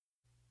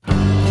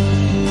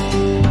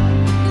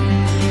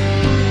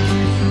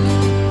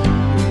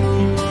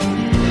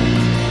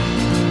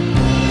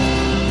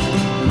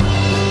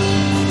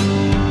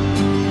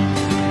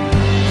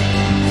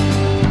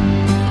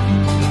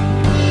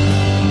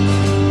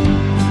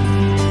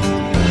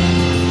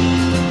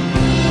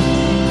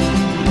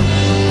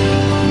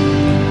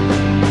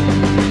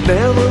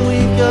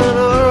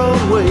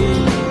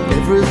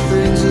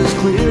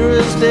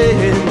day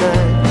and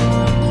night.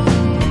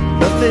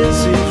 Nothing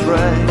seems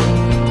right.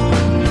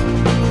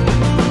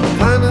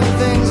 Finding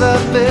things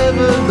I've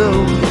never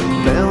known.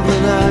 Now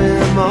that I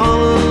am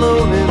all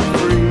alone and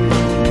free,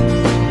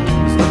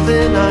 there's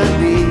nothing I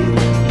need.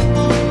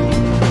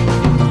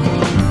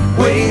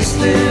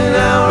 Wasting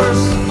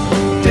hours,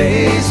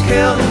 days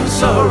counting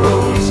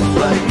sorrows,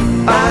 like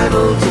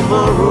idle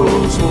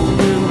tomorrows,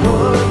 hoping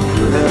what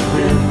could have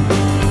been.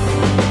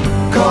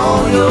 Call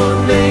your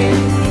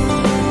name,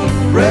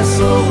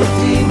 wrestle with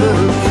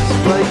demons,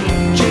 like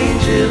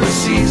changing the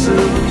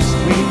seasons,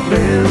 we've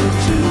been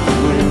to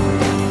win.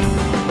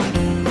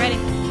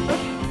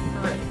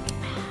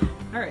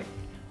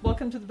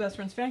 Welcome to the Best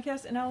Friends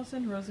Fancast and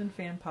Alison Rosen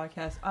Fan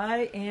Podcast.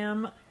 I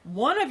am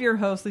one of your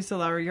hosts, Lisa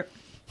Lowry.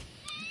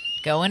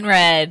 Going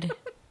red.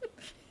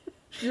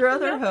 Your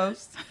other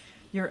host,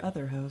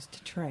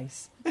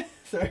 Trice.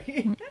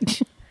 Sorry.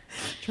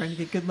 Trying to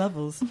get good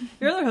levels.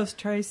 Your other host,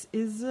 Trice,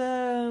 is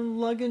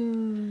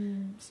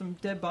lugging some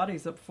dead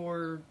bodies up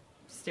 4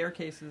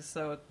 staircases,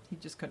 so he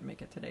just couldn't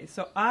make it today.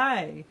 So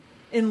I,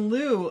 in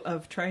lieu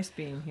of Trice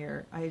being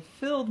here, I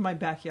filled my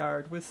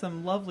backyard with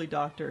some lovely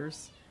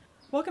doctors.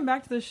 Welcome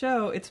back to the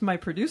show. It's my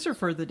producer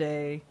for the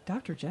day,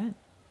 Dr. Jen.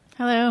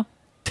 Hello.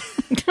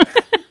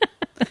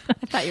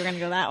 I thought you were going to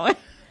go that way.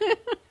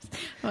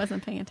 I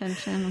wasn't paying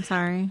attention. I'm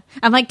sorry.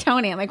 I'm like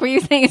Tony. I'm like, were you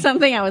saying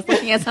something? I was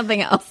looking at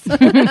something else.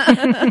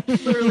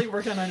 Literally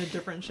working on a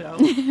different show.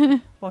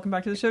 Welcome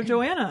back to the show,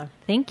 Joanna.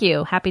 Thank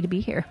you. Happy to be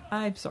here.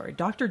 I'm sorry,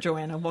 Dr.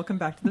 Joanna. Welcome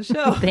back to the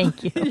show.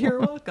 Thank you. You're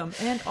welcome.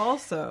 And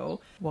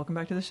also, welcome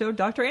back to the show,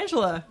 Dr.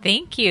 Angela.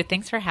 Thank you.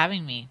 Thanks for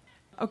having me.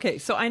 Okay,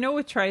 so I know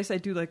with Trice, I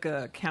do like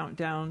a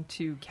countdown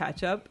to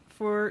catch up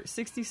for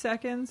 60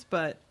 seconds,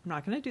 but I'm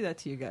not going to do that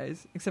to you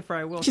guys, except for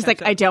I will. She's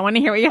like, I don't want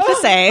to hear what you have to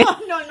say. No,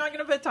 I'm not going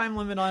to put a time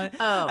limit on it.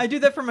 Oh. I do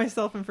that for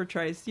myself and for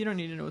Trice. You don't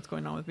need to know what's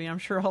going on with me. I'm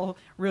sure I'll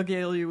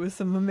regale you with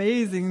some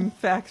amazing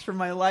facts from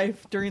my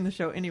life during the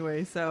show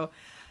anyway. So,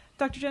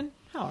 Dr. Jen,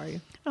 how are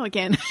you? Oh,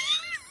 again.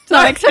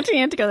 Not expecting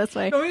it to go this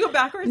way. Can we go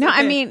backwards? No, Okay.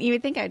 I mean, you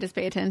would think I'd just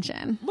pay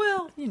attention.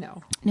 Well, you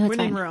know, No, it's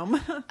when in fine.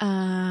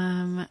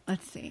 Rome.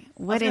 Let's see.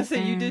 I What was is going to say,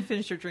 you there? did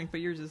finish your drink,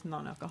 but yours is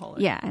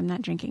non-alcoholic. Yeah, I'm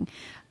not drinking.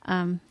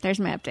 There's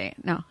my update.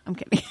 No, I'm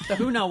kidding. The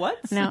who, now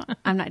what? No,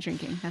 I'm not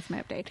drinking. That's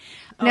my update.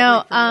 Oh, No,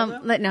 wait, for real,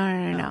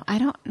 though? no. I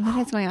don't.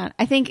 What is going on?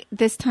 I think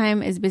this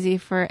time is busy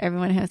for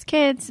everyone who has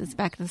kids. It's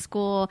back to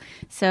school,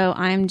 so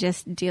I'm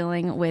just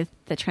dealing with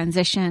the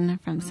transition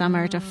from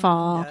summer to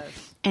fall,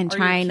 Yes. and Are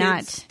trying your not.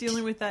 kids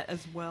dealing with that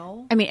as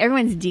well? I mean,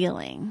 everyone's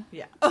dealing,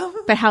 Yeah.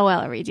 but how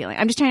well are we dealing?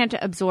 I'm just trying not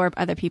to absorb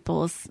other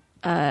people's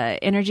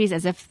energies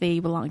as if they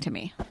belong to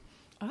me.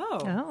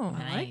 Oh,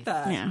 I like nice.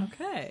 that. Yeah.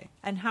 Okay.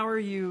 And how are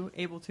you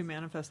able to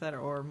manifest that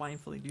or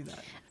mindfully do that?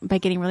 By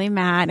getting really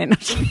mad and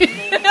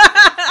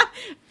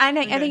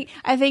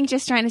I think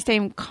just trying to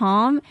stay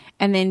calm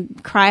and then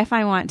cry if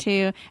I want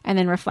to and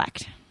then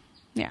reflect.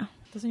 Yeah.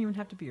 Doesn't even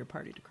have to be your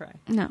party to cry.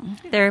 No.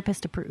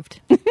 Therapist approved.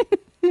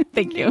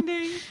 Thank you.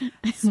 Ding,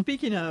 ding.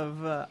 Speaking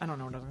of, I don't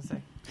know what I was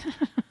going to say.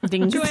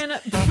 DINKS.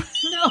 Joanna.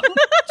 No.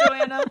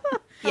 Joanna.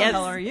 How the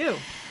hell are you?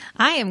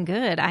 I am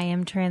good. I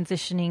am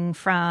transitioning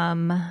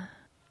from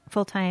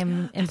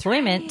full-time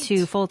employment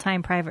to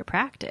full-time private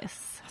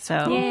practice. So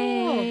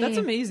Oh, that's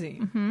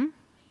amazing. Mm-hmm.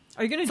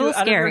 Are you going to do a it little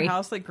out scary. of your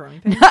house like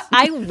growing pains?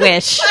 I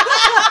wish.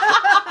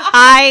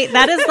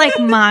 That is like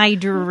my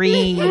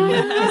dream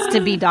is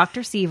to be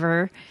Dr.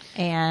 Seaver,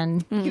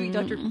 and You can be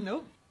Dr.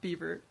 Nope,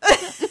 Beaver.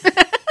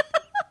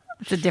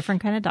 it's a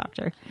different kind of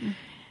doctor.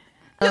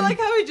 I like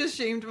how I just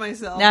shamed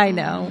myself. I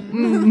know.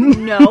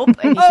 Nope.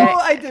 And you said,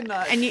 I did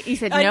not. and you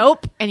said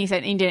nope. And you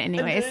said you did it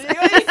anyways.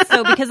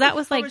 So because that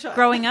was like much I-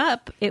 growing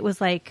up, it was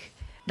like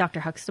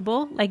Dr.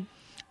 Huxtable. Like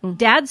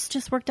dads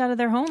just worked out of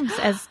their homes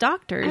as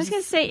doctors. I was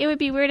going to say it would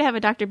be weird to have a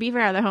Dr. Beaver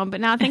out of their home,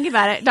 but now think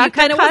about it. Dr.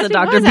 kinda was a Cosby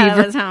Dr. was out of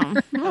Beaver. his home.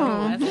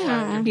 That's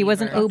Dr. He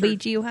was an Beaver.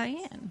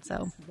 OBGYN.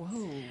 So,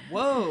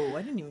 Whoa.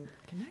 I didn't even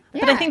connect that.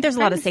 but I think there's a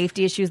lot of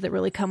safety issues that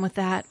really come with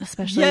that,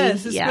 especially.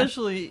 Yes, yeah.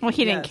 especially. Well,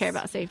 he didn't yes. care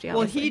about safety. Well,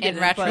 Obviously. he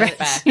didn't.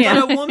 retrospect.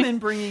 But a woman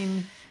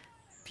bringing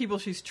people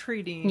she's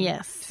treating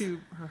Yes. to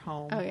her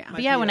home. Oh, yeah. might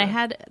But yeah, be when a- I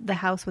had the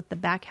house with the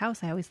back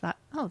house, I always thought,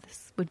 oh,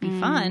 this would be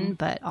fun,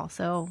 but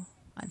also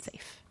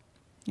unsafe.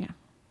 Yeah.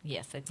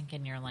 Yes, I think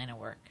in your line of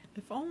work.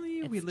 If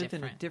only we It's lived in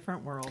a different.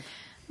 different world.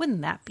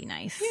 Wouldn't that be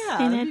nice? Yeah,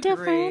 In a that'd be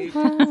different great.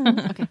 world.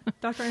 Okay.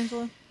 Dr.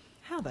 Angela,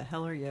 how the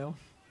hell are you?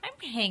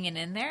 I'm hanging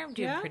in there. I'm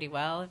doing Yeah? pretty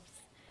well. It's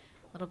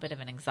a little bit of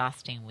an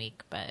exhausting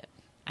week, but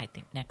I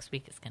think next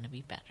week is going to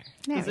be better.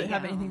 Does it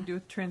have anything to do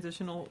with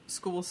transitional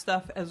school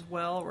stuff as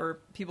well, or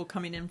people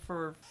coming in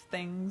for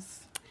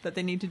things that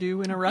they need to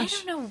do in a I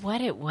rush? don't know what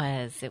it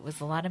was. It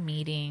was a lot of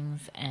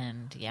meetings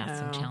and,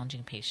 some Oh.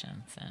 challenging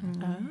patients,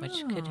 and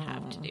which could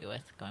have to do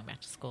with going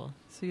back to school.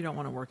 So you don't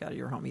want to work out of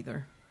your home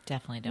either.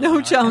 Definitely don't. No wanna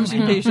work on challenging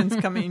my own. patients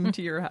coming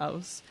to your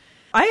house.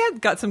 I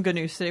had got some good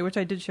news today, which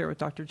I did share with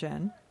Dr.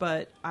 Jen,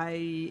 but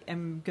I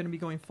am going to be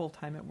going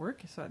full-time at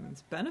work, so that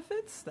means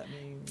benefits. That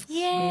means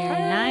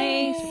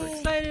Nice. super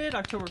excited.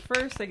 October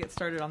 1st, I get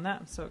started on that.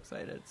 I'm so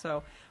excited.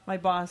 So my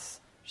boss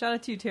Shout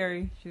out to you,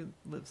 Terry. She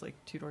lives like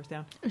 2 doors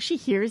down. Oh, she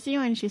hears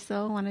you and she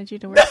still wanted you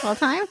to work full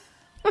time?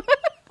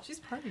 She's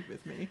partied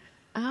with me.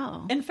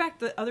 Oh. In fact,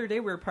 the other day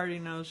we were partying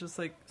and I was just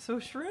like, so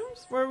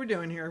shrooms? What are we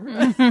doing here?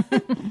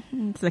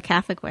 It's the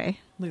Catholic way.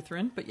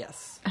 Lutheran, but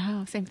yes.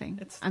 Oh, same thing.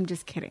 I'm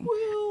just kidding.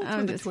 Well,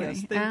 I'm with a just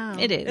twist. kidding. Oh.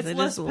 It is. It's It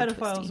less is a little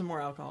pedophiles twisty. and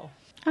more alcohol.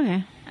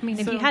 Okay. I mean,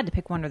 if So- you had to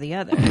pick one or the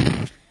other.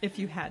 If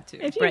you had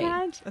to. If you Right.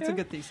 had to. That's a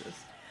good thesis.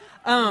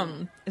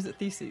 Is it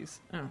theses?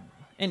 Oh.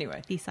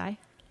 Anyway, Thesai.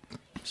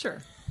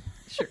 sure.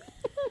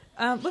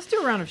 Let's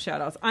do a round of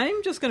shout-outs.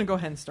 I'm just going to go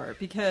ahead and start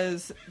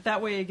because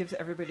that way it gives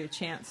everybody a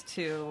chance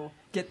to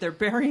get their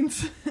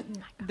bearings,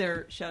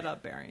 their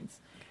shout-out bearings.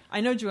 I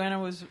know Joanna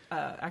was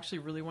actually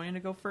really wanting to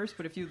go first,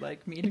 but if you'd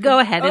like me to Go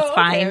ahead. It's Oh, okay,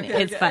 fine.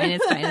 okay, It's okay. fine.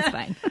 It's fine. It's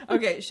fine.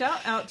 Okay,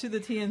 shout out to the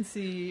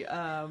TNC.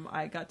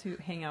 I got to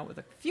hang out with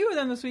a few of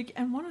them this week,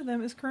 and one of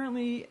them is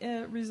currently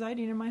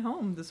residing in my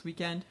home this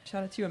weekend.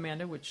 Shout out to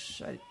Amanda,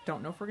 which I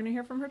don't know if we're going to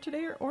hear from her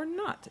today or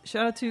not.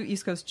 Shout out to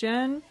East Coast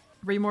Jen,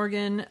 Ray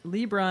Morgan,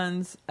 Lee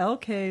Bruns,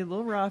 LK,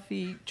 Lil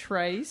Rafi,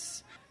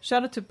 Trice.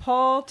 Shout out to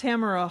Paul,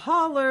 Tamara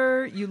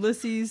Holler,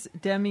 Ulysses,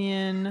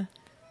 Demian,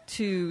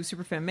 to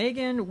Superfan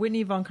Megan,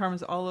 Whitney, Von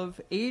Carmen's Olive,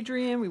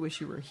 Adrian. We wish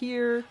you were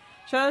here.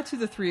 Shout out to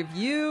the 3 of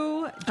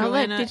you,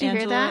 Joanna, did you hear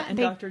Angela, that? and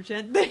They- Dr.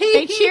 Jen.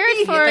 They cheered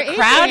for The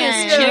crowd is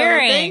Adrian.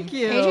 cheering. Thank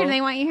you. Adrian,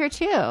 they want you here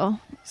too.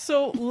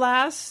 So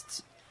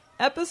last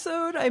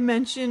episode, I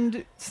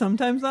mentioned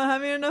sometimes not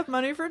having enough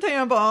money for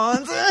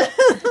tampons.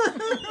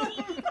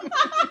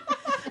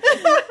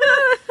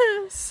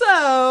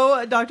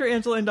 So Dr.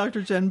 Angela and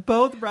Dr. Jen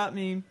both brought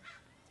me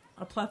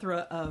a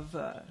plethora of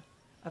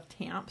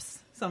tamps.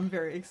 So I'm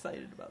very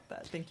excited about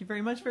that. Thank you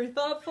very much. Very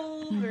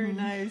thoughtful. Very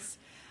nice.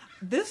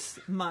 This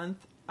month,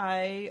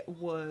 I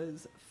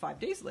was 5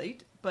 days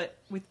late, but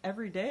with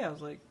every day, I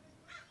was like,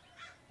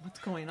 what's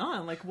going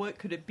on? Like, what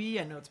could it be?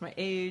 I know it's my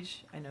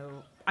age. I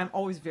know I'm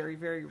always very,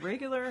 very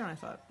regular. And I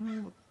thought, I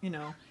didn't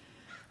know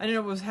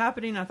what was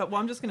happening. I thought, well,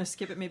 I'm just going to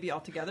skip it maybe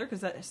altogether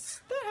because that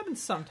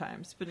happens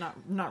sometimes, but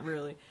not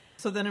really.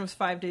 So then it was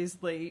 5 days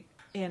late.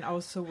 And I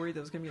was so worried that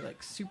it was going to be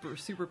like super,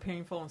 super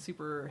painful and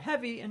super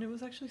heavy. And it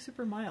was actually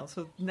super mild.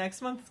 So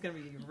next month it's going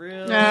to be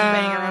real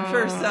banger, I'm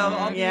sure. So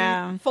I'll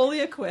be fully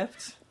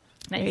equipped.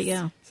 There you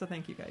go. So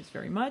thank you guys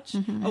very much.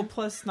 Oh,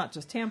 plus not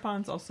just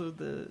tampons, also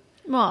the...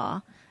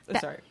 Well,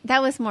 sorry.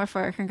 that was more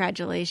for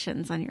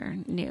congratulations on your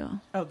new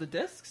Oh, the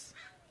discs?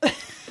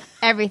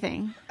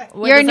 everything.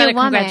 What You're a is that new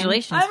woman.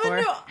 Congratulations I'm a for.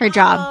 new- Her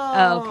job.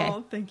 Oh,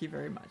 okay. Thank you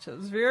very much. That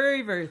was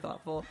very, very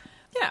thoughtful.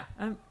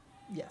 Yeah.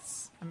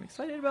 Yes. I'm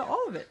excited about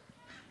all of it.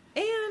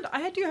 And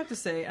I do have to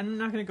say, I'm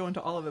not going to go into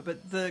all of it,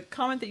 but the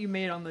comment that you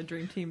made on the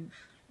Dream Team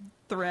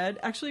thread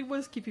actually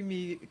was keeping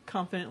me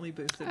confidently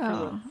boosted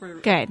for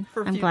good.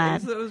 For a I'm few glad.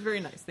 days. So it was very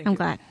nice. Thank you. I'm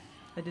glad.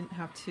 I didn't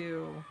have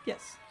to.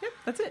 Yes. Yep.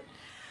 That's it.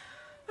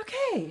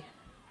 Okay.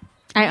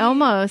 I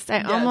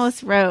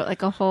almost wrote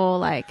like a whole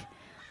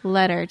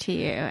letter to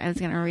you. I was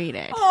going to read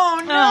it. Oh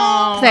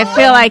no! Because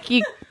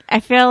I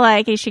feel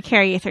like it should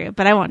carry you through,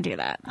 but I won't do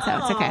that. So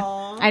it's okay.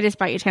 I just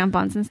brought you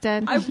tampons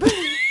instead.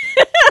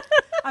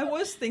 I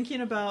was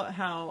thinking about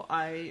how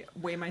I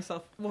weigh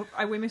myself. Well,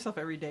 I weigh myself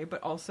every day,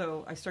 but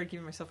also I started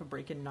giving myself a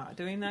break and not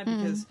doing that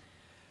because,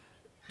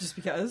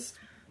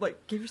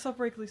 give yourself a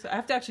break, Lisa. I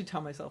have to actually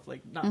tell myself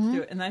not to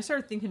do it. And then I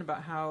started thinking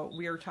about how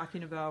we were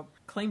talking about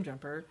Claim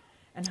Jumper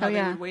and how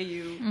they would weigh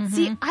you.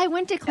 See, I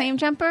went to Claim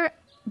Jumper,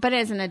 but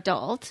as an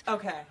adult.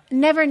 Okay.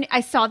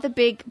 I saw the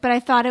big, but I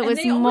thought it And was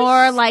they more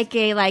always- like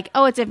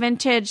it's a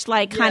vintage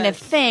kind of Yes.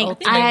 thing. I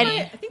think I they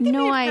had may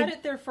no have had idea.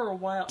 it there for a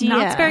while. Yeah.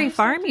 Knott's Berry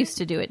Farm used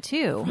to do it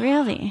too.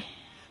 Really?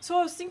 So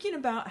I was thinking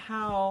about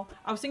how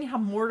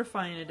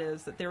mortifying it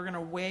is that they were going to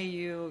weigh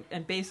you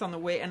and based on the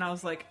weight. And I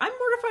was like, I'm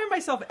mortifying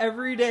myself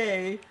every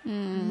day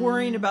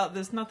worrying about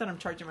this. Not that I'm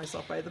charging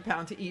myself by the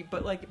pound to eat,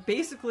 but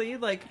basically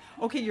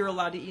okay, you're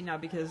allowed to eat now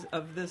because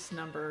of this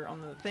number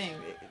on the thing.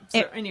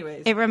 So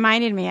anyways. It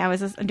reminded me, I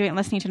was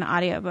listening to an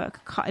audiobook.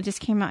 It just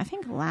came out, I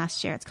think,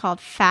 last year. It's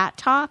called Fat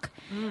Talk,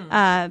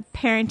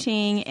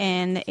 Parenting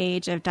in the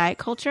Age of Diet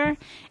Culture.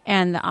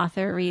 And the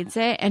author reads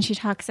it, and she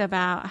talks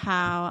about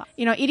how,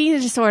 eating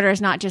disorder is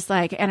not just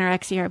like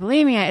anorexia or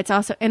bulimia. It's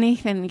also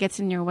anything that gets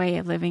in your way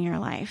of living your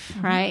life,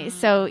 right?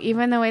 So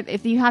even though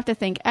if you have to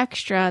think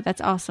extra, that's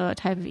also a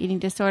type of eating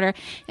disorder.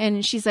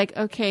 And she's like,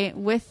 okay,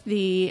 with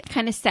the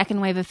kind of second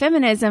wave of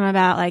feminism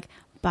about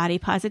body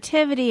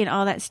positivity and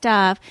all that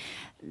stuff,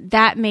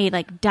 that made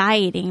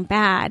dieting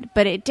bad,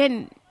 but it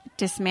didn't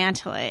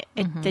dismantle it.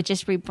 It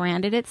just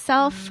rebranded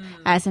itself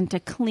as into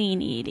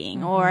clean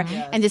eating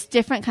and just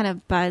different kind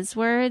of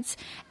buzzwords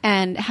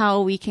and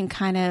how we can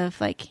kind of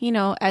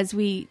as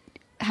we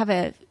have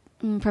a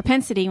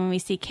propensity when we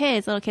see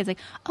little kids, like,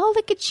 oh,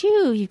 look at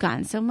you, you've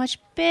gotten so much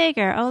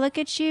bigger. Oh, look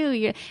at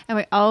you. And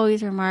we're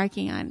always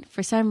remarking on,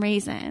 for some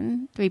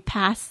reason, we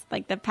pass,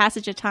 like the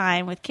passage of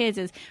time with kids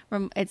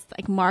it's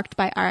like marked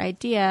by our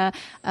idea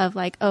of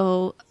like,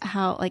 oh,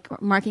 how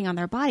like marking on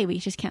their body. We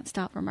just can't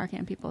stop remarking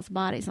on people's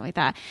bodies and like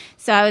that.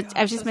 So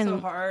I've just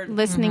been so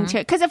listening to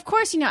it. Because of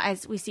course,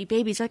 as we see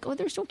babies, like, oh,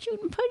 they're so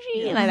cute and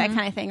pudgy, like that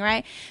kind of thing,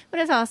 right? But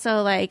it's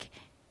also like,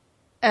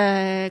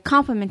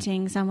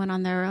 complimenting someone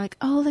on their like,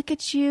 oh, look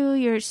at you,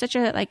 you're such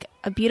a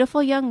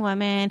beautiful young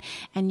woman,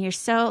 and you're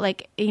so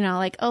like,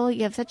 like, oh,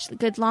 you have such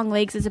good long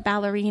legs as a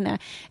ballerina.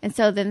 And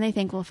so then they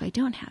think, well, if I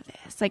don't have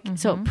this, like,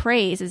 so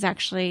praise is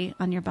actually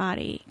on your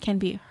body can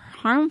be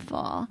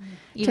harmful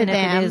even to if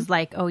them. it is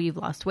like, oh, you've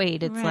lost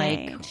weight, it's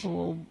Right. like,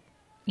 well,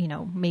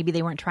 maybe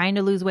they weren't trying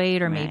to lose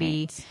weight, or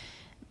maybe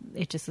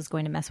it just is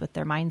going to mess with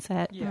their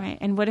mindset. Yeah. Right.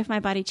 And what if my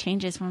body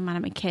changes from when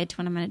I'm a kid to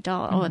when I'm an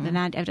adult? Oh, then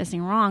I've done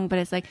something wrong. But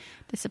it's like,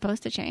 it's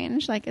supposed to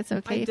change. Like, it's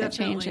okay if it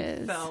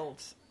changes. I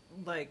felt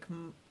like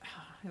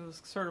it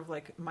was sort of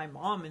like my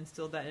mom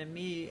instilled that in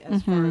me,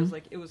 as far as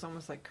like, it was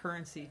almost like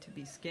currency to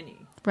be skinny.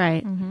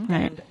 Right.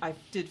 Right. And I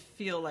did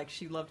feel like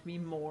she loved me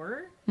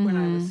more when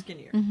I was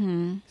skinnier.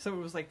 So it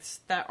was like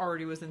that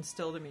already was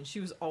instilled in me. She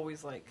was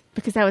always like,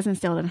 Because that was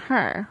instilled in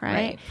her,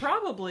 right?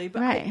 probably,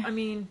 but Right. I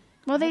mean,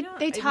 Well, they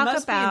it talk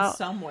must be in about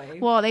some way.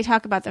 Well, they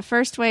talk about the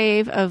first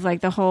wave of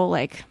like the whole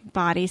like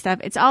body stuff.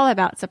 It's all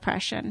about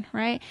suppression,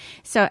 right?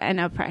 So, and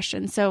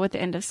oppression. So with the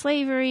end of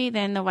slavery,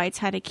 then the whites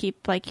had to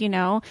keep like,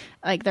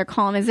 like their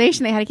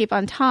colonization, they had to keep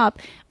on top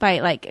by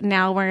like,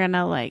 now we're going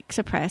to like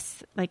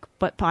suppress like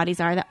what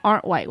bodies are that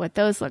aren't white, what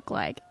those look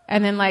like.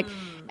 And then like,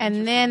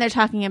 and then they're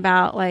talking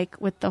about like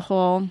with the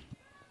whole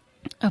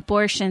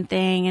abortion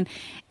thing,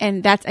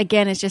 and that's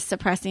again, it's just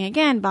suppressing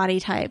again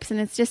body types. And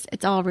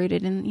it's all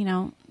rooted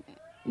in,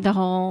 the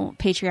whole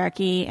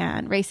patriarchy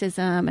and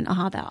racism and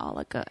how that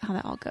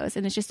all goes.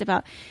 And it's just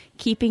about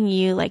keeping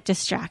you like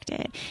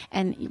distracted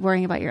and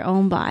worrying about your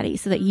own body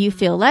so that you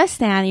feel less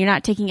than. You're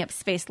not taking up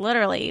space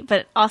literally,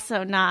 but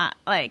also not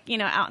like,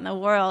 out in the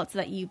world, so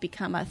that you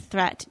become a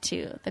threat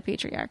to the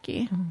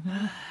patriarchy.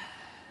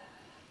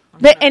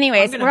 But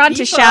anyways, we're on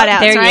to shout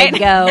outs, There right? you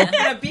go. I'm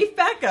going to beef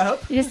back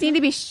up. You just need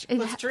to be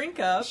Let's drink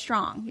up.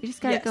 strong. You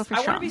just got to go for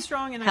I strong. want to be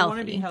strong and I Healthy. want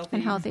to be healthy.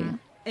 And healthy.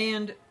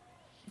 And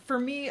for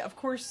me, of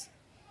course,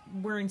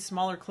 wearing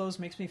smaller clothes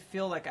makes me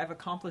feel like I've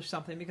accomplished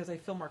something because I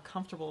feel more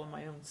comfortable in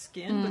my own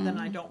skin. But then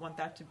I don't want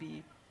that to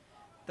be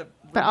the.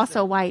 But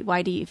also, reason.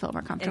 why do you feel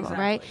more comfortable,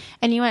 right? Exactly.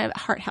 And you want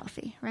heart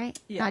healthy, right?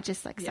 Yeah. Not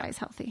just like Yeah. size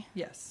healthy.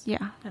 Yes.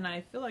 Yeah. And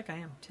I feel like I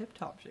am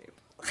tip-top shape.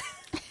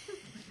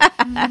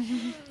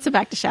 So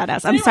back to shout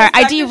outs. I'm Anyways, sorry.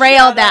 I back to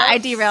derailed that. shout-outs. I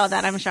derailed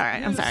that. I'm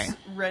sorry. I'm sorry. Who's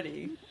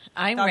ready?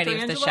 I'm Dr. ready for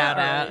the Angela? shout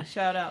All out. right,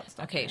 shout out.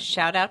 Okay,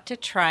 shout out to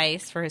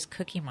Trice for his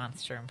Cookie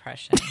Monster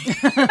impression.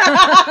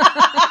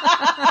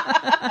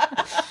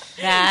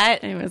 That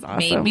It was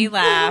made awesome. me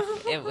laugh.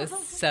 It was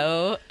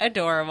so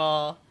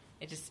adorable.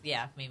 It just,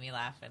 made me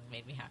laugh and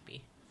made me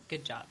happy.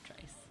 Good job,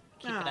 Trice.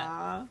 Keep it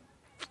up.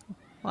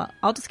 Well,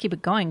 I'll just keep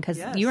it going because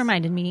Yes. you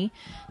reminded me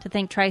to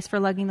thank Trice for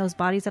lugging those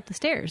bodies up the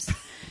stairs.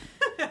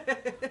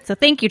 So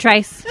thank you,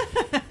 Trice.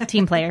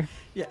 Team player.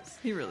 Yes,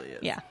 he really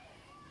is. Yeah.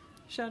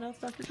 Shout outs,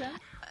 Dr.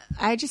 Jack.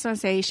 I just want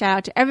to say shout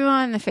out to everyone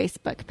on the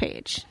Facebook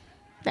page.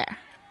 There.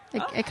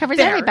 It covers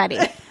there. everybody.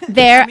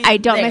 There. mean, I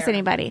don't miss there.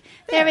 anybody.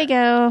 There we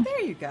go. There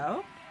you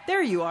go.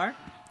 There you are.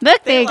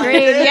 Look, they liked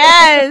agreed. it.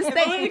 Yes. If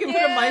only we can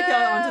put a mic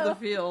out onto the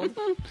field.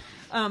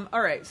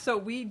 All right, so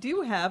we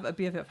do have a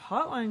BFF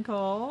hotline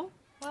call.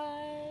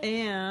 What?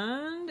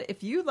 And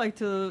if you'd like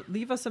to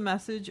leave us a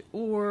message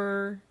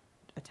or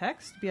a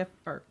text,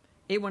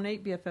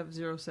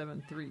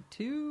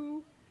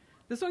 818-BFF-0732.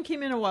 This one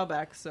came in a while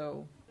back,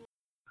 so...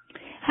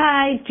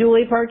 Hi,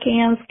 Julie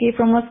Parkansky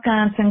from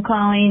Wisconsin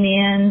calling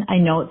in. I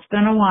know it's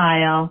been a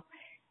while.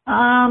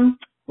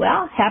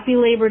 Well, happy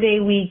Labor Day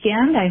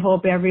weekend. I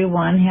hope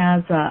everyone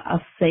has a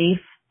safe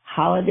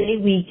holiday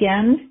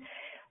weekend.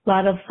 A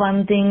lot of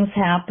fun things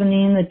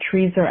happening. The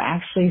trees are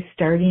actually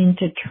starting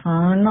to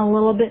turn a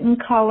little bit in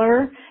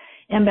color.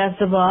 And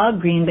best of all,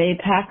 Green Bay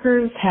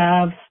Packers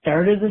have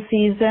started the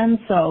season,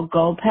 so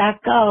go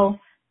Pack go.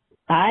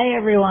 Bye,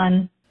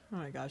 everyone. Oh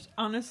my gosh.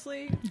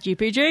 Honestly,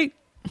 GPG.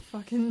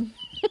 fucking...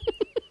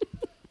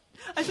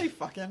 I say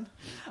fucking.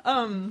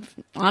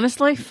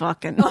 Honestly,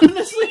 fucking.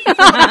 Honestly.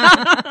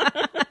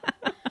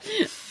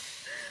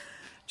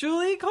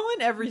 Julie, call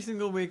in every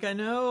single week. I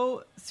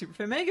know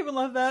Superfan Megan would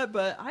love that,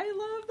 but I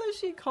love that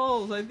she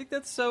calls. I think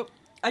that's so...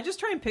 I just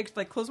try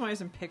and close my eyes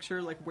and picture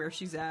where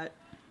she's at,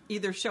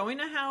 either showing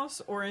a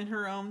house or in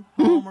her own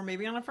home, or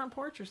maybe on a front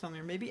porch or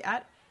something, or maybe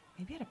at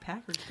a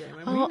Packers game.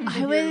 And Oh,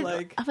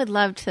 I would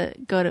love to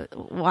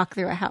walk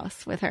through a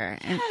house with her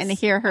and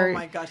hear her. Oh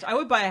my gosh, I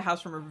would buy a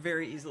house from her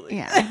very easily.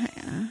 Yeah.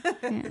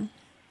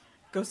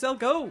 Go sell,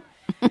 go.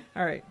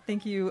 All right,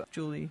 thank you,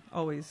 Julie.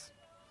 Always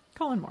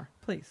call in more,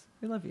 please.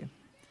 We love you,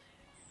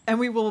 and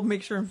we will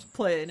make sure to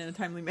play it in a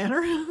timely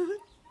manner.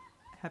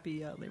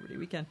 Happy Labor Day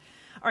weekend.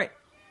 All right,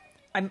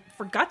 I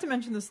forgot to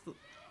mention this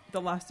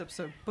the last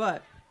episode,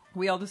 but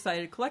we all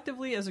decided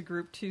collectively as a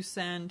group to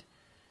send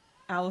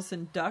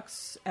Alison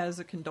ducks as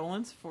a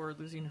condolence for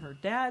losing her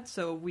dad.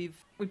 So we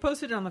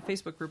posted it on the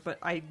Facebook group, but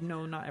I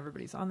know not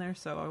everybody's on there,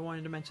 so I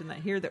wanted to mention that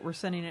here, that we're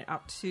sending it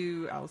out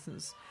to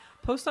Alison's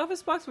post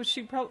office box, which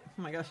she probably,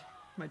 oh my gosh,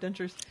 my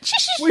dentures,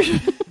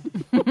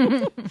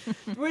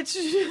 which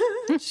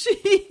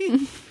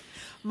she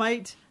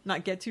might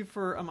not get to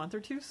for a month or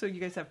two. So you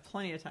guys have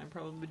plenty of time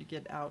probably to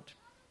get out.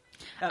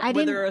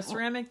 Whether a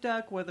ceramic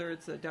duck, whether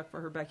it's a duck for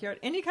her backyard,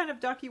 any kind of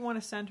duck you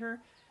want to send her.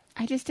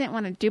 I just didn't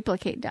want to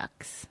duplicate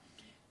ducks.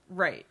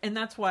 Right. And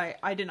that's why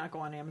I did not go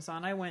on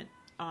Amazon. I went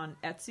on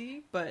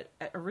Etsy, but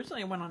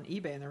originally I went on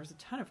eBay, and there was a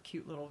ton of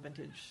cute little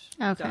vintage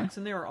ducks,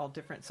 and they were all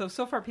different. So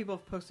far people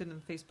have posted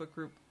in the Facebook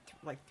group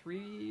like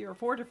 3 or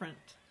 4 different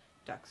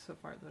ducks so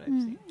far that I've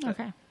seen. But,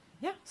 Okay.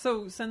 yeah.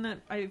 So send that.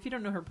 If you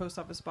don't know her post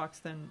office box,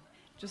 then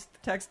just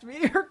text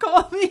me or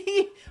call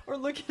me or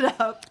look it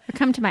up. Or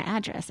come to my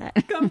address.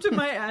 Come to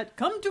my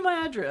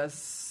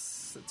address.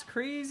 It's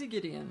Crazy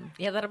Gideon.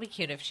 Yeah, that'll be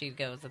cute if she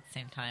goes at the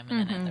same time.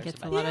 And then there's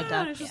Gets a a bunch lot of of Yeah,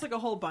 ducks. it's just like a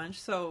whole bunch.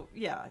 So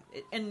yeah,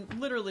 and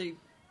literally,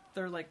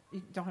 they're like,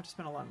 you don't have to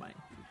spend a lot of money,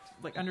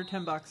 like under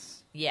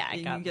 $10. Yeah, I and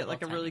you got can get the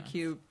like a little really tiny ones.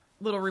 cute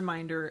little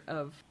reminder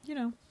of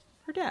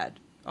her dad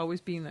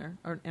always being there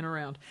and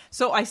around.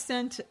 So I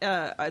sent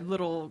a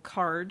little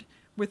card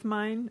with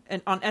mine,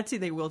 and on Etsy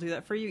they will do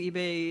that for you.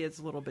 eBay is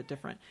a little bit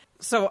different.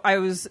 So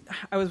I've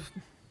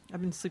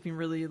been sleeping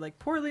really like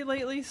poorly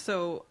lately.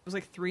 So it was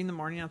like 3 a.m.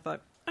 I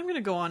thought, I'm going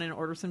to go on and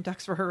order some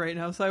ducks for her right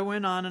now. So I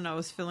went on and I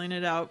was filling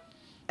it out.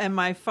 And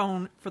my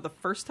phone, for the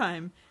first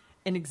time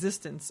in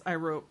existence, I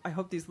wrote, I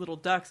hope these little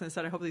ducks, and it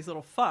said, I hope these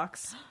little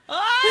fucks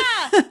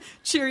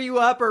cheer you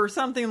up or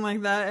something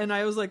like that. And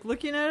I was like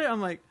looking at it.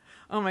 I'm like,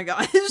 oh my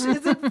gosh, is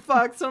it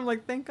fucks? So I'm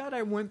like, thank God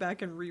I went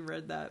back and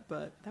reread that.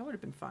 But that would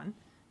have been fun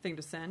thing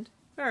to send.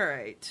 All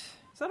right.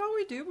 Is that all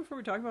we do before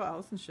we talk about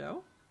Alison's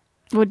show?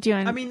 Would you?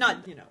 I mean,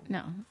 not,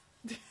 No.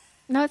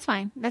 No, it's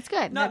fine. That's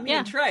good. not me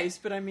and Trice,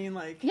 but I mean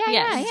like, Yeah,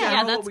 Yes. yeah. Yeah,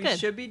 what that's we good.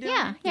 should be doing.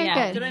 Yeah,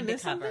 Yeah. good. Did I Need to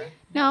miss cover.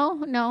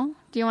 something? No.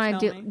 Do you want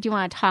Tell to me. do you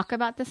want to talk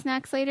about the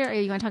snacks later, or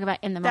you want to talk about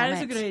in the That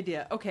moment? is a good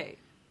idea. Okay.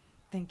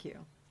 Thank you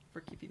for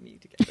keeping me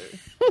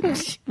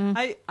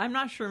together. I'm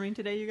not shirming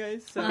today, you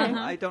guys, so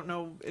I don't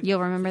know if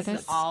You'll remember this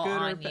this. is All good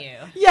or on bad. you.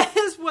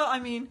 Yes, well, I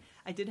mean,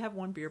 I did have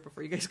one beer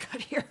before you guys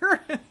got here.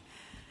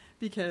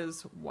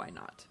 Because why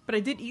not? But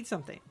I did eat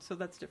something, so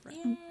that's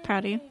different.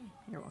 Proud of you.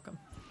 You're welcome.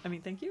 I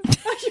mean, thank you.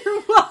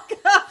 You're welcome.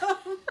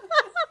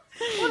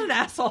 What an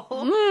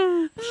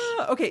asshole.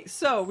 Okay,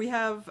 so we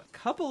have a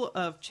couple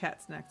of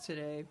chat snacks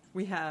today.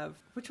 We have,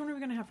 which one are we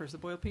going to have first? The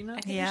boiled I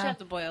peanuts? think you should have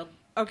the boiled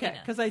Okay,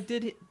 peanuts. because I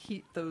did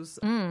heat those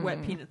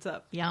wet peanuts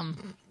up.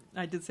 Yum.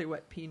 I did say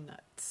wet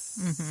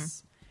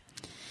peanuts.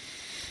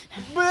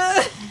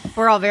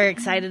 We're all very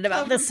excited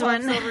about this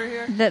one. Over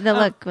here.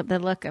 The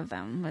look of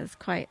them was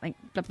quite like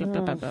blah, blah,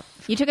 blah, blah, blah.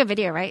 You took a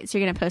video, right? So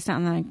you're gonna post it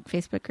on the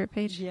Facebook group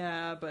page.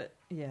 Yeah, but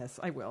yes,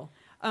 I will.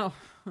 Oh,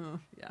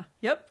 yeah.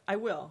 Yep, I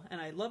will.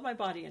 And I love my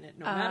body in it,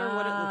 no matter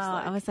what it looks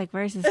like. I was like,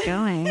 where's this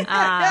going?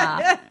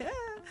 Yeah,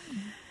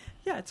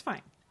 it's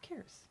fine. Who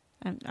cares?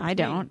 I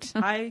don't.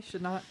 I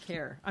should not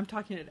care. I'm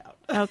talking it out.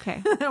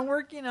 Okay. I'm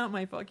working out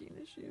my fucking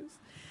issues.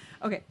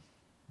 Okay.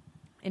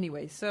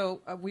 Anyway, so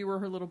we were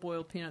her little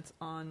boiled peanuts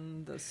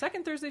on the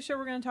second Thursday show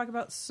we're going to talk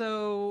about.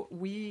 So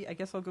I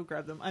guess I'll go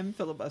grab them. I'm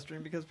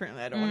filibustering because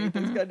apparently I don't want to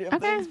eat those goddamn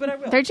things, but I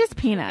will. They're just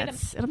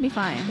peanuts. It'll be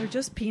fine. They're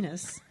just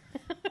penis.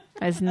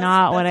 That's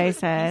not what I you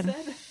said.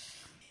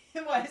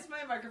 Why is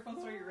my microphone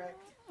so erect?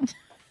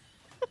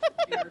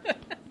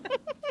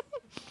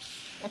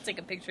 I'll take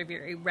a picture of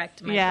your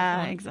erect microphone.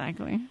 Yeah,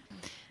 exactly.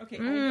 Okay, I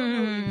don't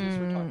know what you just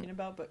were talking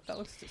about, but that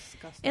looks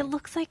disgusting. It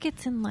looks like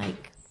it's in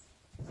like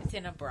It's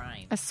in a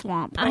brine. A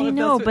swamp. I if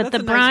know, that's but a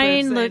the nice way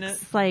of brine saying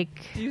looks it.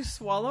 like Do you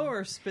swallow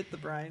or spit the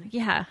brine?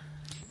 yeah.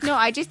 No,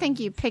 I just think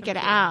you pick it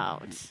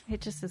out.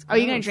 It just is. Are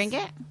you gonna gross. drink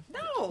it?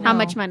 No. How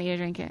much money to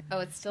drink it? Oh,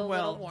 it's still a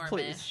Well, little warmish.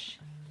 please.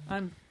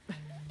 I'm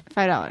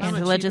 $5. I'm a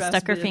Angela cheap just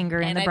stuck her ass bitch. finger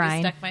in And the I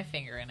brine. just stuck my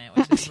finger in it,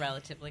 which is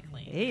relatively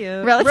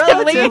clean.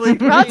 Relatively,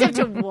 relative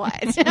to what?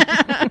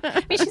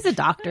 I mean, she's a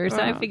doctor, so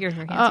I figured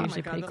her hands are my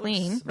usually God, pretty that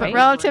clean. looks But right?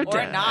 relative Or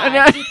to not.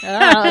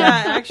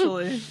 yeah,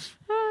 actually.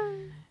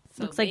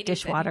 So Looks like ladies, I think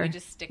dishwater. We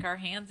just stick our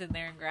hands in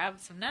there and grab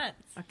some nuts.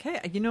 Okay,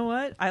 you know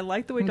what? I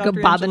like the way Go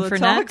Dr. bobbing Angela for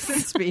talks nuts.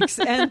 and speaks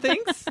and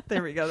thinks.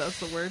 There we go. That's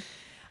the word.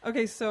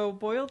 Okay, so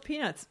boiled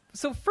peanuts.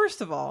 So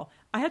first of all,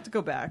 I had to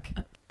go back.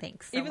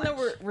 Thanks. So Even much.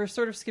 though we're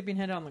sort of skipping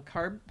ahead on the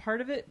carb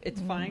part of it,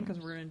 it's fine because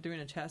we're doing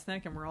a chat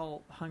snack and we're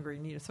all hungry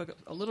and need to soak up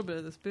a little bit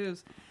of this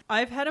booze.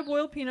 I've had a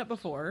boiled peanut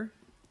before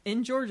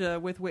in Georgia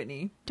with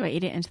Whitney. Do I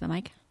eat it into the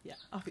mic? Yeah,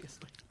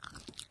 obviously.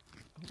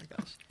 Oh my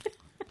gosh.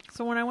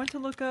 So when I went to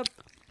look up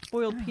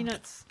boiled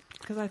peanuts,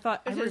 because I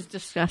thought This is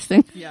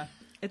disgusting. yeah,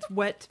 it's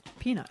wet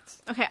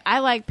peanuts. Okay, I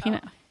like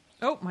peanut.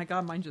 Oh my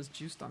god, mine just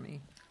juiced on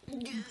me.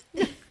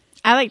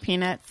 I like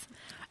peanuts,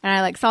 and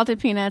I like salted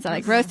peanuts. I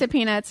like roasted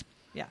peanuts.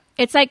 Yeah.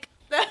 It's like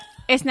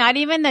it's not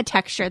even the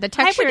texture. The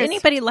Why texture would is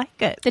anybody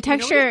like it? the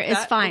texture You know, is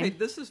that- fine. Okay,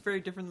 this is very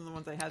different than the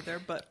ones I had there,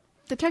 but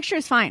The texture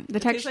is fine. The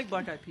It tastes texture, like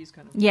black eyed peas,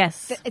 kind of.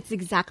 Yes. it's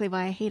exactly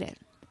why I hate it.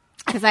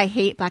 Because I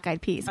hate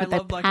black-eyed peas. I With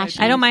love a black-eyed passion.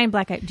 peas. I don't mind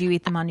black eyed. Do you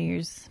eat them on New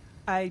Year's?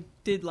 I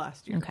did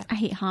last year. Okay. I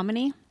hate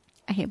hominy.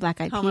 I hate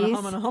black-eyed Hominy, peas.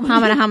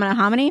 hominy, hominy.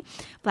 Hominy.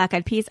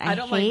 Black-eyed peas. I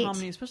don't hate. like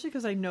hominy, especially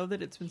because I know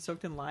that it's been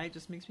soaked in lye. It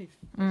just makes me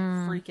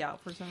freak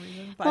out for some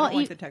reason. But I don't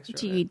like the texture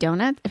Do of you it. eat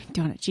donuts?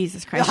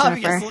 Jesus Christ,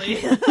 Jennifer. Obviously.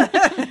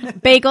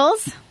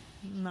 Bagels?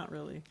 Not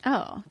really.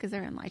 Oh, because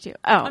they're in lye too.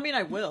 Oh, I mean,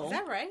 I will. Is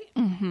that right?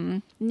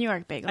 New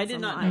York bagels. I did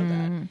in not lye. know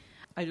that.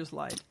 I just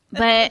lied.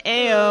 But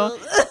ew.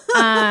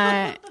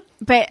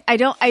 But I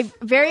don't. I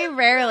very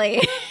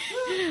rarely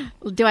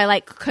do I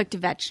like cooked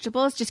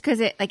vegetables, just because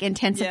it like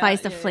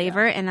intensifies the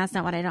flavor, and that's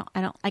not what I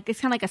don't like.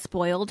 It's kind of like a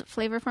spoiled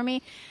flavor for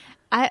me.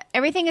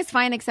 Everything is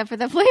fine except for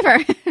the flavor.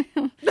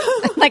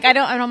 Like I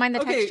don't mind the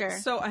texture.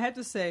 So I had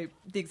to say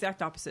the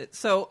exact opposite.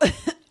 So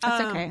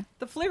That's okay.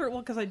 The flavor, well,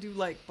 because I do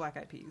like black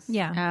eyed peas.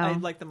 Yeah. I Oh.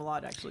 like them a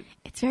lot, actually.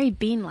 It's very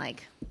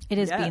bean-like. It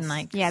is Yes. bean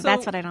like. Yeah, So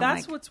that's what I don't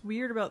That's like. what's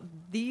weird about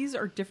these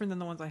are different than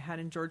the ones I had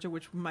in Georgia,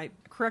 which might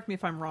correct me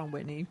if I'm wrong,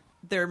 Whitney.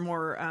 They're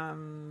more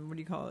what do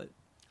you call it?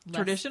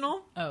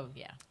 Traditional Oh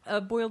yeah.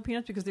 boiled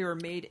peanuts, because they were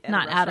made at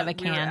Not a out of a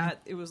restaurant we were can.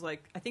 at. It was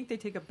like, I think they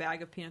take a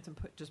bag of peanuts and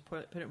put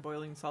it in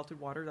boiling salted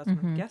water. That's what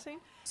I'm guessing.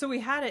 So we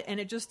had it, and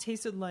it just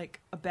tasted like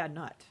a bad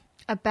nut.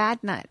 A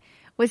bad nut.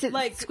 Was it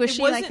Like squishy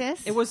it like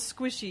this? It was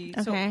squishy.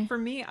 Okay. So for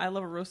me, I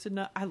love a roasted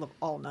nut. I love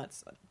all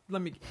nuts.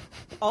 Let me the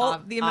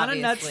amount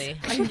Obviously. of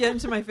nuts I can get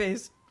into my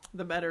face,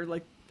 the better.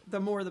 Like the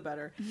more, the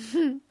better.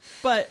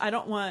 But I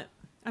don't want.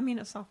 I mean,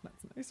 a soft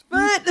nut's nice,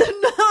 but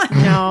not.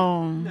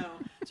 No,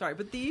 sorry.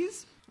 But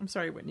these. I'm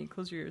sorry, Whitney.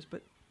 Close your ears.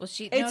 But Well,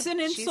 she's It's an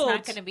She's insult.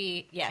 not going to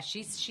be. Yeah,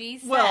 she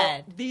said.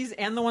 well, these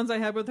and the ones I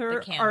had with her the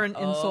can- are an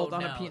oh, insult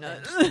on no, a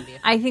peanut. they're gonna be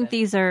I think offensive.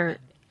 these are.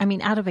 I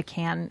mean, out of a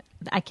can,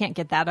 I can't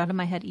get that out of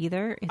my head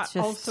either. It's just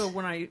Also,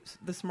 when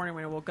this morning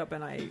when I woke up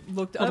and I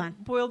looked Hold up on.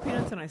 boiled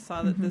peanuts and I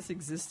saw that this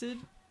existed,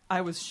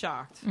 I was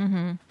shocked.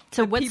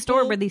 So, what store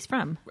people- were these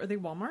from? Are they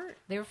Walmart?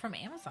 They were from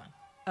Amazon.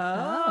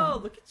 Oh,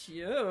 look at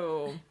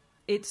you.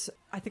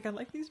 I think I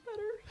like these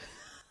better.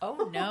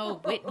 Oh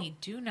no, Whitney,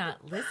 do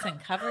not listen.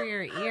 Cover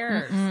your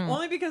ears.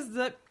 Only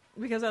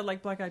because I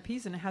like black eyed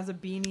peas and it has a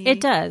beanie.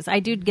 It does. I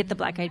do get the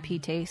black eyed pea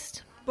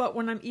taste. But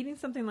when I'm eating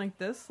something like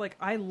this, like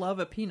I love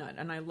a peanut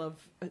and I love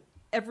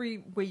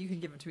every way you can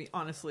give it to me,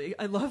 honestly.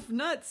 I love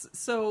nuts.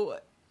 So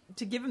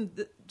to give them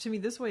to me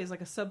this way is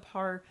like a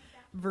subpar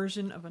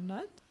version of a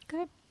nut.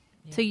 Good.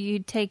 So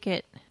you'd take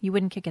it. You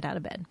wouldn't kick it out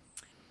of bed.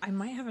 I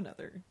might have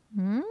another.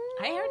 I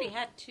already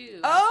had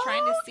two. I was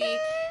trying to see.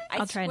 I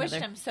I'll try squished another.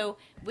 them. So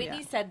Whitney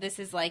Yeah. said this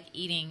is like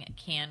eating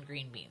canned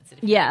green beans. And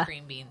if you Yeah. like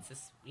green beans,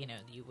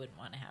 you wouldn't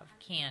want to have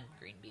canned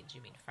green beans.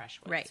 You mean fresh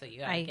ones. Right. So you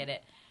got to get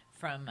it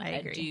from I a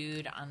agree.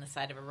 dude on the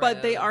side of a road.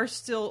 But they are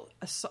still.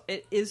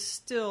 It is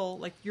still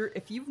like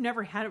if you've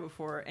never had it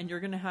before and you're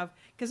gonna have,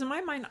 because in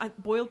my mind,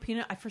 boiled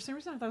peanut. For some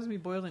reason, I thought it was gonna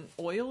be boiled in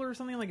oil or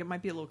something. Like it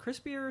might be a little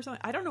crispier or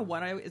something. I don't know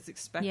what I was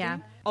expecting. Yeah.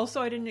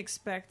 Also, I didn't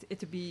expect it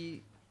to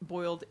be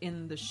boiled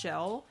in the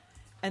shell,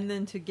 and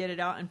then to get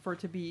it out and for it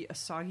to be a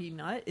soggy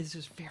nut is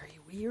just very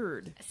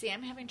weird. See,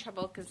 I'm having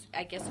trouble because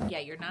I guess,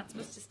 you're not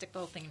supposed to stick the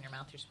whole thing in your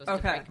mouth. You're supposed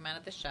Okay. to break them out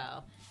of the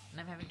shell.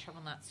 And I'm having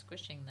trouble not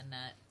squishing the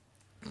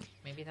nut.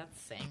 Maybe that's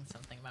saying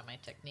something about my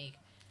technique.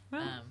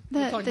 We'll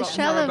The talk the about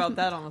shell more of about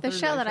that on the the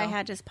Thursday shell that I show.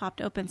 had just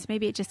popped open, so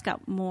maybe it just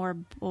got more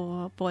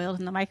boiled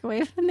in the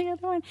microwave than the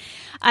other one.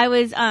 I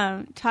was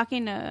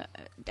texting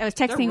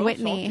real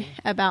Whitney salty.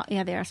 about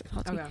they are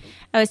salty. Okay.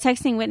 I was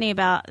texting Whitney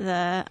about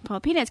the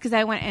boiled peanuts because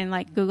I went and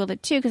like Googled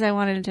it too because I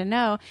wanted to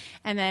know,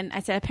 and then I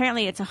said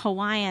apparently it's a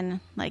Hawaiian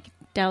like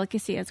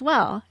delicacy as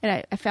well,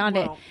 and I found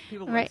Well, it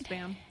people right. love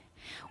spam.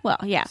 Well,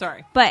 yeah.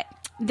 Sorry. But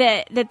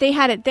that they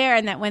had it there,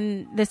 and that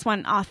when this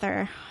one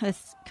author,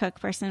 this cook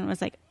person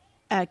was like,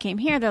 came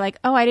here, they're like,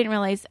 oh, I didn't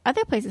realize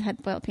other places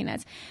had boiled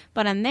peanuts.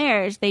 But on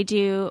theirs, they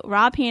do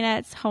raw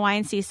peanuts,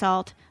 Hawaiian sea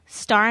salt,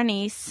 star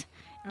anise,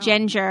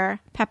 ginger,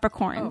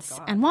 peppercorns,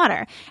 and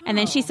water. And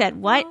then she said,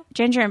 what?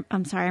 Ginger,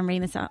 I'm sorry, I'm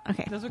reading this out.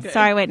 Okay. That's okay.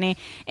 Sorry, Whitney.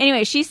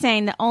 Anyway, she's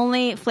saying the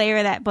only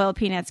flavor that boiled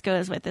peanuts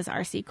goes with is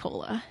RC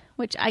Cola,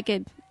 which I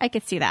could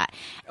see that.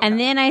 And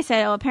then I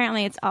said, oh,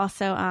 apparently it's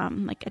also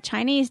like a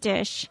Chinese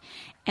dish.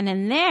 And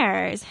in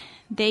theirs,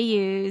 they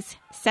use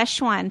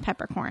Szechuan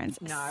peppercorns,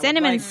 No, I would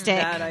cinnamon like stick,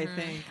 that, I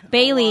think,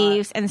 bay a lot.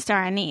 leaves, and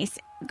star anise.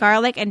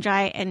 Garlic and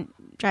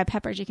dry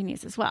peppers you can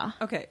use as well.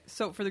 Okay,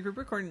 so for the group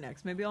recording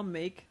next, maybe I'll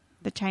make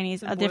The Chinese,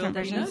 Some different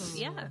boiled versions,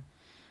 peanuts? Yeah.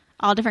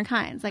 all different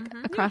kinds, like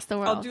across the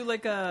world. I'll do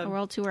like a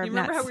world tour of You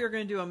remember nuts. how we were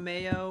going to do a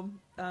mayo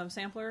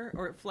sampler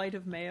or flight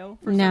of mayo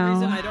for No. some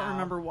reason? I don't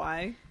remember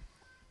why.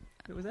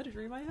 Was that a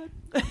dream I had?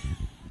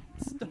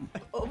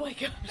 Oh my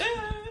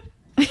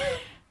gosh.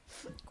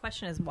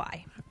 Question is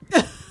why?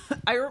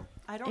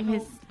 I don't It know.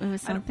 was I don't-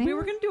 something. we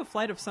were going to do a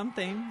flight of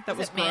something that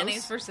was Is it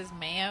mayonnaise gross. versus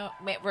mayo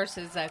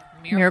versus a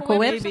Miracle Miracle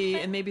Whip?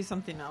 Whip? Maybe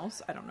something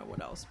else. I don't know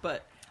what else,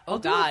 but Oh, I'll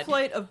do God. a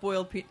flight of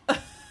boiled peanuts.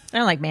 I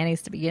don't like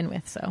mayonnaise to begin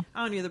with, so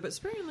I don't either, but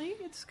sparingly,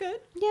 it's good.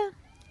 yeah.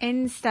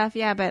 and stuff,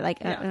 yeah, but like,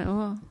 Yeah.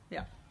 oh.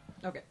 Yeah.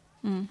 Okay.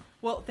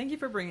 Well, thank you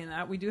for bringing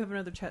that. We do have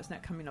another chat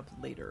snack coming up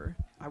later.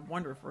 I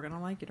wonder if we're going to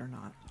like it or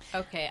not.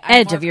 Okay.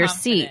 Edge more of your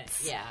confident.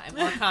 seats. Yeah, I'm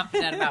more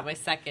confident about my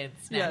second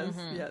snack.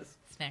 Yes.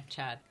 Snack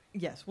chat.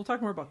 Yes, we'll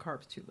talk more about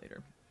carbs too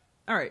later.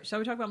 All right, shall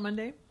we talk about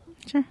Monday?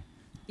 Sure.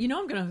 You know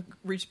I'm going to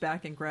reach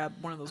back and grab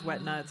one of those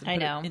wet nuts and I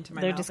put know. it into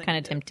my They're mouth. just and kind eat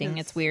of it, tempting. 'cause-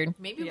 It's weird.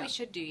 Maybe Yeah. we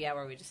should do,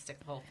 where we just stick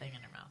the whole thing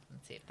in our mouth and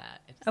see if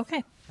that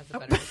Okay. has a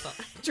better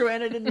result.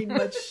 Joanna didn't need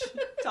much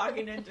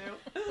talking into.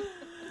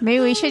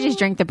 Maybe we should just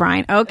drink the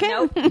brine. Okay.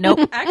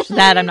 Nope. Actually,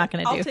 That I'm not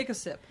going to I'll do. take a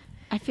sip.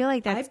 I feel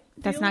like that's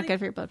feel not like- good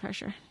for your blood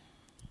pressure.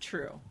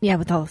 True. Yeah,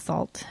 with all the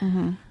salt.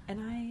 And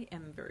I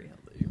am very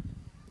healthy.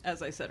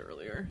 As I said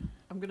earlier.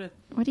 I'm going to...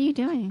 What are you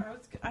doing?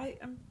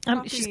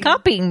 I'm She's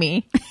copying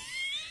me.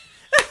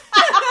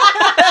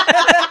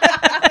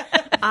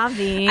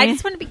 Avi. I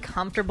just want to be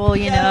comfortable,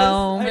 you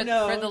know. I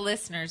know. For the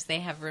listeners, they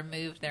have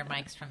removed their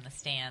mics from the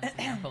stands and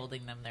they're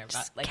holding them there,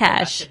 like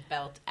cash. they're about to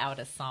belt out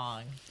a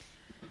song.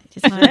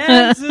 Just wanna-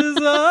 Chances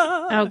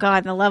are... oh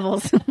God, the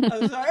levels.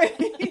 I'm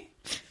sorry.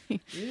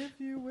 If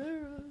you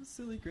wear a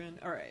silly grin.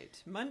 All right,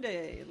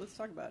 Monday. Let's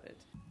talk about it.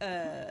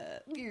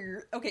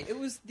 Okay, it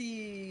was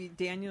the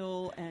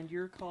Daniel and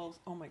your calls.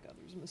 Oh my God,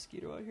 there's a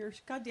mosquito out here.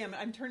 God damn it,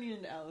 I'm turning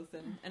into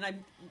Alison, and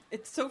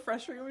it's so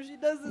frustrating when she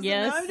does this.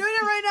 Yes. And I'm doing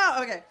it right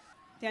now. Okay,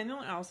 Daniel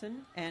and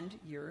Alison and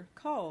your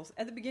calls.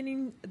 At the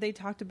beginning, they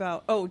talked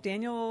about. Oh,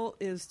 Daniel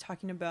is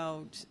talking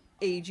about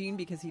aging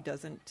because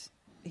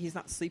he's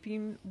not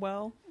sleeping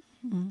well,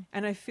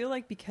 and I feel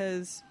like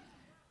because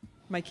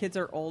my kids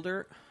are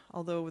older.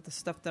 Although with the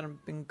stuff that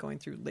I've been going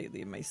through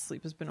lately, my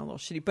sleep has been a little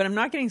shitty. But I'm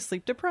not getting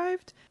sleep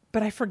deprived.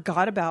 But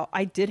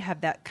I did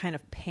have that kind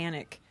of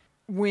panic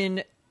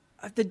when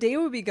the day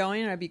would be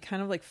going and I'd be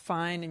kind of like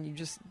fine. And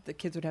the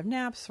kids would have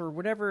naps or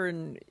whatever.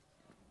 And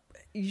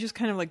you just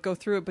kind of like go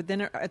through it. But then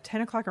at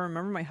 10 o'clock, I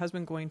remember my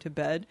husband going to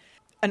bed.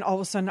 And all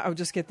of a sudden I would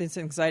just get this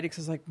anxiety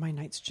because like my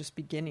night's just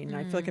beginning. And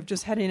I feel like I've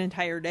just had an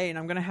entire day and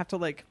I'm going to have to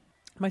like,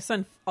 my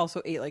son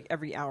also ate like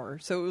every hour.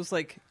 So it was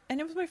like, and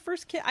it was my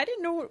first kid. I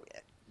didn't know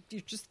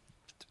you just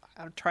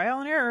trial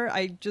and error.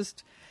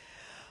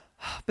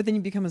 But then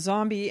you become a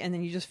zombie and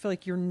then you just feel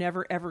like you're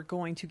never ever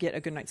going to get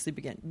a good night's sleep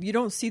again. You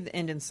don't see the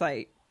end in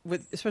sight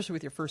especially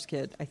with your first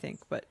kid, I think.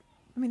 But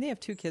I mean, they have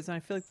 2 kids and I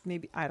feel like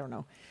maybe, I don't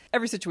know.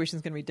 Every situation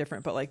is going to be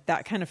different, but like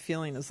that kind of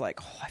feeling is like,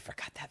 oh, I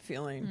forgot that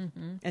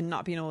feeling and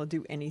not being able to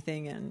do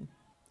anything. And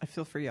I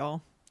feel for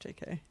y'all,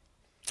 JK.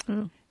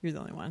 You're the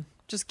only one.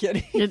 Just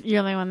kidding. You're the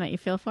only one that you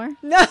feel for?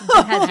 No.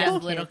 Has young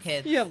little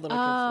kids. You have little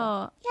kids.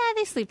 Oh, yeah,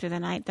 they sleep through the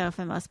night though,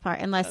 for the most part,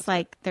 unless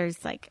like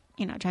there's like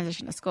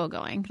transition to school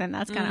going. Then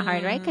that's kind of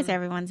hard, right? Because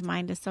everyone's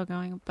mind is still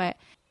going. But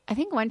I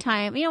think one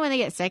time, when they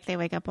get sick, they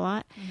wake up a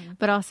lot.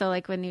 But also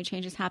like when new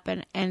changes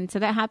happen, and so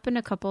that happened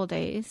a couple of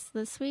days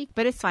this week.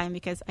 But it's fine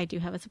because I do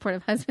have a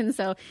supportive husband.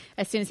 So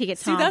as soon as he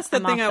gets home, that's the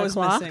I'm thing off I the was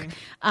clock. missing.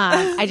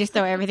 I just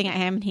throw everything at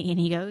him, and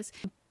he goes.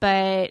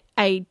 But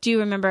I do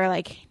remember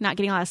like not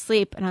getting a lot of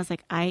sleep, and I was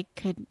like, I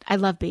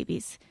love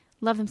babies.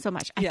 Love them so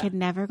much. I could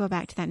never go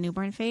back to that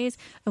newborn phase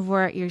of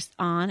where you're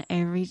on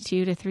every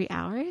 2 to 3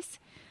 hours.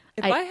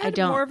 If I had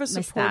don't more of a miss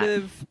that.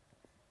 supportive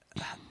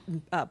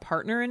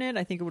partner in it,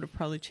 I think it would have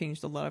probably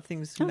changed a lot of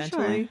things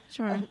mentally.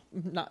 Sure.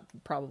 Not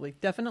probably,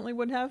 definitely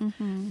would have.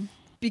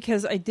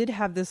 Because I did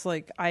have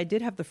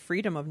the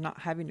freedom of not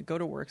having to go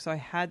to work. So I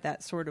had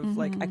that sort of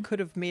like, I could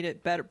have made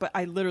it better, but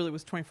I literally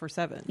was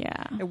 24/7.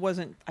 Yeah. It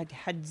wasn't, I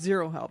had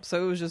zero help.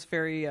 So it was just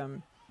very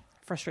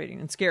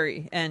frustrating and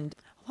scary and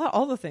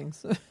all the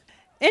things.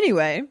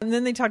 Anyway, and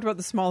then they talked about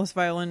the smallest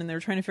violin and they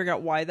were trying to figure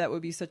out why that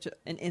would be such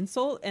an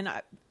insult. And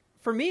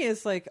for me,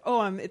 it's like,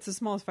 it's the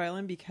smallest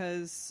violin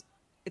because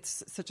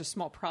it's such a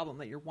small problem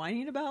that you're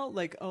whining about.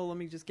 Like, let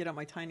me just get out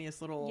my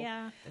tiniest little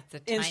It's a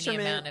tiny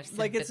instrument. amount of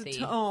Like sympathy. it's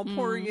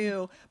poor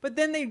you. But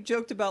then they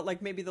joked about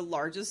like maybe the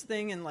largest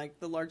thing and like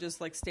the largest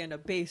like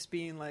stand-up bass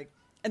being like,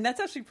 and that's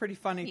actually pretty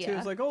funny too. Yeah.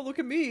 It's like, oh, look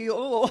at me.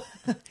 Oh,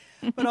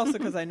 but also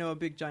because I know a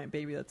big giant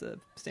baby that's a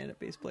stand-up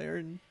bass player,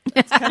 and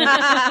that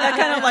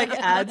kind of like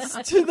adds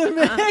to the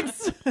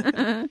mix.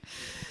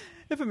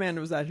 If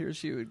Amanda was out here,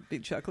 she would be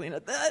chuckling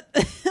at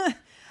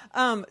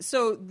that.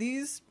 So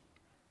these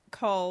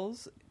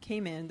calls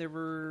came in. There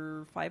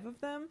were 5 of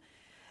them.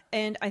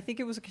 And I think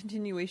it was a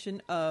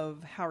continuation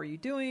of how are you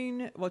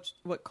doing? What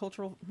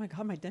cultural... Oh my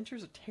God, my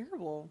dentures are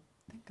terrible.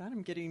 Thank God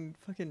I'm getting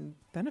fucking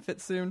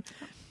benefits soon.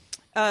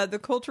 The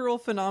cultural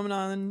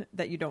phenomenon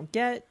that you don't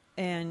get,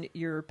 and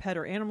your pet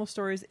or animal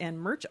stories, and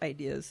merch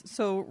ideas.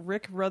 So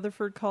Rick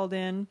Rutherford called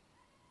in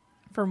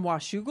from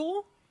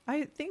Washougal,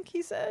 I think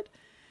he said.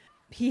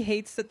 He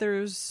hates that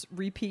there's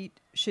repeat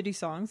shitty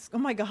songs. Oh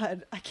my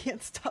God, I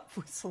can't stop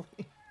whistling.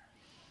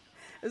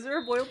 Is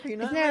there a boiled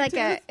peanut? Isn't there in like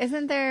my tooth?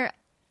 isn't there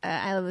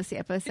I Love Lucy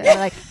episode where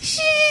like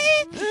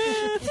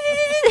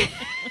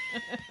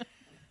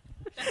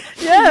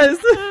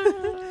Yes.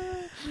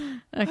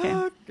 Okay.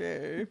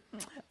 Okay.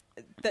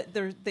 that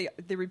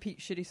they repeat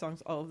shitty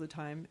songs all of the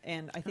time,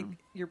 and I think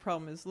your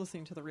problem is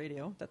listening to the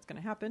radio. That's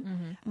going to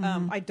happen.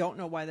 I don't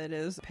know why that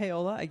is.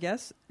 Paola, I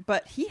guess,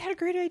 but he had a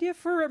great idea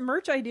for a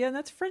merch idea, and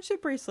that's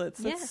friendship bracelets.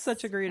 That's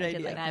such a great idea.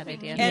 Like that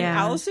idea. And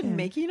Alison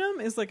making them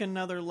is like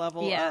another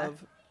level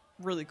of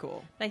really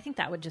cool. I think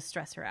that would just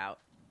stress her out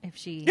if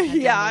she.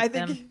 I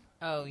think. Them.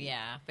 Oh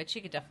yeah, but she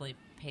could definitely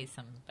pay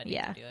somebody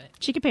to do it.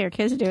 She could pay her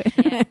kids to do it.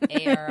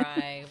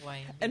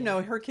 ARIY. And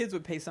no, her kids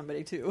would pay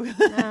somebody too.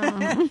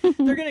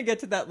 They're going to get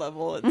to that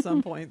level at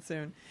some point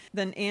soon.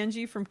 Then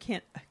Angie from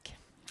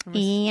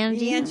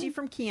Angie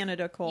from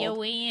Canada called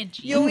Yo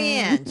Angie. Yo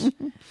Angie.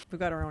 We've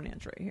got our own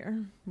Angie right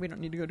here. We don't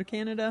need to go to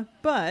Canada.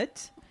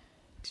 But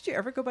did you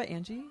ever go by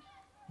Angie?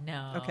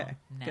 No. Okay.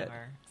 Never. Good.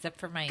 Except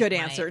for my good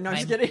answer. No, I'm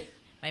just kidding.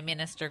 My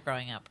minister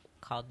growing up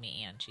called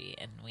me Angie,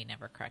 and we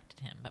never corrected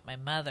him. But my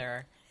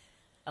mother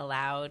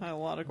allowed a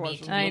lot of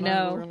questions.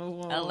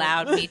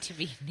 Allowed me to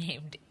be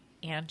named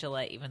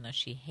Angela, even though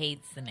she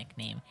hates the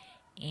nickname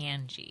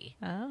Angie.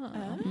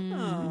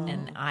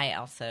 And I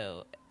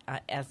also,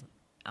 as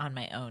on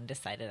my own,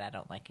 decided I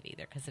don't like it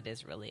either because it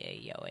is really a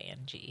Yo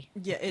Angie.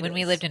 Yeah, when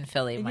we lived in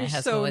Philly, my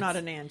husband would not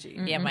an Angie.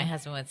 Yeah, my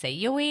husband would say,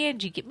 "Yo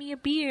Angie, get me a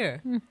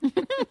beer,"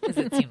 because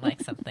it seemed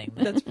like something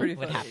that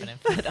would happen in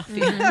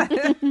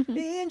Philadelphia.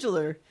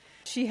 Angela.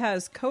 She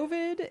has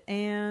COVID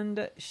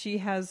and she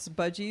has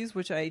budgies,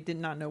 which I did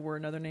not know were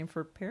another name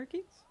for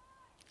parakeets.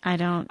 I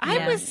don't.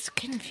 I was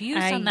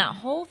confused on that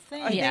whole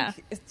thing. I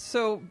think,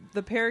 so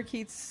the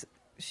parakeets,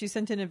 she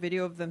sent in a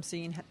video of them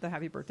singing the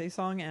Happy Birthday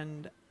song.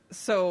 And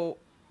so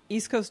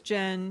East Coast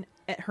Jen,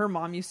 her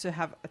mom used to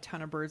have a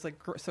ton of birds.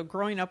 So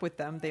growing up with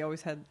them, they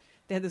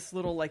had this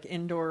little like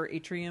indoor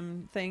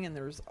atrium thing.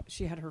 And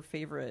she had her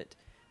favorite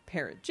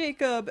parrot,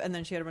 Jacob. And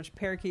then she had a bunch of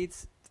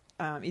parakeets.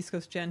 East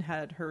Coast Jen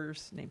had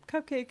hers named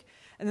Cupcake,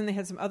 and then they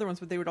had some other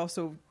ones, but they would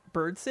also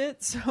bird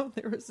sit. So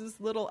there was this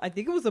little, I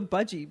think it was a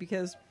budgie,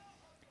 because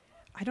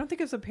I don't think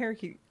it was a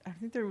parakeet. I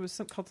think there was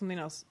called something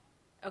else.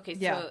 Okay,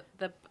 so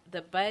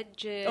the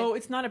budget. Oh,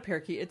 it's not a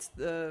parakeet. It's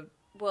the.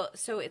 Well,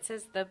 so it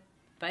says the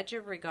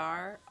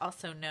budgerigar,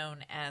 also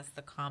known as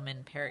the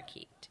common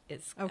parakeet.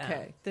 It's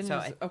okay.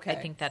 I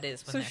think that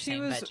is when they're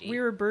saying budgie. We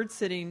were bird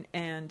sitting,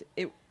 and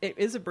it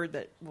is a bird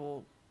that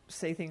will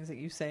say things that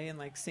you say and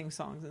like sing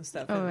songs and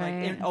stuff,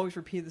 and always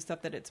repeat the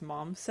stuff that its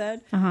mom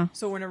said.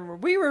 So whenever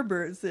we were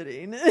bird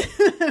sitting,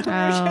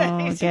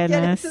 goodness, get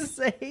it to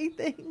say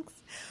things,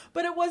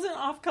 but it wasn't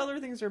off color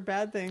things or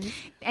bad things.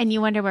 And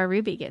you wonder where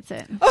Ruby gets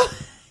it. Oh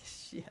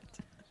shit!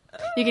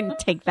 You can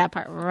take that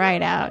part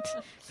right out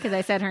because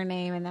I said her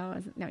name, and that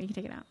was no. You can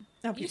take it out.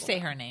 No, you say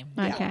her name.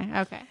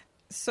 Okay.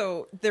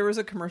 So there was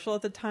a commercial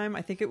at the time.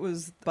 I think it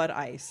was Bud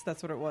Ice.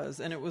 That's what it was,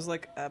 and it was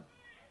like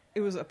it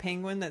was a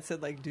penguin that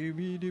said like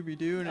doobie doobie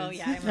doo. And and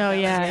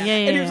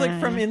it was like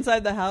from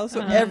inside the house.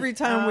 So every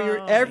time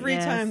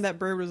time that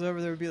bird was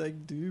over, there would be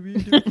like doobie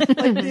doobie.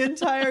 Like the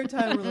entire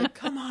time we're like,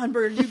 come on,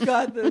 bird, you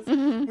got this.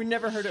 We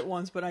never heard it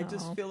once, but I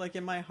just feel like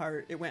in my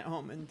heart it went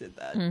home and did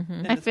that.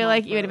 I feel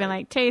like you would have been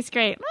like, tastes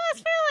great.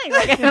 Last feeling.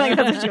 Like I feel like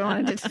that's what you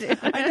wanted to do.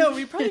 I know,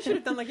 we probably should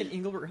have done like an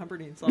Engelbert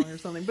Humperdinck song or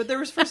something. But there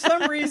was, for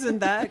some reason,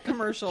 that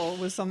commercial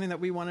was something that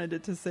we wanted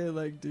it to say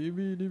like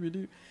doobie doobie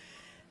doo.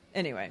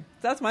 Anyway,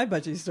 that's my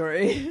budgie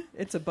story.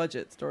 It's a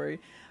budget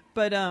story.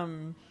 But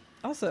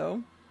also,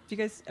 do you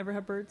guys ever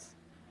have birds?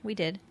 We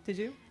did. Did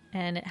you?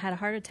 And it had a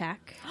heart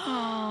attack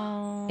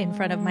in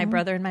front of my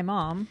brother and my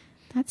mom.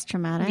 That's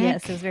traumatic.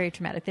 Yes, it was very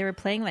traumatic. They were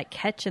playing like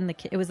catch in the.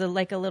 It was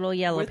like a little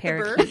yellow with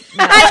parakeet. The bird?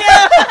 No.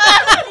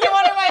 I know. You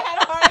wonder why I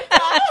had a heart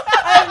attack?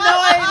 I have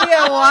no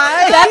idea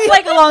why. That's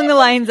like along the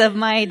lines of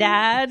my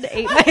dad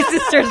ate my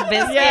sister's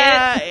biscuit.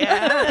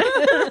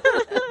 Yeah.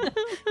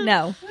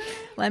 No.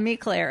 Let me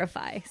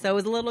clarify. So it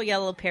was a little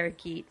yellow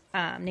parakeet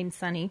named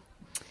Sunny.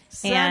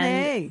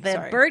 And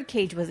the bird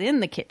cage was in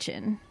the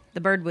kitchen. The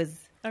bird was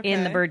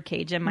in the bird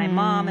cage. And my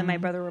mom and my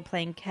brother were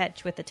playing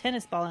catch with a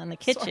tennis ball in the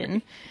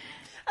kitchen.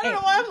 I don't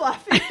know why I'm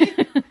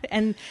laughing.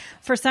 And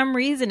for some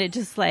reason, it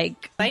just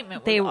like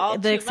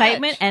the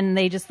excitement, and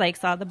they just like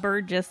saw the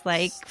bird just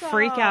like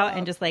freak out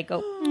and just like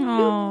go.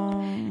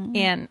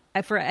 And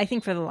I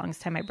think for the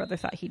longest time, my brother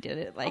thought he did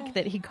it, like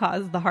that he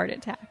caused the heart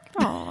attack.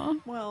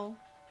 Well,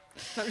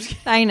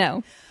 I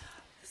know.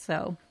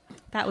 So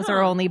that was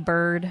our only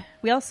bird.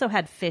 We also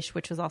had fish,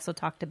 which was also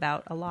talked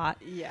about a lot.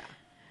 Yeah.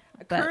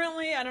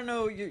 Currently, I don't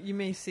know, you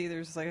may see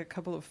there's like a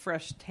couple of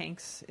fresh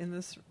tanks in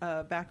this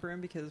back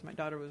room because my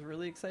daughter was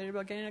really excited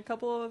about getting a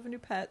couple of new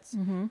pets.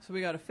 So we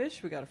got a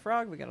fish, we got a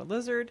frog, we got a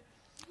lizard.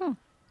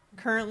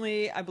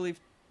 Currently, I believe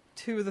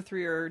 2 of the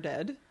 3 are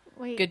dead.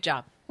 Wait. Good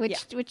job.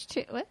 Which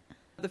 2? What?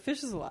 The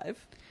fish is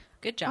alive.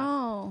 Good job.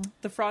 Oh.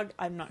 The frog,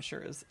 I'm not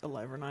sure is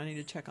alive or not. I need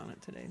to check on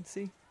it today and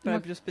see. But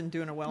I've just been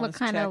doing a wellness check. What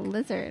kind of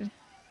lizard?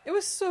 It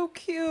was so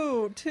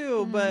cute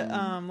too, but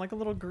like a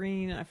little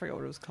green. I forgot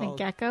what it was called. A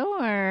gecko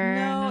or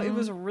no? It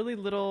was a really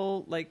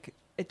little, like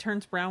it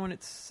turns brown when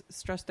it's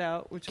stressed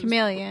out. Which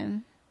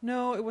chameleon.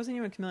 No, it wasn't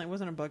even a chameleon. It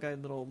wasn't a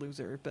bug-eyed little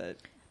loser, but...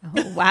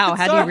 Oh, wow.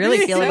 How do you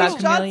really feel about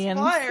Shots chameleons?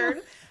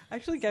 fired.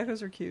 Actually,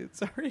 geckos are cute.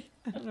 Sorry.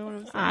 I don't know what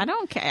I'm saying. I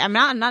don't care. I'm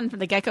not for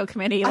the gecko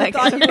committee. I Like,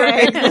 thought you were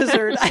a big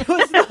lizard. I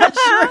was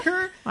not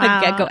sure.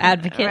 A gecko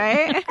advocate.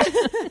 Right?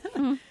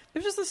 It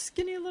was just a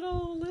skinny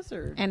little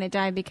lizard. And it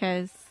died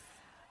because...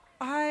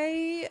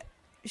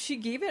 She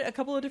gave it a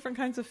couple of different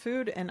kinds of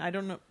food, and I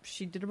don't know.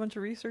 She did a bunch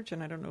of research,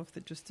 and I don't know if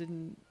it just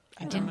didn't.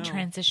 It didn't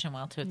transition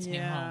well to its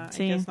new home.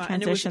 See, I guess not.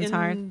 transition's and it was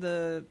hard. in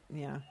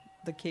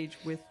the cage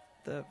with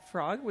the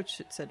frog, which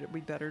it said it'd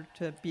be better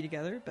to be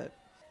together. But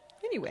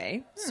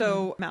anyway,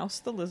 so Mouse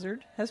the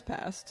lizard has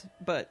passed,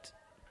 but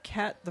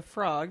Cat the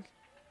frog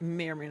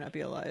may or may not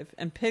be alive,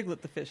 and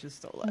Piglet the fish is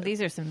still alive.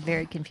 These are some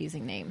very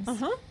confusing names.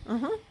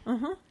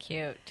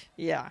 Cute.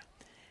 Yeah.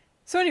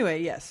 So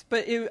anyway, yes,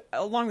 but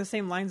along the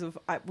same lines of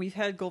we've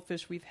had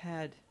goldfish, we've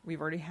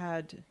already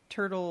had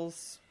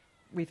turtles,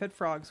 we've had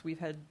frogs, we've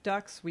had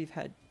ducks, we've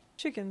had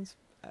chickens,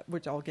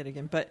 which I'll get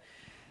again. But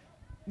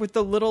with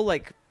the little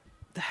like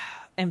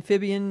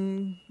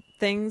amphibian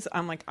things,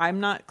 I'm like,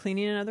 I'm not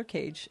cleaning another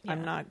cage. Yeah.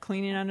 I'm not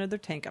cleaning another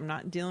tank. I'm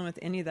not dealing with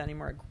any of that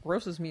anymore. It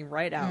grosses me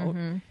right out.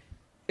 Mm-hmm.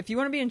 If you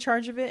want to be in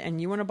charge of it and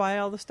you want to buy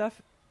all the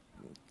stuff,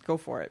 go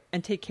for it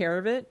and take care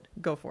of it.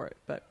 Go for it.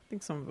 But I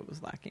think some of it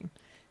was lacking.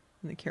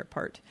 In the care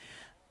part.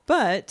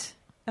 But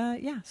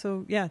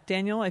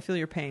Daniel, I feel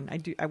your pain.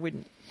 I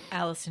wouldn't.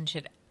 Alison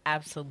should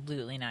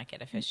absolutely not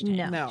get a fish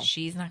tank. No.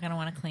 She's not going to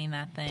want to clean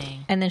that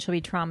thing. And then she'll be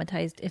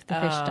traumatized if the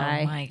fish die.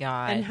 Oh my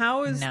god. And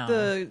how is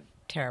the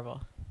terrible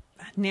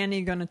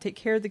nanny going to take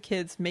care of the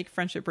kids, make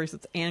friendship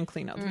bracelets, and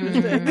clean out the fish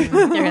tank? They're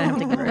going to have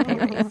to give her a pay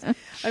raise.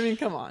 I mean,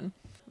 come on.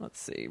 Let's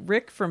see.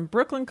 Rick from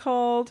Brooklyn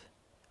called.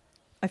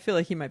 I feel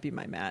like he might be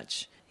my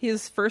match.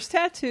 His first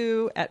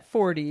tattoo at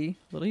 40,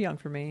 a little young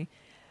for me,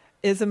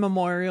 is a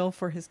memorial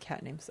for his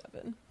cat named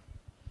Seven.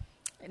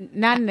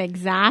 Not an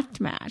exact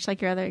match, like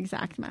your other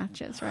exact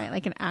matches, right?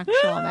 Like an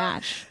actual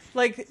match.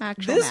 Like,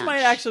 actual this match.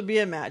 Might actually be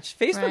a match.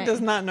 Facebook Right. does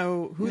not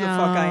know who the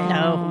fuck I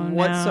am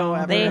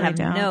whatsoever. They have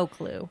don't. no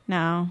clue.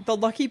 No. The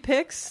lucky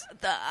pics.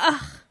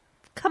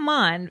 Come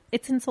on.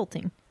 It's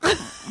insulting.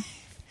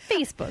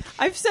 Facebook.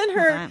 I've sent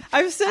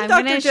I'm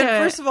Dr. gonna Jen, show-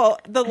 first of all,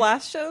 the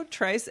last show,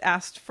 Trice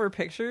asked for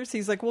pictures.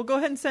 He's like, well, go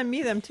ahead and send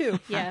me them too.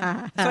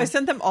 Yeah. So I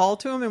sent them all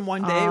to him in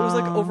one day. It was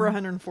like over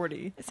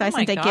 140. So I my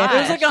sent a gosh. gift. It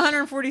was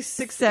like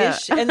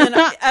 146-ish. And then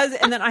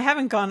and then I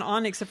haven't gone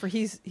on except for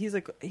he's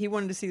like, he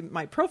wanted to see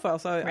my profile.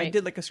 So I Right.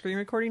 did like a screen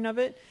recording of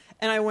it.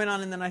 And I went on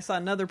and then I saw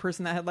another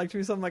person that had liked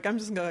me. So I'm like, I'm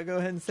just going to go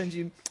ahead and send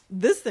you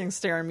this thing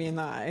staring me in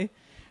the eye.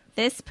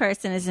 This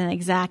person is an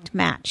exact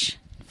match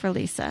for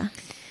Lisa.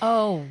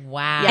 Oh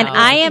wow.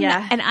 And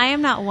Yeah. I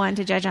am not one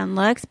to judge on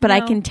looks, but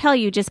I can tell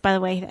you just by the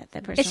way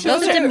that person It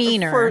shows Those are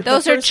demeanor. for-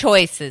 Those the are first-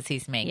 choices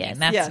he's making. Yes.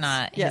 That's Yes.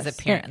 not Yes. his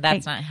appearance. Yeah.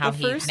 That's not how The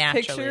he first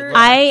naturally picture-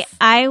 looks.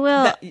 I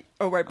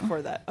will Right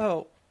before that.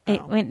 Oh.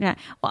 wait, no.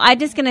 Well, I'm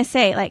just gonna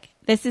say, like,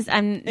 this is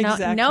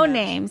Exact no match.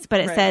 names,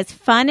 but it Right. says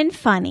fun and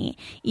funny,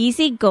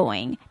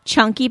 easygoing,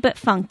 chunky but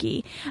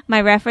funky.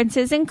 My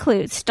references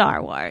include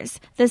Star Wars,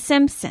 The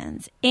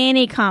Simpsons,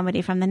 any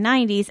comedy from the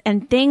 90s,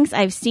 and things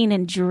I've seen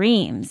in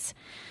dreams.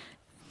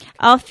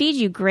 I'll feed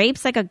you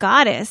grapes like a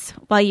goddess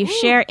while you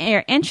share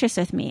your interests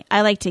with me.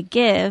 I like to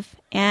give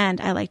and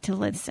I like to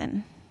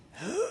listen.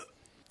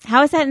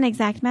 How is that an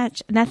exact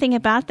match? Nothing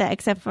about that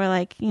except for,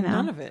 like, you know,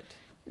 None of it.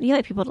 you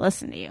like people to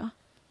listen to you.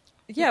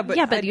 Yeah,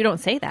 but you don't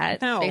say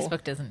that. No.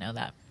 Facebook doesn't know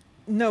that.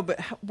 No, but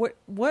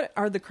what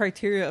are the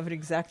criteria of an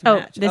exact Oh,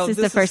 match? this is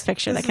the first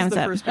picture that comes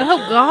up. Oh,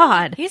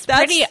 God. He's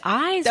That's- pretty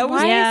eyes. that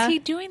was- Why Yeah. is he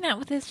doing that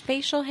with his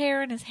facial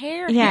hair and his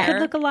hair? Yeah. It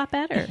could look a lot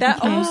better.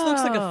 That almost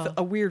looks like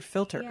a weird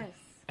filter.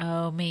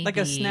 Oh, maybe Like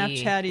a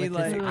Snapchatty, with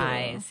like- his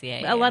eyes.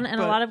 Yeah, a lot, and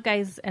But- a lot of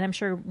guys, and I'm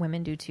sure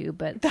women do too,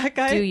 but That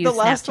guy, do use the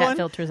last Snapchat one,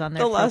 filters on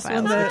their the last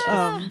profiles, one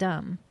that which is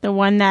dumb. The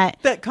one that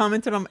that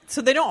commented on.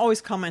 So they don't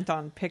always comment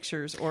on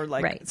pictures or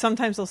like. Right.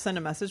 Sometimes they'll send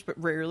a message, but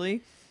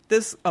rarely.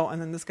 And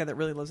then this guy that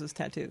really loves his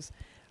tattoos.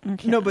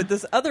 Okay. No, but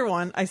this other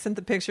one, I sent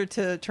the picture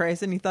to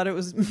Trace, and he thought it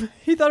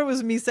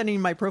was me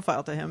sending my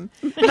profile to him,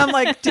 and I'm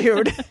like,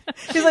 dude,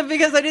 he's like,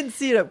 because I didn't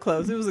see it up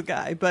close. It was a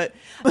guy, but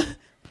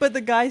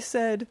the guy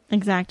said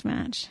exact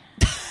match.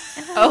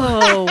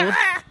 Oh,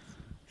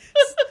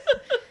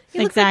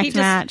 Exact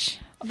match.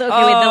 Okay, wait, the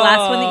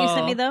last one that you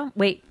sent me though.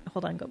 Wait,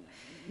 hold on, go.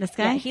 This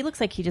guy? Yeah, he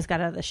looks like he just got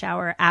out of the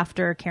shower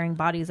after carrying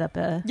bodies up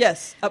a.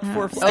 yes, up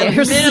 4 Oh,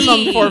 flights, minimum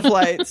see. 4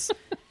 flights,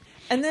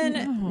 and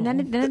then None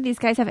of these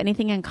guys have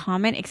anything in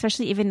common,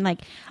 especially even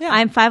like Yeah.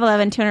 I'm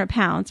 5'11", 200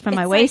 pounds. From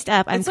my It's waist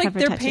up, I'm it's like covered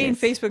they're tattoos. paying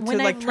Facebook When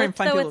to I like try and looked,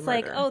 find though, people it's to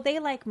like, murder. oh, they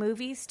like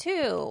movies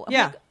too. I'm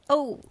Yeah. like,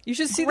 oh, You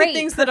should see great, the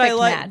things that I perfect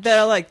like. match. That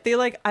I like. They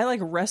like. I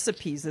like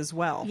recipes as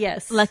well.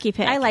 Yes, Lucky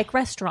pick. I like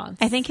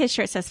restaurants. I think his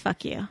shirt says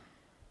 "fuck you."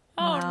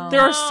 Oh,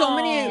 There are so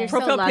many You're so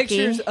profile lucky.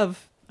 pictures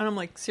of, and I'm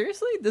like,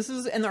 seriously, this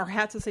is, and their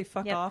hats that say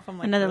 "fuck Yep. off." I'm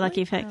like, Another really?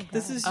 lucky pick.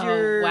 This is Oh,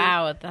 your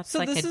wow, that's so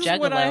like this a is juggalo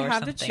what I or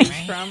have to something,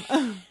 choose right?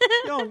 from.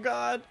 Oh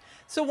God!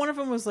 So one of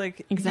them was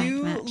like, Exact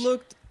you match.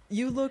 looked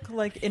You look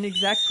like an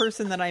exact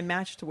person that I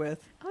matched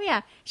with. Oh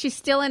yeah, she's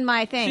still in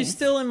my thing. She's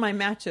still in my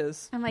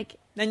matches. I'm like,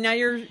 and now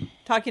you're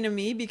talking to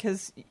me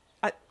because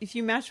if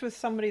you match with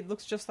somebody that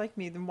looks just like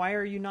me, then why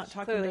are you not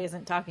talking? Clearly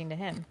isn't talking to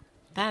him.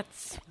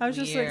 That's I was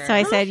just like, so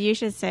I said you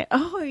should say,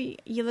 oh,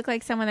 you look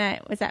like someone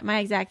that was at my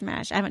exact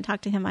match. I haven't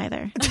talked to him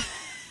either.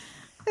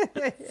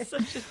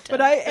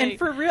 But and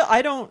for real,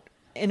 I don't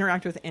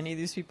interact with any of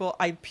these people.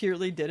 I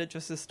purely did it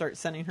just to start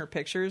sending her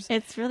pictures.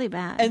 It's really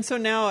bad. And so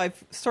now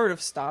I've sort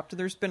of stopped.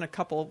 There's been a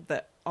couple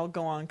that I'll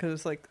go on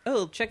because like,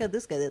 oh, check out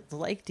this guy that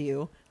liked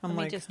you. I'm Let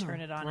like, me just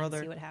turn it on brother.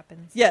 and see what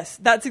happens. Yes,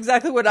 that's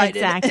exactly what I did.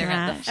 Exactly.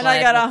 And I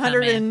got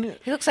 100 and...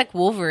 He looks like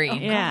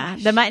Wolverine. Yeah,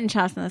 the mutton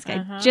chops on this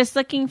guy. Just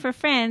looking for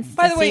friends.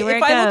 By the way, where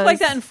if it I look goes. like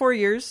that in 4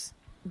 years,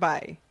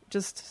 bye.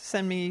 Just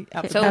send me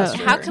out So the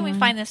how can we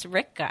find this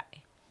Rick guy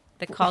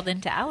that called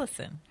into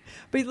Alison?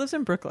 But he lives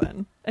in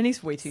Brooklyn, and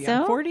he's way too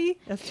young. So? 40?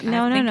 That's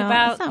No, think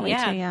about- it's not way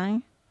yeah. too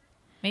young.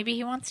 Maybe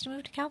he wants to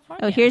move to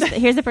California. Oh,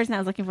 here's the person that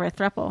was looking for a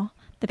throuple.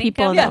 The Think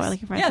people of- that Yes, were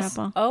looking for a yes.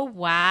 throuple. Oh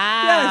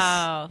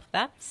wow,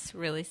 that's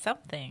really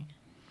something.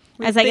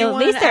 I was like, they at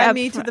wanted least to they're add up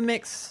me fr- to the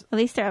mix. At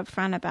least they're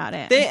upfront about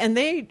it.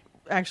 They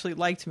actually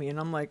liked me, and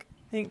I'm like,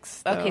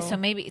 thanks. Okay, though. so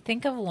maybe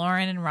think of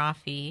Lauren and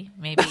Rafi.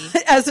 Maybe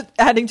as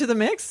adding to the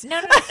mix. no.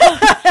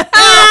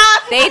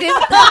 They did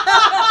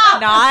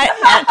not.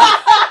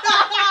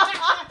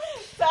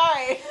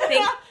 Sorry.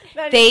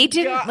 They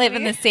didn't live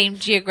in the same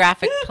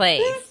geographic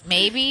place.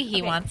 Maybe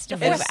he wants to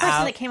The move first person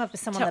out. that came up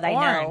is someone to that I know.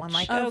 Orange. I'm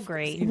like, oh,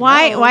 great.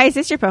 Why is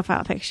this your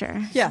profile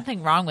picture? Yeah.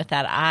 Something wrong with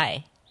that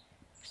eye.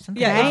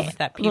 Something Yeah, wrong right? with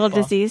that A pupil.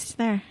 little diseased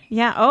there.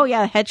 Yeah. Oh,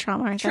 yeah. Head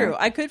trauma. Right True.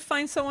 there. I could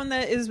find someone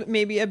that is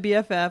maybe a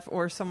BFF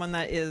or someone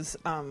that is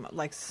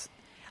like.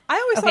 I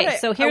always Okay,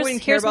 thought so I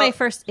wouldn't care here's my about-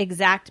 first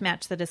exact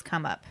match that has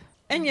come up.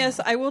 And yes,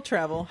 I will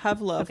travel.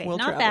 Have love. Okay, will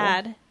not travel.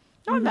 bad.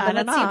 Not bad But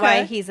at let's see all. why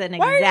Okay. he's an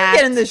Why are you exact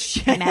getting this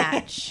shit?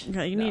 match.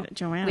 Girl, you need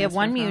Joanna. We have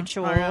one I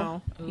mutual.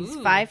 know. He's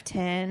Ooh.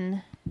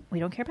 5'10". We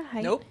don't care about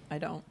height. Nope, I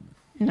don't.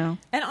 No.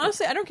 And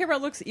honestly, I don't care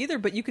about looks either.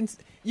 But you can Right,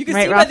 see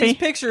by Rafi? these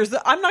pictures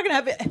that I'm not gonna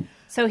have it.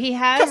 So he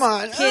has Come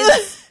on.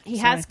 kids. He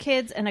has Sorry.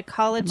 kids and a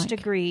college The mic.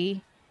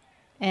 degree,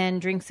 and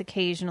drinks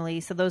occasionally.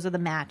 So those are the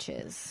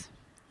matches.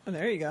 Oh,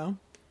 there you go.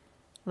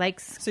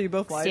 Likes So you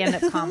both lied.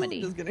 stand-up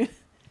comedy. Just kidding.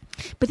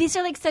 But these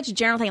are like such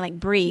general thing, like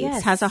breathes,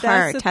 Yes, has a that's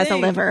heart, the has a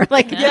thing. liver.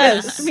 Like,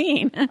 Yes. I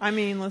mean, I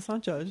mean, let's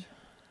not judge.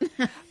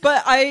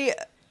 But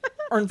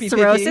or be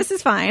cirrhosis picky.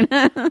 is fine.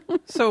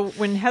 So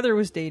when Heather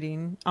was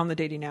dating on the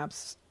dating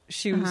apps,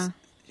 she was. Uh-huh.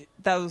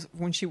 That was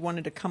when she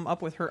wanted to come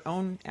up with her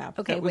own app.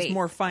 Okay, that was wait.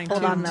 more fine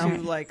Hold on, tuned though.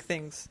 to like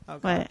things.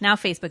 Okay. What? Now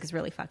Facebook is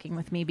really fucking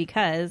with me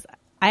because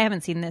I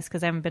haven't seen this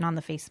because I haven't been on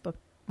the Facebook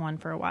one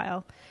for a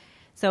while.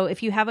 So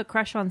if you have a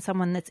crush on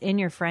someone that's in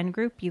your friend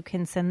group, you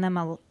can send them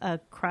a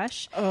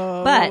crush.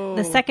 Oh. But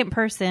the second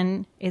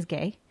person is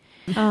gay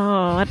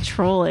Oh, what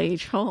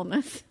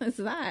trollness is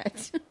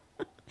that?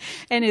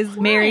 and is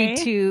Why? married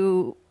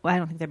to, well, I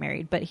don't think they're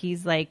married, but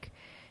he's like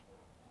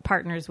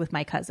partners with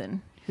my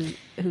cousin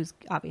who's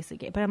obviously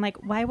gay. But I'm like,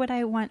 why would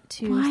I want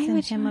to Why send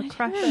would you him a want to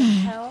crush? do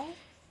that?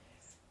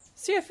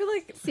 See, I feel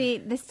like. See,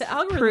 this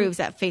algorithm- proves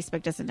that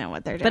Facebook doesn't know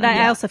what they're doing. But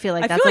I also feel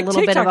like I that's feel a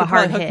little TikTok bit of a would probably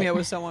hard hook hit. me up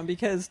with someone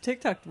because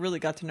TikTok really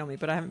got to know me,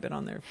 but I haven't been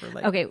on there for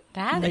like. Okay,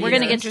 That we're is going to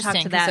get to interesting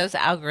talk to 'cause that.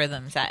 those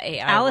algorithms, that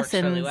AI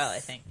Alison's works really well. I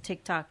think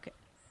TikTok,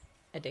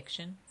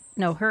 addiction.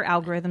 no, her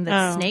algorithm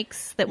that's Oh.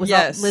 snakes that was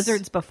Yes. all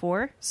lizards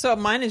before. So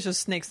mine is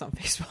just snakes on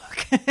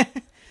Facebook.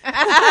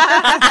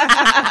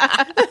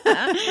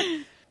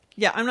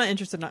 Yeah, I'm not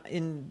interested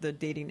in the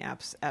dating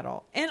apps at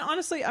all. And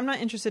honestly, I'm not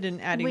interested in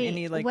adding Wait,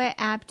 any like. what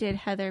app did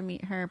Heather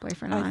meet her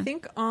boyfriend on? I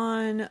think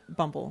on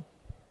Bumble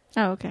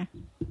Oh, okay.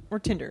 or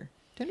Tinder.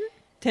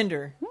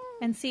 Tinder.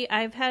 And see,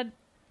 I've had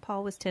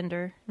Paul was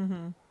Tinder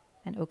and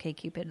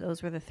OkCupid.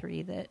 Those were the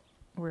three that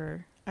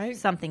were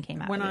something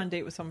came out. Went of on a it.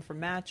 date with someone from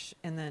Match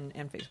and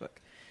Facebook.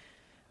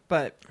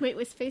 But Wait,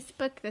 was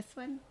Facebook this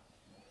one?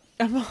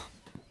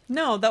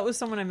 no, that was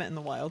someone I met in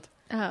the wild.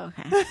 Oh,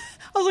 okay. I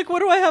was like, what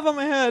do I have on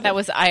my head? That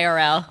was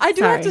IRL. I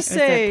do Sorry, have it to was a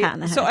say, pat in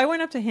the so head. I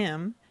went up to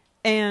him,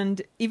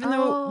 and even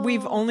though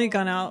we've only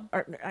gone out,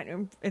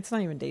 it's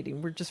not even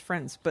dating, we're just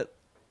friends, but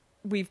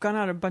we've gone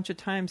out a bunch of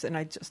times, and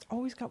I just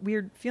always got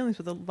weird feelings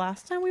with the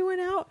last time we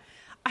went out.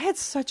 I had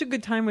such a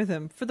good time with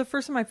him. For the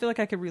first time, I feel like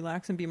I could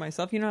relax and be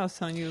myself. You know, I was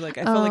telling you, like,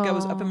 I felt like I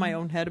was up in my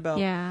own head about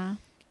Yeah.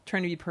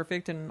 trying to be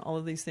perfect and all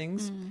of these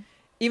things,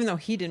 even though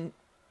he didn't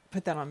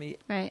put that on me.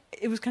 Right.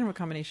 It was kind of a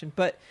combination,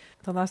 but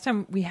the last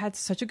time we had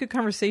such a good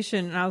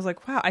conversation, and I was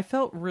like, wow, I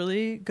felt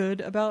really good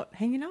about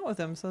hanging out with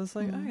him. So I was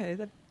like, okay,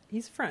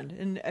 he's a friend,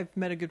 and I've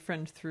met a good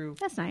friend through.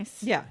 That's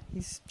nice. Yeah,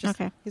 he's just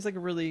Okay. he's like a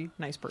really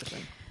nice person.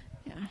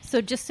 Yeah.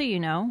 So just so you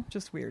know,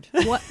 Just weird.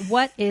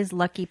 what is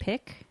lucky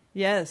pick?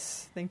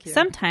 Yes, thank you.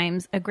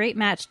 Sometimes a great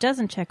match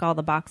doesn't check all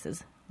the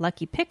boxes.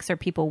 lucky picks are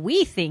people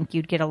we think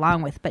you'd get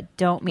along with, but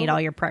don't meet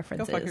all your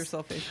preferences. Go fuck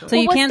yourself, Facebook. So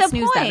you what's can't the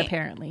snooze that point?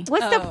 apparently.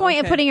 What's the point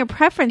of okay. putting your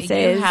preferences?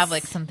 You have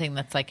like something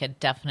that's like a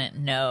definite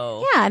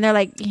no yeah, and they're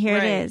like, here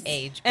Right. it is.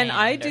 age And band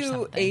I or do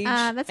something. age,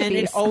 that's and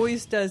abuse. it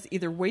always does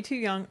either way too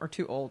young or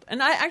too old.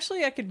 And I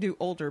could do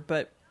older,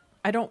 but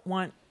I don't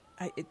want.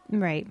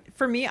 Right.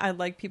 For me, I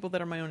like people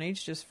that are my own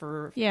age, just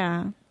for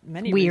Yeah.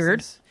 many Weird.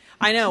 reasons.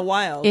 I know,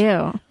 wild,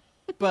 Ew.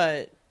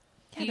 but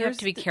You have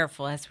to be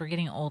careful. As we're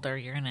getting older,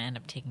 you're going to end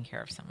up taking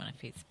care of someone if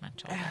he's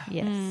much older.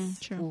 Yes.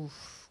 True.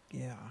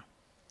 yeah,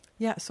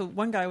 yeah. So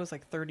one guy was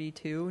like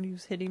 32, and he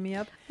was hitting me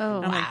up. Oh,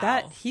 and I'm like,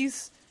 wow.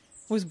 that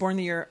was born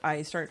the year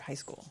I started high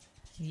school.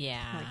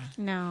 Yeah.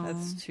 No.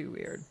 That's too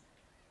weird.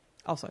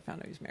 Also, I found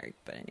out he was married,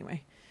 but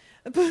anyway.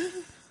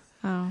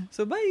 Oh.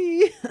 So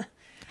bye.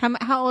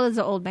 How old is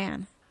the old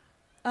man?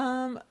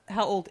 How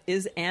old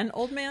is an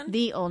old man?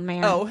 The old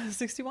man. Oh,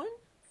 61?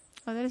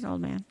 Oh, that is an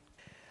old man.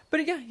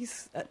 But yeah,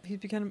 he's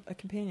become a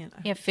companion.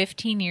 Yeah,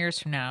 15 years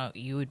from now,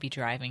 you would be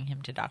driving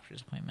him to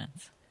doctor's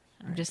appointments.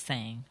 I'm just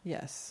saying.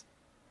 Yes.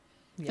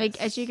 Like,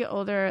 as you get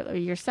older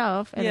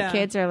yourself, and Yeah. the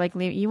kids are like,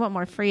 you want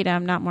more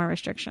freedom, not more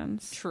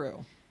restrictions.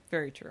 True.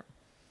 Very true.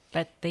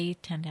 But they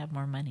tend to have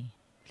more money.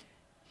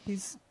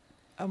 He's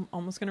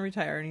almost going to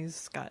retire, and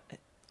he's got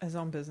his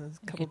own business.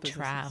 You Couple could businesses.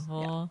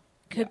 travel.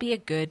 Could be a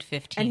good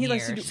 15 And he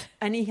years. likes to do,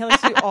 and he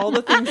likes to do all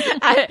the things.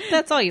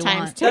 That's all you Times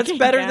want. two. That's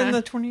better Yeah. than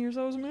the 20 years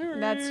I was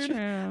married. That's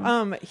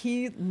true.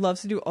 He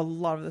loves to do a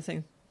lot of the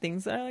same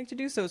things that I like to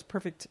do, so it's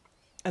perfect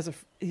as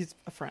he's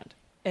a friend.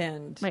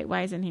 And Wait,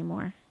 why isn't he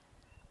more?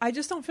 I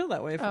just don't feel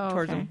that way Oh,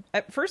 towards okay. him.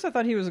 At first, I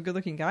thought he was a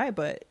good-looking guy,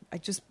 but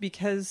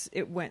because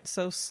it went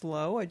so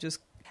slow,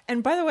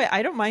 And by the way,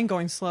 I don't mind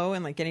going slow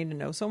and like getting to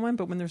know someone,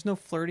 but when there's no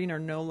flirting or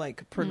no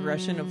like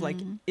progression of like,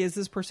 is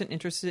this person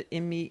interested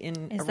in me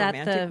in Is a that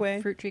romantic the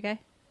way? fruit tree guy?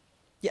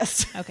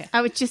 Yes. Okay.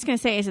 I was just going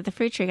to say, is it the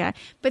fruit tree guy?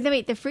 But then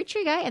wait, the fruit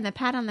tree guy and the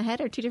pat on the head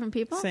are two different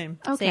people? Same.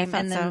 Okay, Same, I thought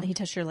and then so. he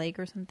touched your leg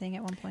or something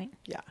at one point.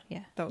 Yeah.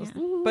 Yeah. That was,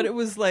 but it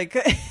was like,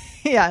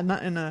 yeah,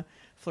 not in a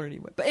flirty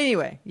way. But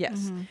anyway,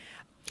 yes.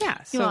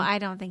 Yeah. So well, I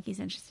don't think he's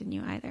interested in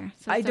you either.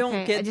 So I it's don't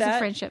okay. get It's that. just a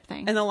friendship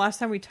thing. And the last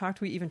time we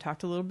talked, we even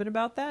talked a little bit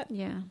about that.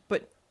 Yeah.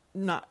 But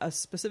not us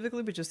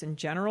specifically, but just in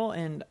general.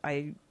 And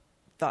I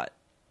thought,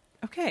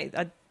 okay,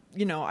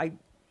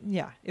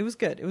 it was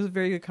good. It was a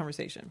very good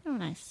conversation. Oh,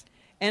 nice.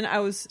 And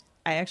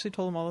I actually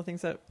told him all the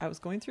things that I was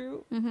going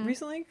through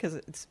recently, because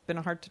it's been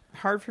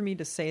hard for me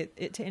to say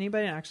it to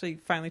anybody. And I actually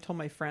finally told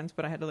my friends,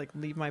 but I had to like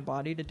leave my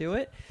body to do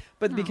it.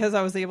 But because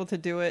I was able to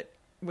do it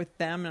with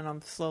them, and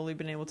I've slowly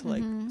been able to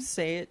like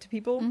say it to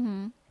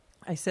people,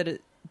 I said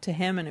it to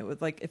him, and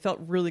it felt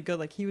really good.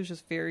 Like he was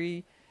just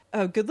very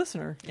a good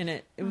listener in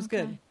it. It was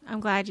good. I'm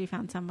glad you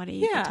found somebody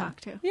you could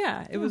talk to.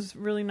 Yeah, it was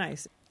really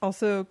nice.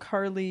 Also,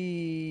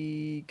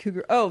 Carly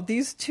Cougar. Oh,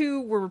 these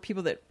two were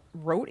people that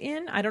wrote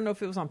in. I don't know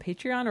if it was on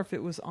Patreon or if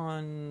it was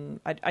on.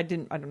 I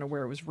don't know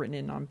where it was written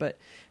in on. But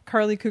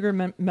Carly Cougar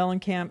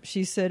Mellencamp.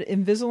 She said,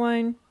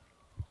 "Invisalign.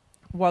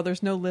 While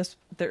there's no lisp,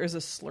 there is a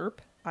slurp."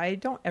 I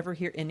don't ever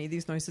hear any of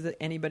these noises that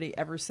anybody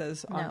ever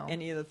says on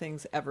any of the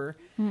things ever.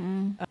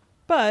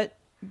 But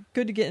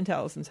good to get into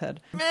Alison's head.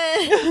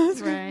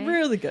 It's Right.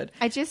 really good.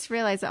 I just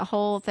realized that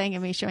whole thing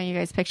of me showing you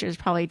guys pictures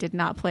probably did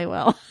not play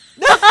well.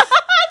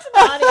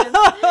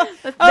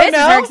 This is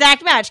her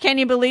exact match. Can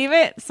you believe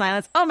it?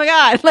 Silence. Oh my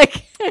god!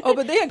 Like, Oh,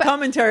 but they had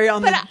commentary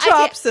on the I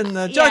chops did- and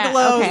the yeah,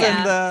 juggalos okay.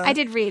 and the. I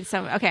did read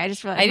some. Okay, I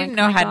just realized. I didn't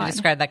oh know my how God. to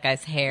describe that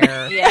guy's hair.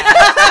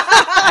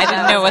 I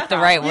didn't know what the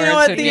right You words know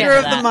what? would be Theater for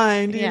of the that.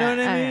 mind. You Yeah, know what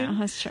I yeah, mean?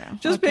 that's true.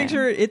 Just Okay.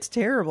 picture it's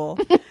terrible.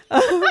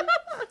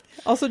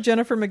 Also,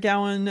 Jennifer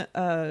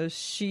McGowan,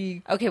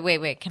 she. Okay,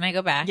 wait. Can I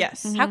go back?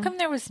 Yes. How come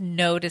there was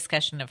no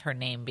discussion of her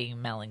name being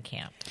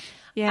Mellencamp?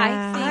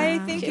 Yeah, I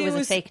think it was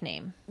a fake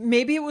name.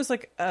 Maybe it was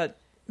like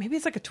maybe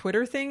it's like a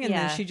Twitter thing, and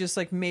Yeah. then she just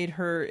like made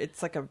her.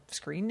 It's like a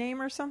screen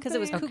name or something. Because it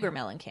was Cougar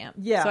Mellencamp.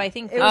 Yeah. So I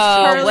think it was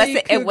Oh, Carly was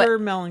it- Cougar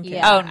Mellencamp.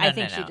 Yeah, Oh, no, I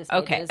think no, she no. just made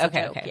Okay, it as a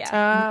okay, joke. okay.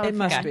 Yeah. It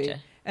must be. Gotcha.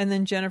 And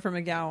then Jennifer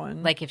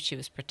McGowan, Like if she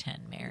was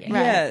pretend married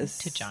yes,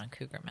 to John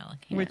Cougar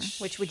Mellencamp.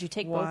 Which would you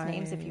take both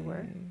names if you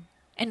were?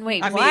 And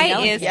wait, I mean, why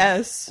is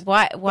yes?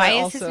 why but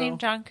is his also- name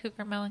John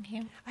Cougar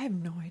Mellencamp? I have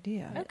no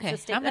idea. Okay,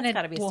 It's a I'm gonna that's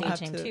got to be a we'll stage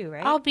have name to- too,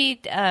 right? I'll be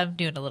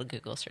doing a little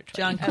Google search.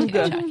 John while you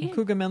Cougar, keep talking.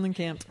 Cougar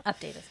Mellencamp.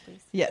 Update us,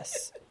 please.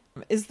 Yes,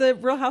 is the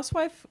Real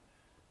Housewife?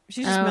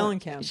 She's just Oh,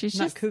 Mellencamp, she's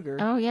not just Cougar.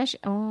 Oh yeah.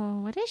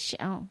 What is she?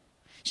 Oh,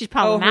 she's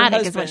problematic,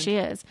 is what husband. she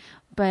is.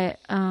 But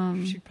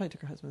She probably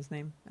took her husband's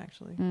name.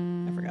 Actually,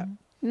 I forgot.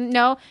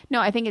 no,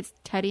 I think it's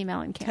Teddy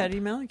Mellencamp.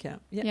 Teddy Mellencamp.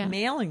 Yeah, Yeah.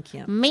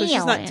 Mellencamp. So she's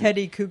not Mellon.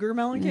 Teddy Cougar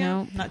Mellencamp?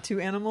 Nope. Not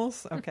two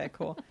animals? Okay,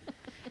 cool.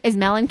 Is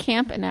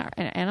Mellencamp an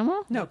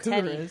animal? No,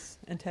 Cougar Teddy. is.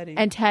 And Teddy.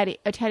 And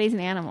Teddy's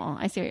an animal.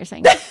 I see what you're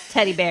saying.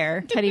 Teddy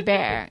Bear. Teddy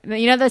bear.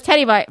 You know those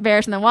teddy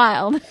bears in the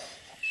wild.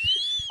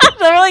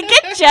 They'll really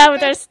get you with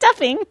their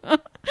stuffing.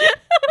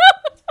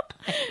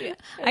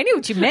 I knew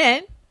what you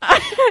meant.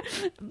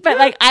 But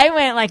like I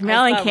went like saw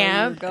where you were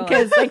Mellencamp going.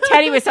 because like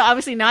Teddy was so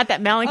obviously not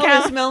that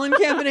Mellencamp. Is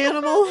Mellencamp an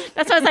animal?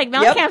 That's why I was like,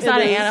 Mellencamp's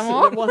not an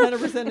animal. It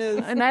 100% is.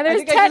 And neither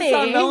is I think Teddy.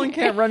 I just saw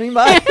Mellencamp running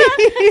by.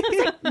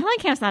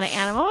 Mellencamp's not an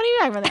animal. What are you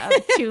talking about? The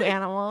other two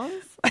animals.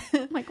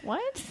 I'm like,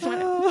 what?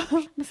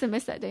 Must have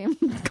missed that day in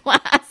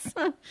class.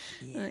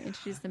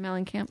 Introduce the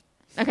Mellencamp.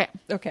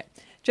 Okay.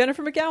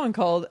 Jennifer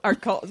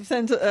McGowan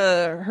sent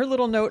her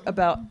little note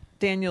about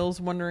Daniel's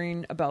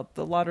wondering about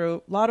the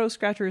lotto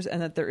scratchers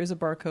and that there is a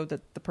barcode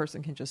that the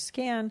person can just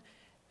scan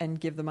and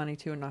give the money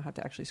to and not have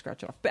to actually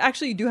scratch off. But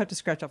actually, you do have to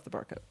scratch off the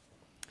barcode.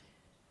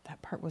 That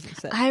part wasn't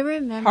said. I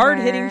remember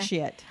hard-hitting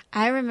shit.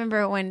 I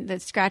remember when the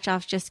scratch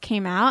offs just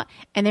came out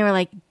and they were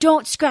like,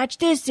 don't scratch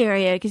this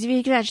area because if you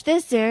scratch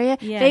this area,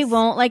 they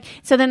won't like.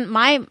 So then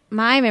my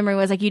memory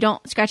was like, you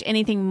don't scratch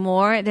anything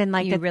more than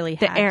like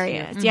the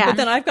areas. Yeah. But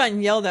then I've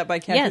gotten yelled at by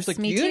catchers like,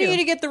 you need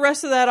to get the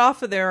rest of that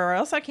off of there or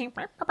else I can't.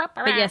 But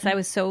yes, I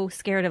was so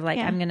scared of like,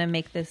 I'm going to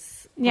make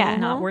this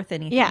not worth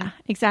anything. Yeah,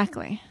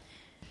 exactly.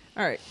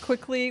 All right.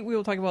 Quickly, we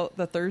will talk about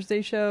the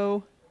Thursday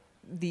show.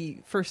 The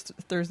first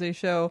Thursday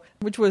show,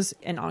 which was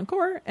an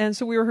encore. And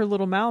so we were her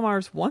little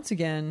Malamars once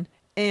again.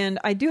 And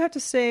I do have to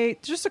say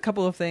just a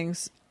couple of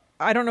things.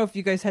 I don't know if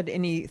you guys had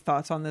any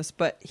thoughts on this,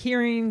 but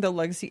hearing the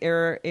Legacy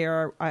era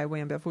ARI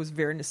Wambeth was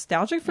very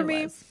nostalgic for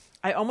me.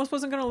 I almost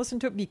wasn't going to listen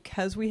to it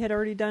because we had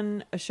already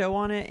done a show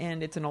on it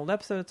and it's an old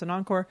episode. It's an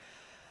encore.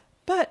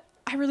 But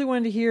I really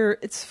wanted to hear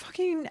it's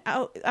fucking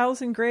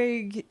Alison,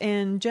 Greg,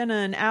 and Jenna,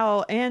 and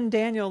Al, and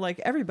Daniel, like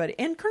everybody,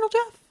 and Colonel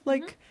Jeff.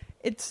 Like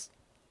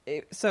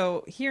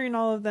so hearing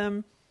all of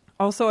them.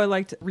 Also, I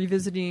liked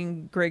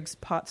revisiting Greg's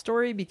pot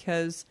story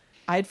because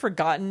I had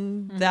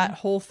forgotten that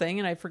whole thing,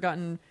 and I'd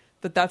forgotten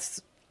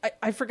that's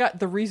I forgot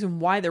the reason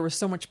why there was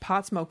so much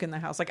pot smoke in the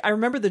house. Like I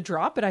remember the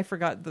drop, but I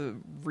forgot the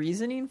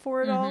reasoning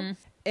for it all.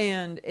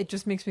 And it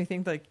just makes me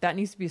think like that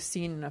needs to be a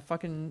scene in a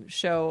fucking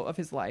show of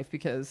his life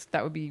because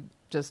that would be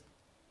just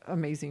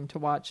amazing to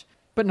watch.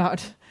 But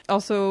not.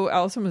 Also,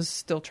 Alison was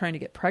still trying to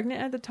get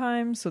pregnant at the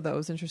time, so that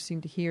was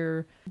interesting to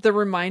hear. The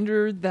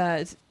reminder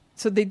that...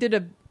 So they did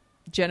a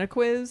Jenna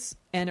quiz,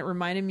 and it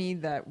reminded me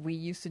that we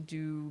used to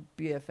do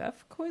BFF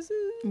quizzes.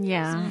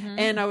 Yeah.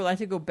 And I would like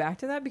to go back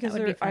to that because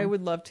I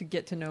would love to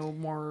get to know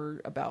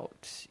more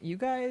about you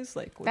guys.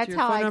 Like, what's your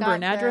phone number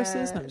and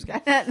addresses? No, I'm just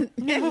kidding.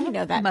 You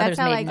know that. Mother's That's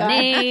how maiden I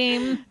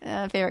got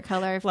name. Favorite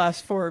color.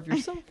 Last four of your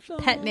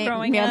pet name.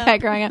 Growing up. Pet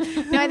growing up.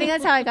 No, I think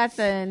that's how I got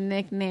the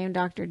nickname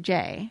Dr.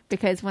 J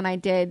because when I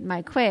did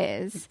my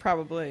quiz,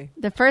 probably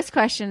the first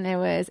question it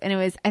was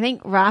I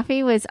think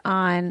Rafi was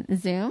on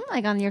Zoom,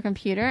 like on your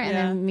computer, and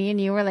then me and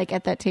you were like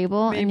at that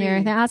table in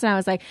your house, and I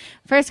was like,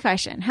 first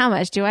question, how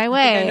much do I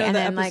weigh? And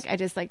then like I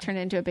just like turned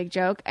it into a big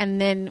joke, and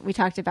then we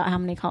talked about how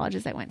many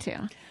colleges I went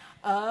to.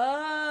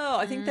 Oh,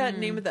 I think that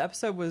name of the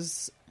episode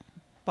was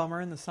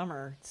Bummer in the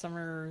Summer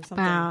something.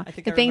 Wow. I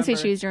think the things we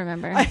choose to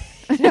remember.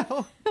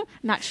 No.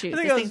 Not choose. I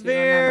think the I was things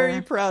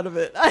very proud of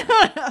it.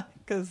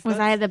 Was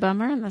I the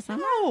bummer in the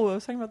summer? No, I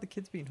was talking about the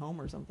kids being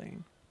home or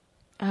something.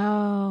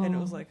 Oh. And it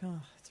was like,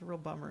 it's a real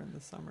bummer in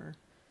the summer.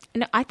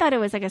 No, I thought it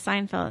was like a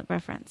Seinfeld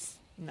reference.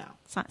 No.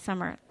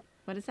 Summer.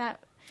 What is that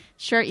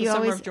shirt the you Summer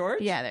always... of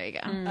George? Yeah, there you go.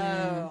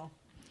 Oh.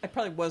 I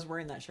probably was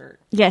wearing that shirt.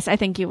 Yes, I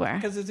think you were.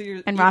 And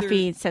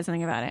Rafi said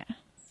something about it.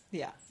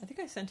 Yeah. I think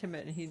I sent him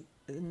it and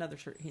another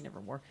shirt he never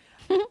wore.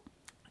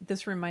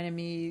 This reminded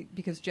me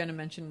because Jenna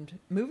mentioned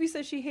movies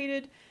that she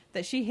hated,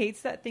 that she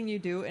hates that thing you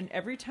do, and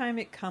every time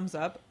it comes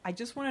up, I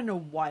just want to know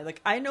why. Like,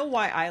 I know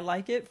why I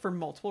like it for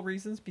multiple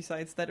reasons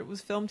besides that it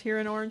was filmed here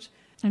in Orange.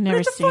 I've never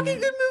it's a seen fucking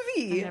it. good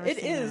movie. I've never It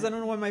seen is. it. I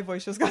don't know why my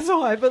voice just got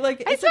so high, but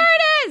like, I swear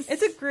it is.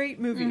 It's a great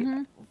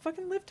movie.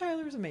 Fucking Liv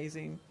Tyler is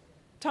amazing.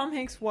 Tom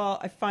Hanks, while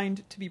I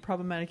find to be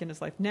problematic in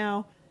his life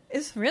now,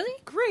 is Really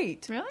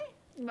great. Really?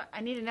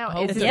 I need to know.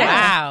 Oh, Is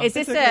wow.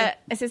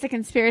 this a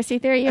conspiracy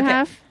theory you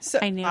have? So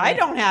I knew I it.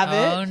 don't have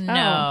Oh, it.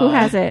 no. Who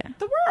has it?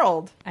 The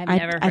world. I've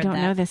never heard I don't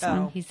that. know this Oh.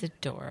 one. He's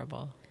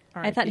adorable.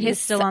 I thought he was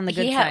still on the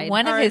good side.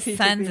 One of his R.I.P.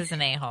 sons to is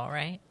an a-hole,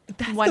 right?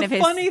 One of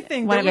his funny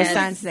thing. One of his Yes.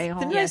 sons. They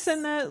Didn't I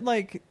send that?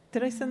 Like,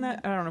 did I send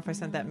that? I don't know if I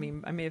sent that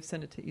meme. I may have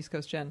sent it to East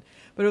Coast Jen,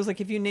 but it was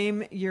like if you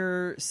name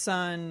your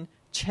son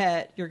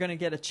Chet, you're gonna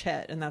get a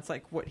Chet, and that's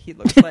like what he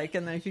looks like.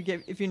 And then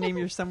if you name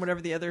your son whatever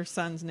the other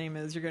son's name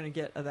is, you're gonna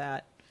get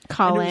that.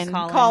 Colin.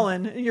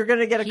 Colin. You're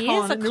gonna get a He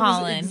Colin. is a And it was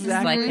Colin. He's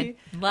exactly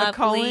like a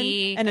Colin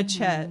lovely, and a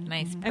Chet.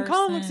 nice person. And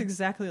Colin looks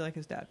exactly like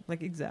his dad,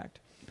 like exact.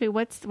 But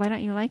why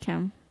don't you like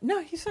him? No,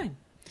 he's fine.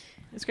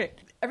 It's great.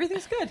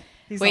 Everything's good.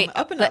 He's Wait, on the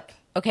up and but- up.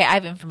 Okay, I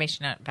have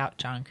information about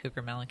John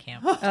Cougar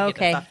Mellencamp. To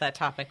Okay. get us off that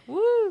topic.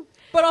 Woo!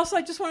 But also,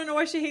 I just want to know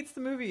why she hates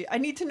the movie. I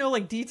need to know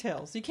like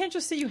details. You can't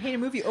just say you hate a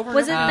movie over.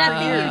 Was it and over that for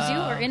thing years. you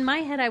do? Or in my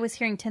head, I was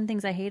hearing 10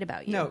 Things I Hate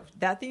About You. No,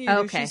 that thing you do.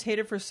 Okay. She's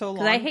hated for so long.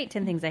 Because I hate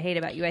 10 Things I Hate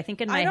About You. I think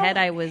in my I don't head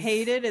I was...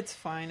 hate it. It's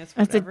fine. It's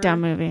It's a whatever.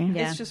 dumb movie.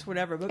 Yeah. It's just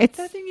whatever. But It's-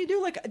 that thing you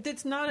do, like,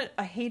 it's not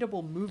a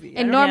hateable movie.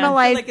 And I don't feel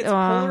normalize- like it's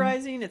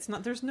polarizing. It's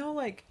not. There's no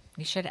like.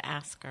 You should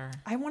ask her.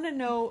 I want to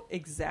know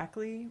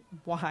exactly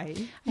why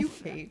you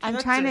hate. I'm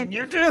that trying thing to-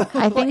 you do. I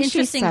think Well, she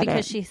interesting said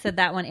because it. she said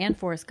that one and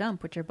Forrest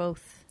Gump, which are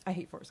both I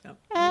hate Forrest Gump.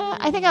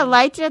 I think I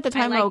liked it at the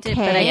time. I liked okay, it,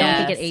 but I don't Yes,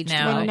 think it aged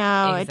no. well.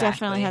 No, it Exactly.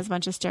 definitely has a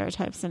bunch of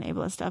stereotypes and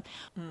ableist stuff.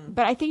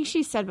 But I think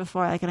she said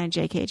before, like in a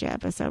JKJ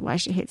episode, why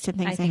she hates 10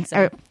 things. I think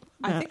so.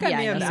 I think I Yeah,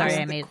 may have no, asked sorry,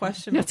 I the made-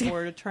 question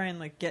before to try and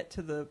like get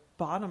to the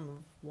bottom of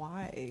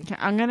why. Okay,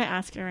 I'm gonna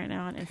ask her right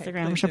now on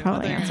Instagram. Please She'll do.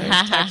 probably And then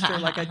answer. text her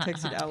like I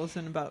texted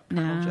Allison about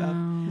Colonel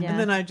Jeff, Yeah. and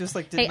then I just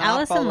like did Hey, not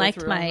Allison follow liked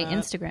through my on that.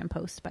 Instagram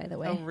post, by the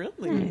way. Oh,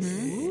 really?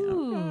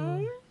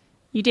 Okay.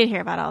 You did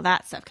hear about all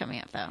that stuff coming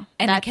up, though.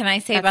 And can I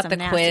say that's about some the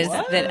nasty quiz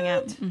stuff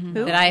that coming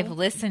up. that I've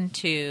listened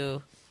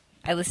to?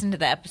 I listened to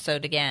the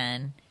episode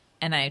again,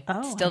 and I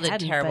Oh, still I did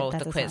hadn't, terrible but with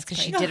the that quiz sounds because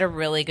she great. did a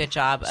really good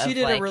job of She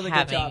did like a really good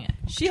having job.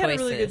 She had a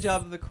really good choices.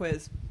 job of the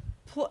quiz.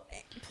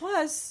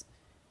 Plus,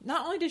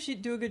 not only did she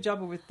do a good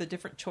job with the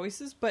different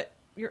choices, but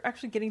you're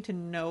actually getting to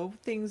know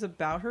things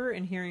about her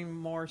and hearing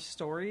more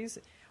stories.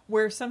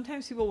 Where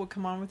sometimes people will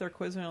come on with their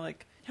quiz and they're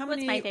like,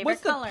 What's my favorite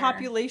what's color? the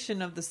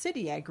population of the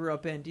city I grew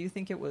up in? Do you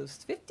think it was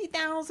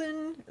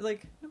 50,000?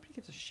 Like, nobody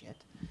gives a shit.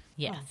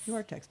 Yes. Oh, you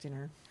are texting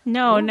her.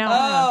 No, no.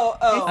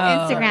 Oh.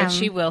 Instagram. But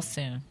she will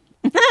soon.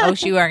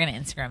 You are going to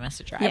Instagram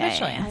message her. I bet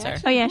she'll answer.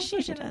 Oh, yeah,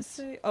 she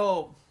does.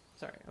 Oh,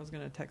 sorry. I was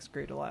going to text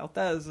Great Delisle.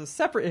 That is a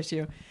separate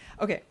issue.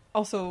 Okay.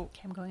 Also,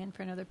 Okay, I'm going in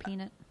for another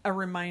peanut. a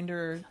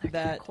reminder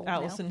that cold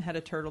now. Alison had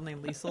a turtle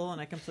named Liesel,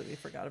 and I completely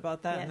forgot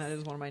about that, and Yes. that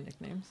is one of my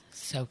nicknames.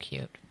 So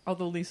cute.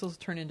 Although Liesel's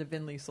turned into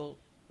Vin Liesel.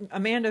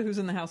 Amanda, who's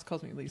in the house,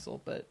 calls me Liesel,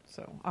 but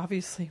so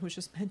obviously it was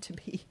just meant to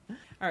be.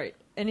 All right.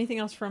 Anything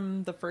else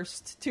from the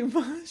first two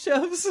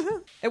shows?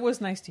 It was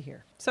nice to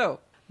hear. So,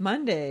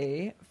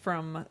 Monday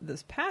from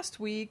this past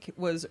week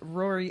was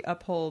Rory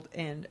Uphold,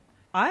 and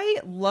I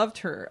loved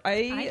her.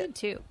 I did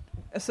too.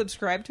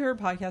 Subscribed to her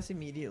podcast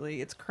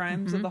immediately. It's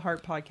Crimes of the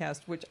Heart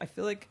podcast, which I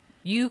feel like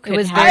You It could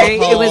was have very, a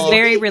whole, it was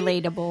very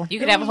relatable. You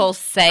could have a whole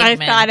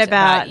segment. thought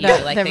about you.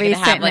 the Like they could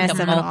have like recentness a of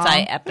it all.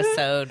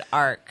 multi-episode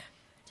arc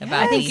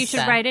about I think you Lisa.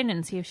 should write in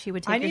and see if she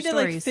would take I your need to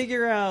stories. like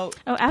figure out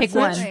Oh, Pick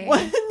one. absolutely.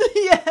 one.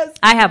 Yes,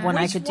 I have one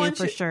I Which could do one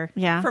for should- sure.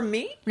 Yeah. From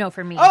me? No,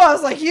 for me. Oh, I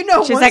was like, you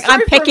know, She's one like,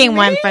 I'm story picking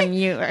one me? from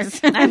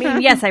yours. I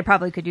mean, yes, I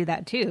probably could do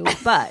that too,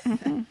 but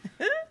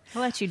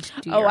I'll let you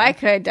do Oh, your I own.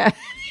 could.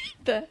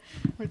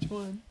 Which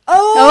one?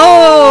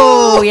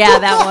 Oh, yeah,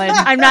 that one.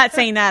 I'm not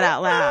saying that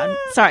out loud.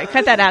 Sorry,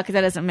 cut that out because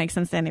that doesn't make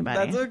sense to anybody.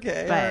 That's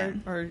okay.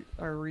 But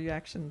Our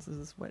reactions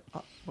is what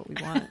we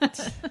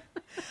want.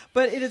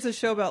 But it is a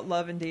show about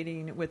love and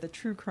dating with a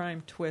true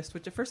crime twist.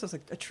 Which at first I was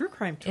like, a true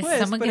crime Is twist.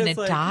 someone but gonna it's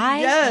like, die?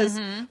 Yes.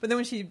 But then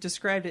when she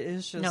described it,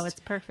 it's just No, it's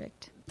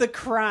perfect. the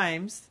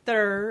crimes that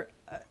are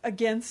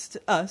against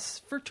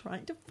us for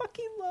trying to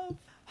fucking love.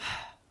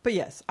 But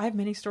yes, I have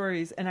many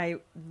stories, and I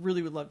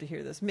really would love to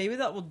hear this. Maybe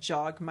that will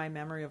jog my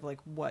memory of like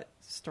what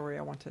story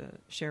I want to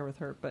share with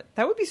her. But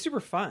that would be super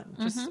fun.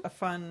 Just a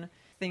fun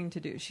thing to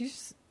do.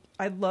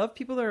 I love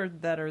people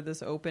that are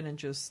this open and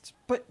just,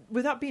 but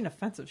without being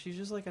offensive. She's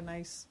just like a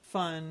nice,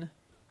 fun.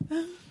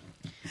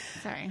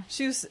 sorry.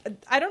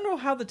 I don't know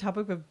how the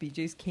topic of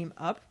BJs came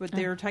up, but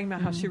they were talking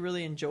about how she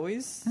really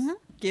enjoys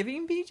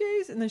giving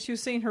BJs, and then she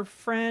was saying her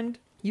friend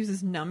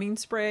uses numbing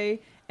spray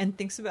and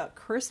thinks about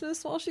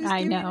Christmas while she's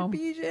I giving know. a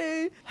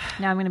BJ.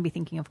 Now I'm going to be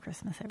thinking of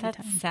Christmas every That's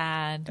time.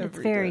 sad. It's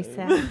Every very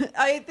time. sad.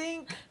 I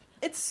think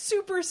it's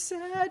super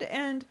sad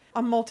and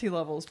on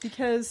multi-levels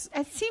because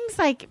It seems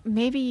like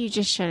maybe you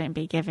just shouldn't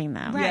be giving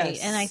them. Right,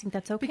 Yes. and I think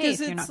that's okay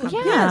because if you're not it's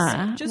comfortable.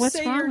 Yeah. yes, just What's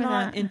say wrong you're with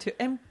not that?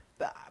 into, and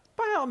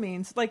by all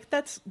means, like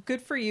that's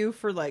good for you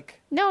for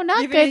like No,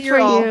 not giving it good your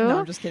for all. you. No,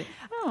 I'm just kidding.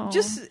 No.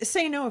 Just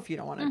say no if you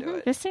don't want to do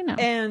it. Just say no.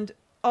 And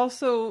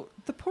also,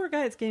 the poor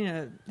guy is getting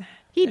a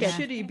He did.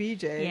 shitty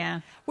BJ.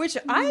 Yeah. Which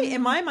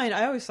in my mind,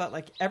 I always thought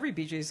like every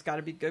BJ's got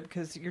to be good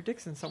because your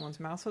dick's in someone's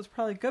mouth, so it's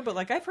probably good. But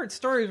like I've heard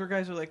stories where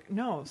guys are like,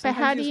 no, But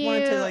how sometimes you do just want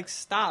it to you- like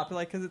stop,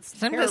 like because it's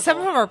Some terrible. of them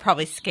are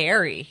probably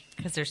scary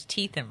because there's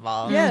teeth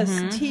involved.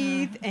 Yes,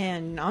 teeth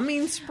and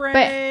numbing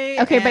spray.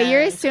 But okay, but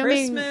you're and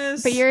assuming,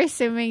 Christmas. but you're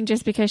assuming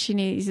just because she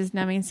uses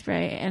numbing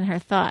spray in her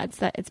thoughts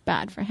that it's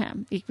bad for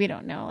him. We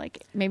don't know.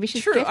 Like maybe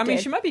she's true. I mean,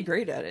 gifted. she might be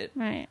great at it,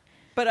 right.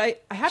 but I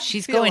have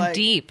She's to feel going like,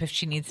 deep if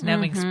she needs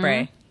numbing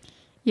spray.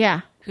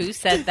 Yeah. Who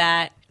said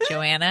that?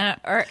 Joanna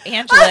or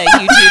Angela?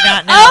 You do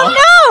not know.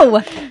 Oh,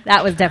 no!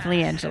 That was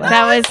definitely Angela.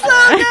 That was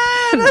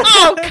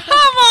Oh,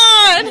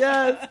 come on!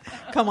 Yes.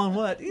 Come on,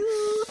 what?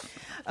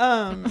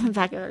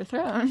 back of her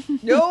throat.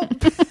 Nope.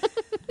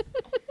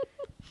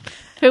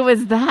 Who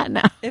was that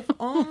now? If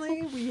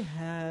only we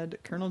had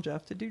Colonel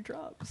Jeff to do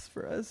drops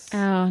for us.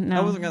 Oh no. I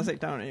wasn't gonna say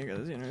Tony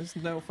because there's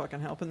no fucking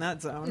help in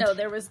that zone. No,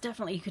 there was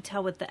definitely, you could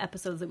tell with the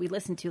episodes that we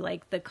listened to,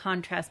 like the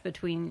contrast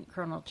between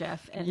Colonel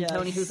Jeff and Yes.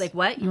 Tony, who's like,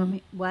 what? You want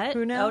me? What?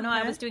 Who now? Oh, no, I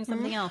Huh? was doing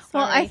something else.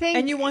 Well, Sorry. I think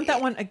And you want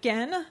that one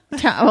again?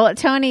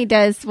 Tony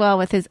does well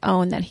with his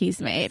own that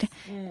he's made.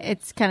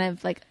 It's kind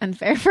of like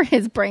unfair for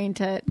his brain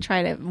to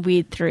try to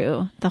weed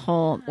through the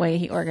whole way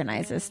he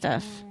organizes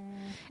stuff.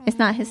 It's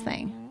not his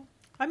thing.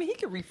 I mean, he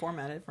could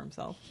reformat it for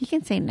himself. He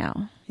can say no.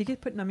 He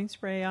could put numbing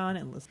spray on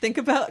and let's think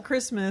about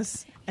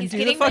Christmas and He's do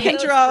the getting fucking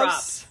those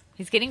drops.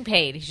 He's getting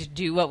paid. He should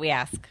do what we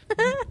ask.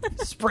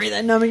 Spray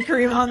that numbing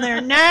cream on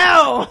there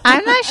now.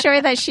 I'm not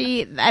sure that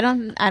I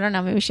don't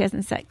know. Maybe she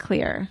hasn't set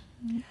clear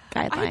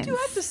guidelines. I do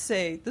have to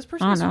say, this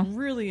person must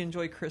really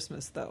enjoy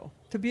Christmas, though.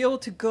 To be able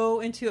to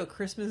go into a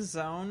Christmas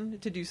zone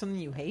to do something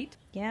you hate.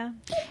 Yeah.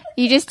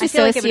 You just I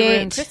feel like it would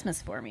ruin dissociate.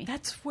 Christmas for me.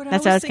 That's what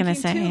That's I what I was was gonna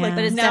thinking, say, too. yeah. Like,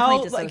 But it's now,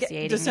 definitely like,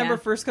 dissociating, December yeah.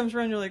 1st comes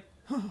around, you're like,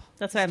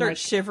 That's why I'm start like,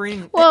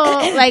 shivering.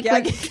 Well, like,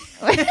 Gagging.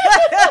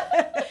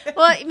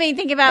 well, I mean,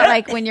 think about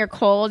like when you're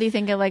cold, you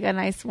think of like a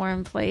nice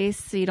warm place,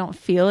 so you don't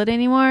feel it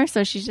anymore.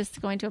 So she's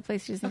just going to a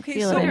place she doesn't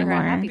feel it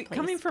anymore.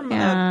 Coming from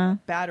Yeah. a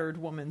battered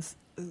woman's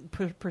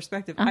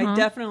perspective, I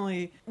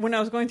definitely, when I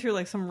was going through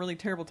like some really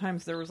terrible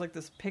times, there was like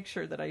this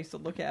picture that I used to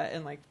look at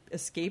and like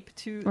escape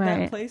to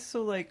that place.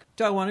 So like,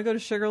 do I want to go to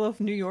Sugarloaf,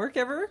 New York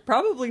ever?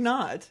 Probably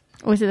not.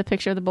 Was it the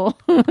picture of the bowl?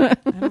 I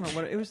don't know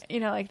what it was.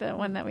 You know, like the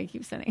one that we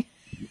keep sending.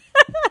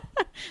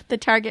 The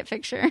Target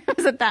picture.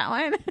 Was it that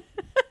one?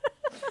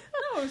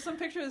 No, it was some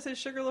picture that says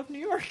Sugarloaf, New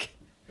York.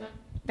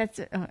 That's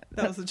it. Oh,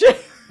 That was a joke.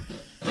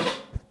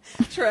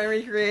 Try and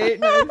recreate.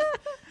 No.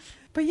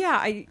 But yeah,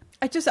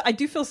 I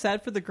do feel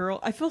sad for the girl.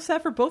 I feel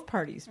sad for both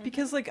parties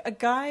because like a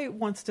guy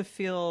wants to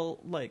feel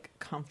like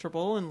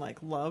comfortable and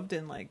like loved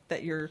and like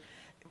that you're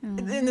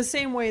in the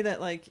same way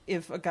that like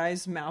if a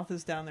guy's mouth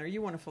is down there,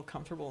 you want to feel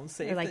comfortable and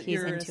safe. Or, like, that he's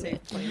you're in a into safe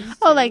it. place.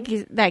 Oh, too. like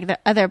the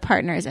other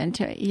partner's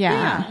into it.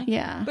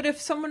 Yeah. But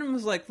if someone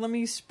was like, "Let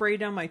me spray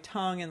down my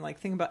tongue and like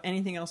think about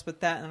anything else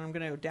but that," and I'm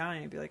gonna go down,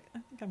 and I'd be like, "I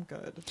think I'm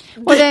good."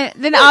 Well,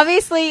 then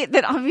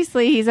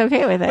obviously he's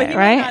okay with But it, he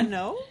right? might not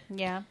know.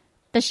 yeah.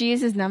 Does she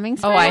use his numbing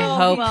spray? Oh, I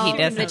hope Well, he but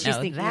doesn't she's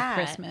know thinking that. of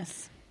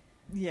Christmas.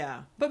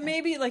 Yeah, but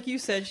maybe like you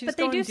said, she's But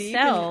they going do deep,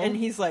 sell. and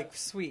he's like,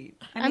 "Sweet."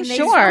 I mean, I'm they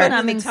sure. sell Put in the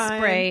numbing time.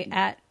 spray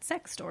at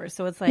sex stores,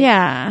 so it's like,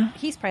 Yeah.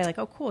 he's probably like,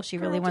 oh, cool, she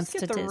really Girl, wants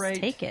just to get the just right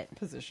take it.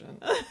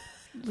 position.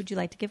 Would you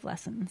like to give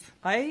lessons?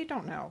 I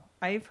don't know.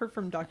 I've heard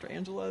from Dr.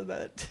 Angela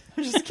that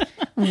just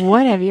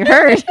What have you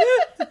heard?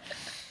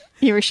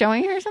 You were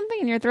showing her something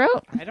in your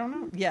throat? I don't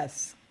know.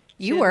 Yes,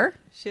 You were.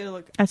 She had to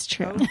look. That's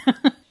true.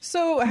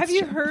 So, have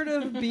you heard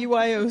of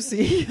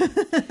BYOC?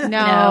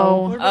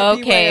 No. What about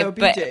Okay,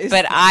 BYOBJs?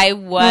 but I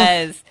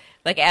was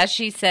like, as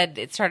she said,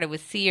 it started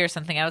with C or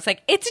something. I was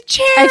like, it's a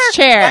chair. It's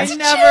chair. I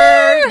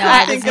never. No,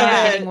 I think was not of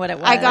it. getting what it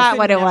was. I got could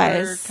what it never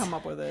was. Come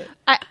up with it.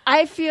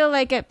 I feel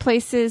like at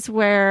places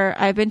where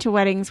I've been to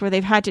weddings where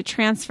they've had to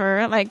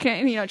transfer, like,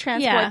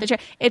 transport Yeah. the chair.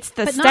 It's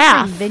the But staff.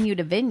 not from venue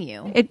to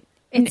venue.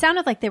 It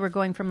sounded like they were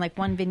going from like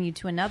one venue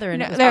to another, and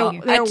No, it was they're-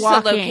 venue. they're Just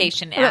walking. a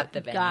location at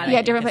the venue. Got it. I yeah,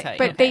 think different, is how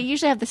but you- they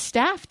usually have the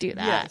staff do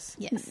that. Yes.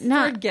 Yes. For a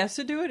Not guest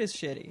to do it is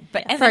shitty.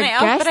 But and For then a I,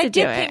 guest but I to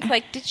did do think it.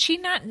 like, did she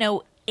not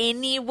know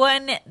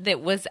anyone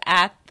that was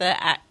at the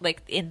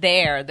like in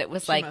there that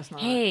was She like, must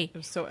not. hey, It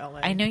was so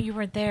LA. I know you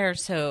weren't there,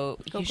 so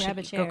Go you grab should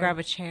a chair. go grab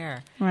a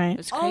chair. Right. It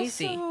was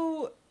crazy.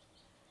 Also,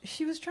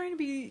 she was trying to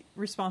be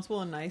responsible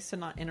and nice and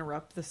not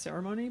interrupt the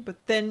ceremony, but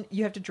then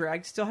you have to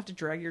still have to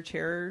drag your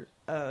chair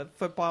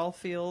football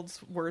field's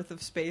worth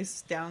of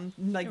space down,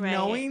 like Right.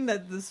 knowing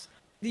that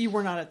you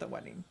were not at the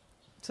wedding.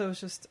 So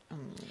it's just.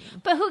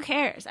 But who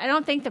cares? I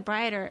don't think the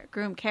bride or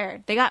groom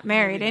cared. They got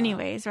married Maybe not.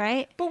 anyways,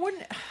 right? But when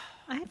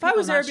I had if I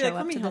was there, I'd be show like, up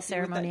let me to the help you with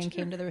ceremony that and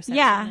chair. came to the reception.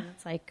 Yeah. And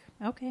it's like,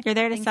 okay, You're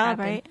there to things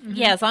celebrate. happen.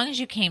 Yeah, as long as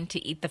you came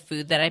to eat the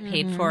food that I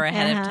paid for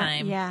ahead of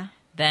time, Yeah.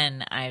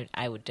 then I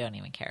don't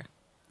even care.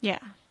 Yeah.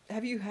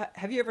 Have you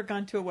ever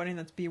gone to a wedding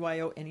that's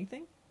BYO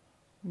anything?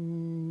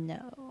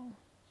 No.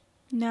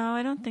 No,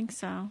 I don't think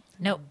so.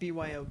 Nope.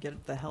 BYO,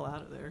 get the hell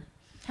out of there.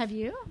 Have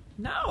you?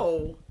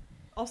 No.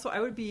 Also,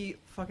 I would be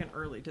fucking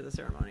early to the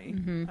ceremony.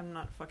 I'm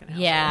not fucking.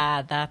 Asshole.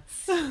 Yeah,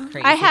 that's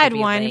crazy. I had to be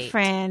one late.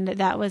 friend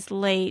that was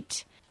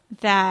late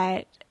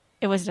that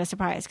it wasn't a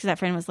surprise because that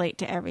friend was late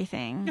to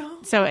everything.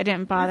 No. So it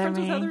didn't bother You're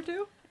friends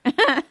me. with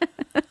Heather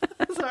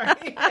too?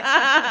 Sorry.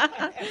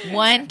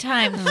 One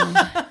time,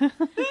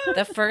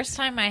 the first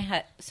time I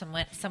had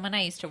someone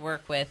I used to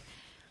work with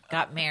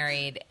got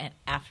married, and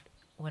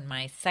when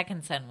my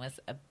second son was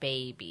a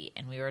baby,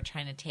 and we were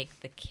trying to take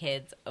the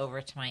kids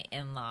over to my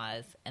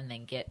in-laws and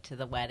then get to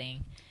the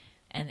wedding,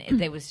 and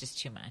it was just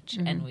too much,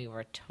 and we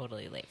were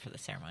totally late for the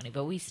ceremony.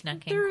 But we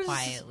snuck in There's-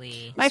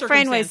 quietly. My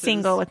friend was Circumstances.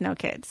 single with no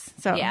kids.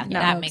 So Yeah, no,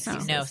 that makes no.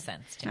 no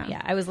sense to me.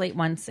 Yeah, I was late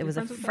once. It was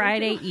a friends with Heather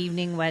Friday too?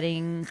 evening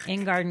wedding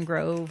in Garden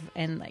Grove,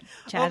 and like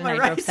Chad and my I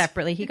drove rights.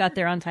 separately. He got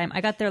there on time.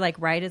 I got there like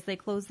right as they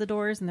closed the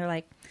doors, and they're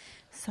like,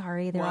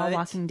 "Sorry, they're all What?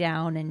 walking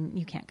down, and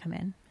you can't come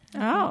in."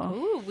 Oh.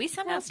 Ooh, we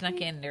somehow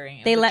snuck in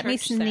during. They the let me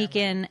church sneak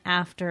ceremony. in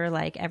after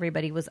like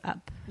everybody was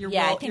up. You're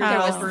Yeah, I well, think you're there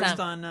well was versed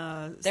some-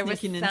 on there was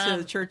sneaking into some-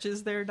 the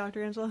churches there,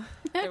 Dr. Angela.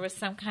 There was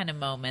some kind of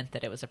moment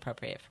that it was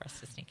appropriate for us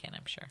to sneak in.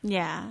 I'm sure.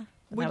 Yeah.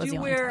 Would was you the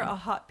only wear time. a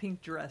hot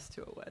pink dress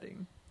to a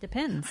wedding?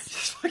 Depends.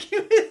 Just fucking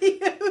with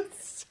you.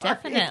 Sorry.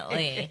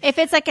 Definitely. If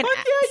it's like an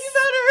Fuck yeah, you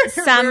better. Wear it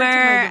to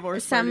my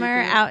divorce party,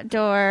 summer too.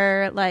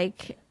 outdoor,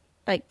 like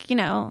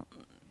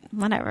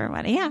whatever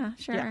wedding. Yeah,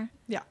 sure. Yeah.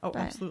 Yeah. Oh,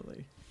 But-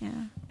 absolutely. Yeah.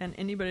 And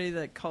anybody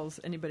that calls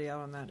anybody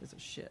out on that is a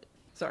shit.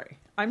 Sorry.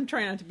 I'm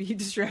trying not to be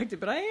distracted,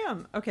 but I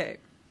am. Okay.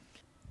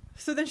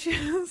 So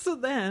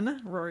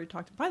then Rory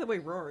talked. By the way,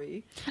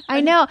 Rory.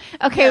 I know.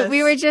 Okay, Yes.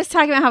 we were just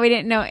talking about how we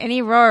didn't know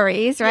any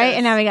Rorys, right? Yes.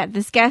 And now we got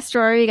this guest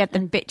Rory. We got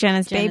the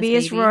Jenna's baby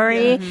is baby.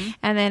 Rory, Yeah.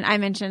 and then I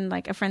mentioned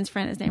like a friend's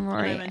friend is named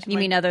Rory. You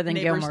mean other than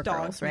neighbor's Gilmore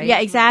dog. Girls, right? Yeah,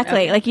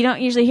 exactly. Okay. Like you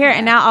don't usually hear it,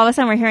 and now all of a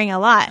sudden we're hearing a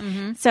lot.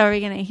 So are we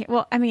gonna hear?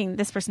 Well, I mean,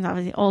 this person's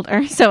obviously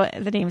older, so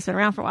the name's been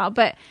around for a while.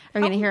 But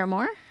are we gonna hear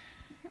more?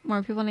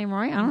 More people named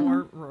Rory? I don't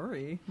know.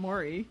 Rory.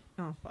 Maury.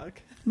 Oh,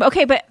 fuck. But,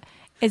 okay, but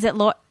is it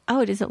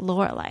is it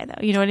Lorelai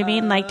though? You know what I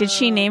mean? Like, did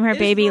she name her Is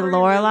baby Rory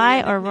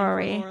Lorelai really a or nickname for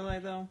Rory?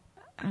 Lorelai, though?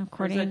 Or is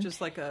According that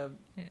just like a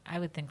I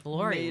would think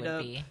Lori made would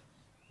up be.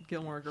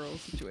 Gilmore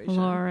Girls situation?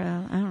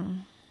 Laura, I don't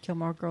know.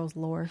 Gilmore Girls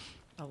lore.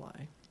 A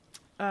lie.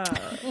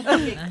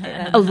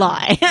 A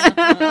lie.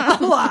 A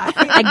lie.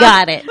 I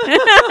got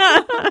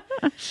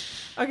it.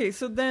 Okay,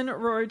 so then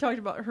Rory talked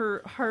about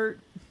her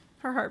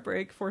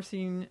heartbreak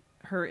forcing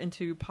her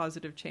into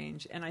positive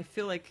change, and I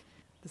feel like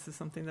this is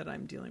something that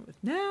I'm dealing with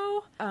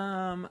now.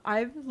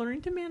 I've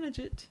learned to manage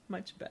it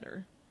much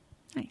better.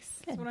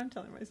 Nice. That's what I'm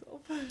telling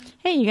myself.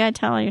 Hey, you gotta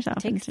tell yourself.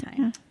 Takes and-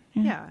 time.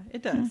 Yeah,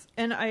 it does.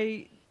 And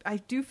I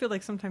do feel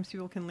like sometimes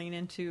people can lean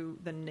into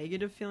the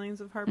negative feelings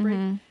of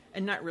heartbreak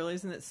and not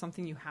realizing that it's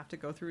something you have to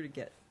go through to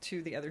get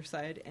to the other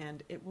side,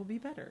 and it will be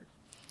better.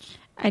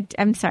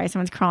 I'm sorry,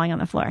 someone's crawling on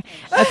the floor.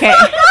 Okay.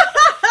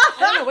 I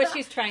don't know what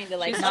she's trying to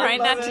like. She's trying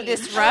not to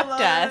disrupt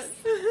us.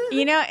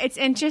 You know, it's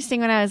interesting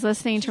when I was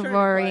listening to Sure,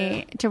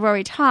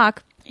 Rory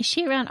talk. Is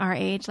she around our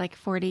age, like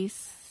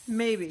 40s?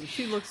 Maybe.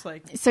 She looks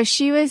like... So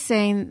she was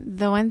saying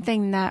the one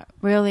thing that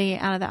really,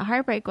 out of that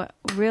heartbreak, what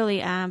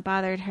really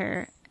bothered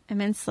her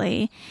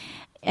immensely,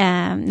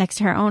 next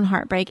to her own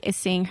heartbreak, is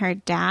seeing her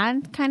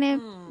dad kind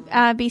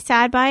of be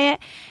sad by it.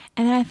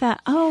 And then I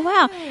thought, oh,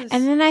 wow. Yes.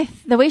 And then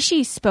the way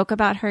she spoke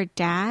about her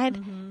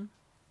dad,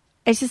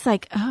 it's just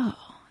like, oh,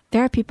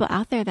 there are people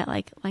out there that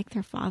like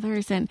their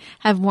fathers and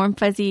have warm,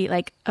 fuzzy,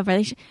 like a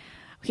relationship.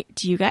 Okay,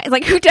 do you guys,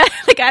 like, who does?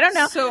 Like, I don't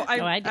know. So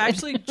I did.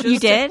 actually just... You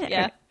did?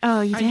 Yeah.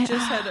 Oh, you I did?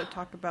 just had a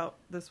talk about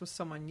this with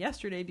someone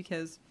yesterday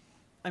because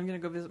I'm going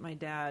to go visit my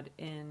dad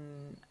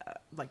in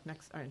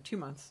in 2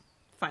 months,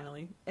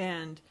 finally.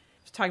 And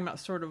I was talking about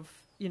sort of,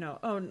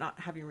 not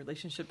having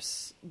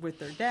relationships with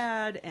their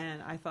dad.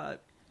 And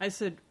I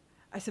said,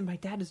 my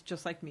dad is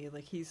just like me.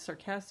 Like, he's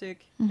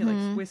sarcastic. He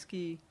likes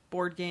whiskey,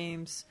 board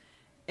games.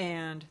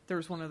 And there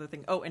was one other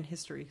thing. Oh, and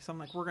history. So I'm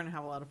like, we're going to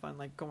have a lot of fun,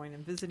 like going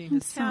and visiting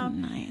his so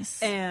town.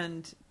 nice.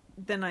 And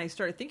then I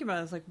started thinking about it.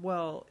 I was like,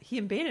 well, he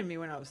abandoned me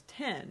when I was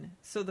 10.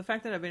 So the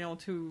fact that I've been able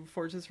to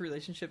forge this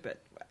relationship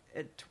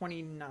at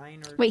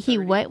 29 or Wait, 30, he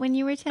what when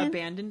you were 10?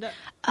 abandoned us.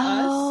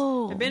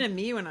 Oh. Abandoned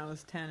me when I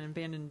was 10.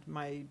 Abandoned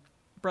my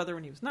brother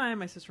when he was 9.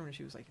 My sister when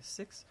she was like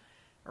 6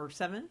 or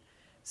 7.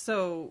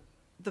 So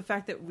the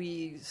fact that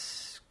we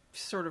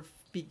sort of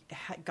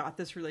got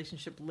this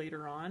relationship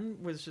later on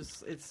was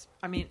just,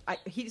 I'm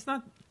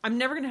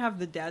never going to have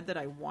the dad that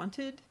I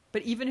wanted,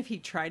 but even if he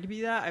tried to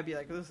be that, I'd be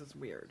like, this is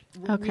weird.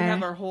 Okay. We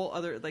have our whole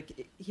other,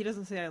 like, he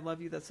doesn't say I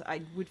love you.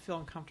 I would feel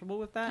uncomfortable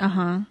with that.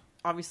 Uh-huh.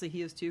 Obviously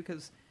he is too,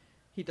 because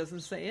he doesn't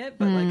say it,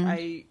 but like,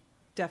 I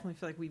definitely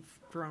feel like we've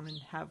grown and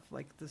have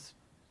like this,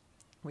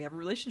 we have a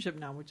relationship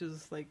now, which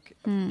is like,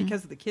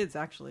 because of the kids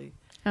actually.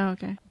 Oh,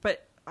 okay.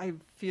 But I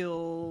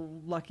feel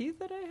lucky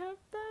that I have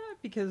that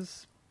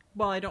because,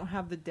 I don't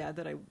have the dad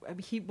that I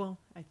feel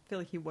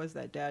like he was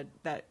that dad,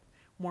 that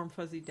warm,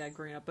 fuzzy dad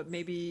growing up, but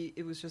maybe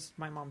it was just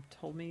my mom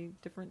told me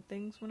different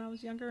things when I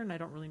was younger and I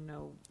don't really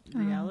know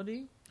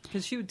reality.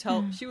 Because she would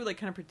like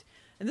kind of,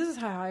 and this is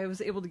how I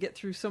was able to get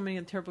through so many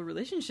terrible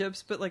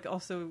relationships, but like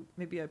also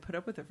maybe I put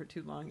up with it for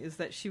too long, is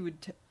that she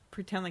would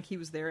pretend like he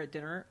was there at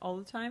dinner all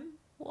the time.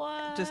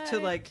 What? Just to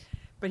like,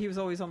 but he was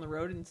always on the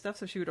road and stuff,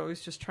 so she would always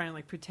just try and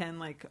like pretend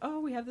like, oh,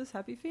 we have this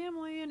happy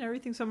family and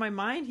everything. So in my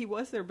mind, he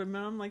was there, but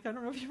I'm like, I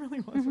don't know if he really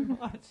was or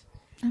not.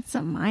 That's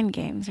some mind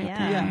games right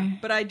there. Yeah,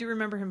 but I do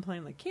remember him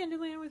playing like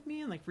Candyland with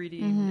me and like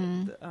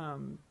reading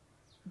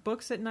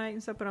books at night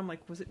and stuff. But I'm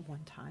like, was it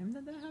one time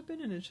that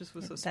happened? And it just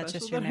was so special. That's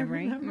just your that I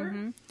memory.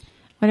 remember?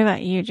 What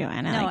about you,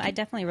 Joanna? No, Like, I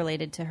definitely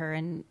related to her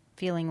and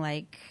feeling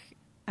like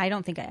I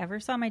don't think I ever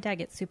saw my dad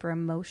get super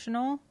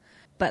emotional,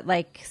 but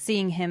like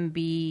seeing him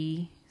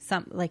be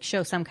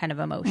show some kind of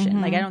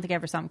emotion. Like I don't think I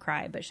ever saw him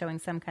cry, but showing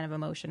some kind of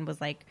emotion was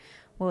like,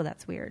 whoa,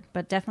 that's weird.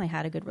 But definitely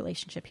had a good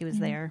relationship. He was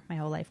there my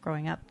whole life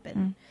growing up,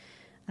 and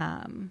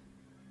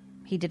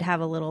he did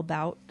have a little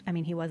bout. I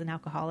mean, he was an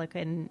alcoholic,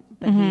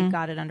 but he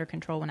got it under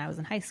control when I was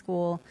in high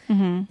school.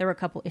 There were a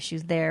couple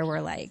issues there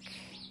where like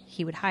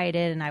he would hide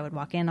it and I would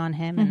walk in on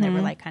him, and there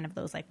were like kind of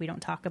those like we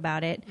don't talk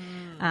about it.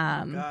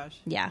 Gosh.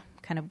 Yeah,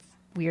 kind of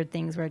weird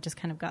things where it just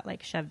kind of got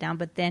like shoved down.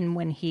 But then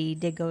when he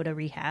did go to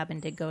rehab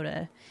and did go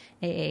to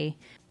AA,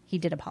 he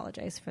did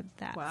apologize for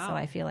that. Wow. So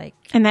I feel like,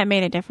 and that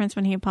made a difference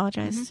when he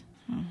apologized.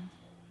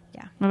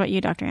 yeah. What about you,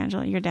 Dr.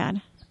 Angela? Your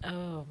dad?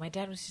 Oh, my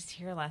dad was just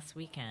here last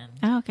weekend.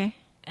 Oh, okay.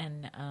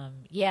 And,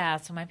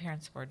 so my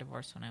parents were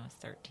divorced when I was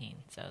 13.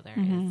 So there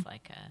is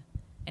like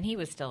and he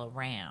was still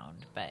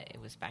around, but it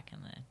was back in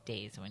the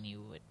days when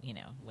you would,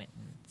 went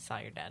and saw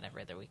your dad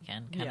every other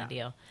weekend kind of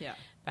deal. Yeah.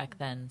 Back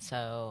then.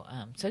 So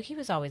he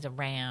was always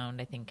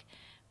around. I think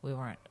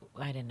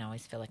I didn't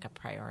always feel like a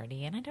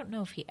priority. And I don't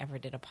know if he ever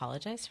did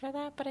apologize for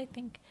that, but I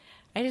think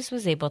I just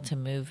was able to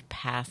move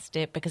past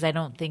it because I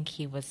don't think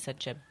he was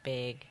such a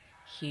big,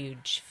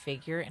 huge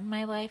figure in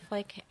my life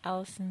like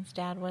Alison's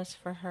dad was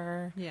for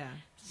her. Yeah.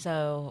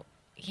 So,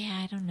 yeah,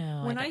 I don't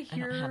know. When I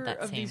hear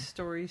of these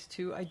stories,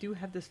 too, I do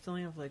have this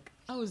feeling of like,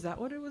 oh, is that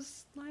what it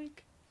was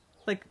like?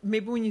 Like,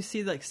 maybe when you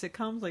see, like,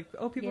 sitcoms, like,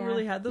 oh, people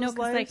really had those lives?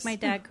 No, because, like, my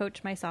dad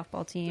coached my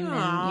softball team.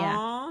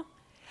 Aww.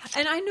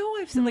 And I know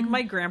I've seen, like,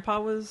 my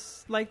grandpa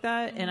was like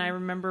that, and I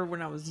remember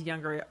when I was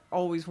younger, I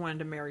always wanted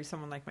to marry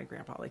someone like my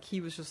grandpa. Like, he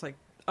was just, like,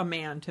 a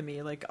man to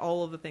me. Like,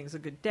 all of the things. A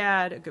good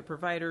dad, a good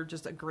provider,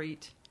 just a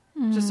good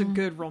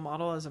role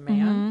model as a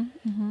man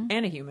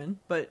and a human.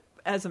 But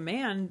as a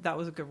man, that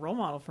was a good role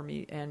model for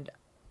me, and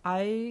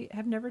I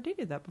have never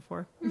dated that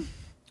before.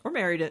 Or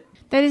married it.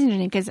 That is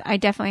interesting because I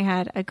definitely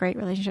had a great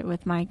relationship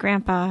with my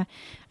grandpa.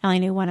 I only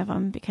knew one of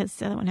them because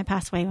the other one had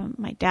passed away when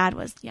my dad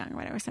was young or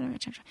whatever.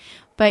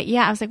 But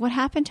yeah, I was like, what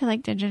happened to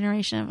like the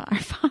generation of our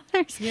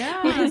fathers? Yeah.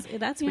 Because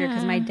that's weird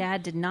because my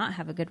dad did not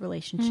have a good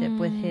relationship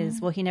with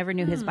he never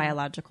knew his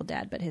biological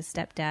dad, but his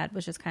stepdad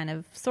was just kind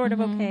of sort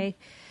of okay.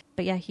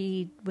 But yeah,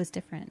 he was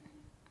different,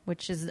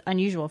 which is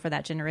unusual for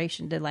that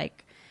generation to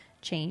like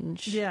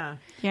change. Yeah.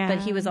 But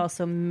he was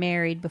also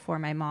married before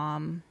my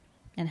mom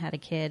and had a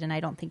kid, and I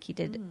don't think he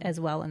did as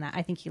well in that.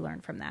 I think he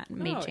learned from that and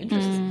made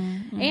changes.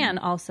 And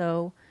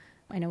also,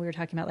 I know we were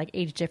talking about like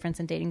age difference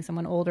and dating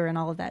someone older and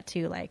all of that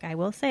too. Like, I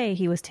will say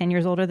he was 10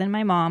 years older than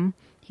my mom.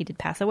 He did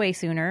pass away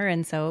sooner,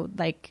 and so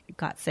like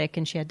got sick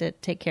and she had to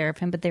take care of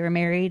him, but they were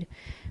married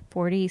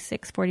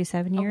 46,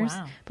 47 years. Oh,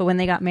 wow. But when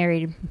they got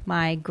married,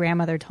 my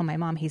grandmother told my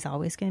mom, he's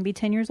always going to be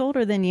 10 years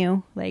older than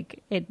you.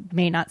 Like, it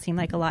may not seem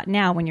like a lot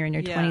now when you're in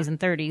your 20s and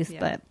 30s,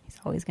 but he's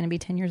always going to be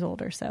 10 years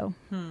older. So,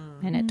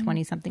 and at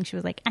 20 something, she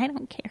was like, I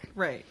don't care.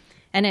 Right.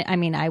 And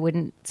I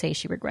wouldn't say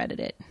she regretted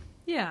it.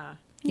 Yeah.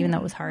 Even though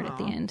it was hard at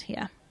the end.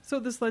 Yeah. So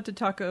this led to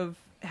talk of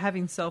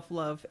having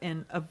self-love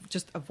and of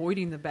just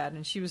avoiding the bad.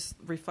 And she was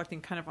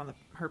reflecting kind of on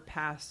her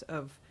past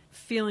of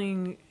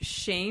feeling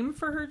shame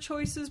for her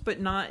choices, but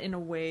not in a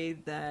way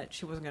that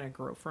she wasn't going to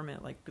grow from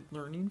it, like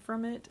learning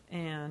from it.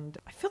 And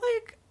I feel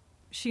like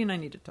she and I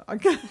need to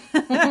talk.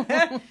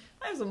 I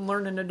have some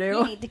learning to do.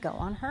 You need to go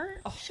on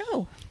her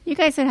show. You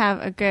guys would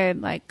have a good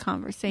like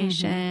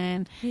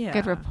conversation,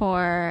 good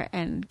rapport,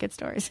 and good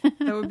stories.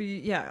 That would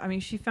be, yeah. I mean,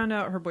 she found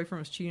out her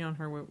boyfriend was cheating on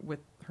her with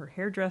her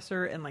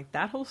hairdresser, and like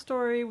that whole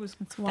story was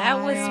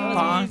that was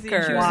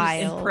bonkers. She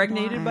was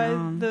impregnated by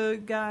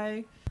the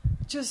guy.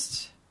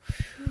 Just.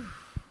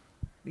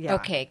 Yeah.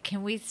 Okay,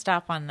 can we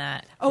stop on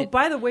that? Oh,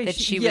 by the way,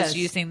 she was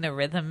using the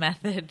rhythm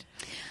method.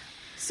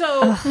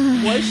 So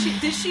was she?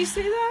 Did she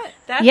say that?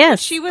 That's yes, what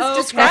she was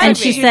describing. And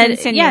she said,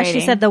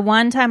 she said the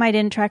one time I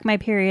didn't track my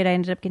period, I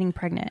ended up getting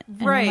pregnant.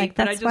 And right, like,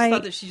 but I just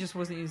thought that she just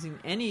wasn't using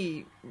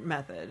any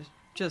method.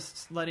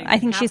 Just letting. I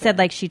think happen. she said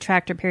like she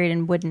tracked her period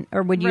and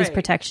would use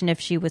protection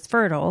if she was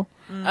fertile.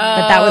 Oh,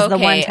 but that was the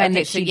one time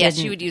that she didn't.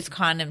 She would use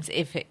condoms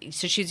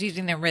so she's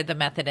using the rhythm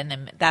method, and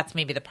then that's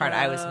maybe the part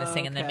I was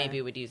missing, and then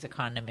maybe would use a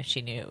condom if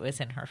she knew it was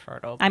in her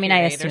fertile. I mean, I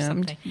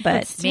assumed,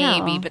 but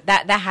maybe, but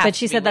that has. But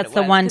she said that's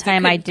the one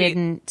time I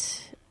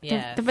didn't.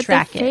 Yeah, but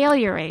track the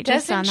failure rate.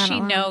 Doesn't she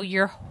know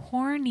you're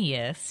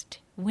horniest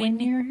when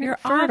you're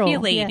fertile.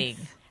 ovulating?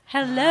 Yes.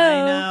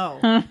 Hello.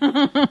 I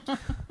know.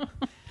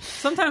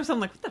 Sometimes I'm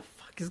like, what the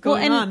fuck is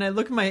going on? And I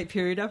look at my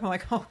period up. I'm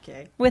like,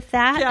 okay. With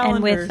that,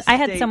 and with I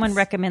had states. someone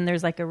recommend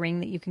there's like a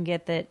ring that you can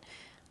get that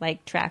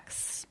like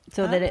tracks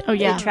so that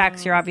it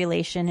tracks your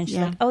ovulation, and she's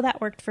like, oh,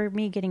 that worked for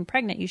me getting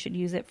pregnant. You should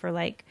use it for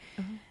like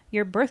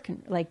your birth,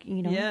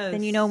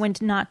 then you know when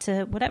not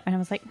to whatever. And I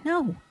was like,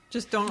 no.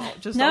 Just don't.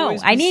 Just no.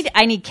 always I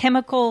need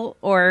chemical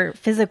or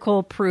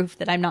physical proof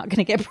that I'm not going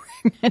to get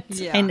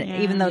pregnant.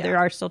 Even though there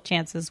are still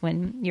chances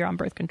when you're on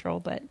birth control.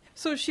 But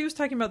so she was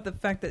talking about the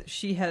fact that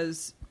she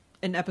has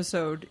an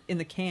episode in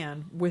the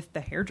can with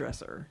the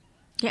hairdresser.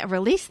 Yeah,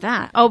 release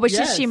that. Oh, but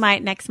she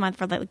might next month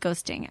for the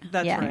ghosting.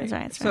 That's right. That's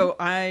right. So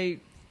I've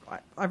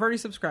already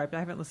subscribed. I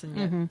haven't listened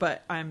yet,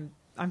 but I'm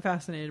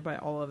fascinated by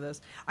all of this.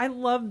 I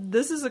love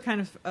this is a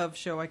kind of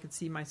show I could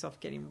see myself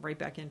getting right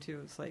back into.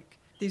 It's like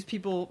these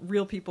people,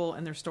 real people,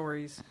 and their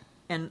stories,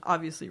 and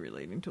obviously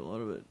relating to a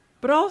little bit,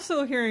 but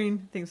also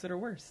hearing things that are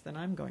worse than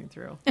I'm going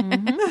through.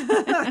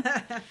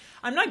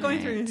 I'm not going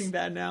through anything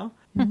bad now.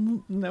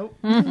 Nope.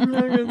 I'm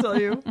not going to tell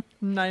you.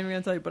 I'm not even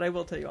going to tell you, but I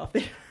will tell you off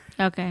the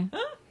air. Okay.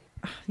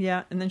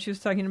 Yeah, and then she was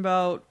talking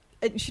about,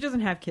 she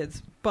doesn't have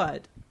kids,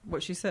 but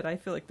what she said I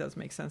feel like does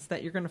make sense,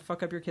 that you're going to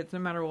fuck up your kids no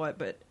matter what,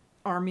 but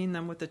arming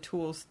them with the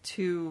tools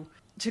to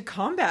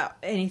combat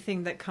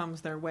anything that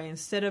comes their way,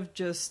 instead of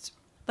just,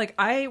 like,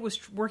 I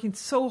was working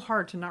so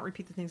hard to not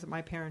repeat the things that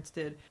my parents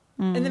did.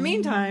 In the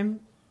meantime,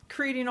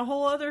 creating a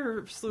whole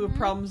other slew of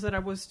problems that I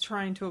was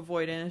trying to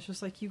avoid, and it's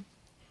just like, you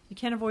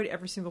can't avoid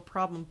every single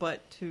problem,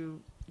 but to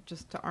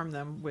just to arm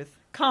them with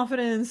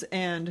confidence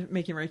and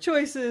making right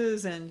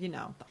choices and,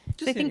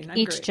 just I think I'm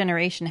each great.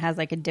 generation has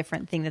like a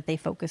different thing that they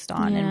focused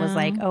on and was Yeah.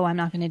 like, oh, I'm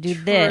not going to do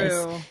this.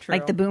 True.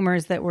 Like the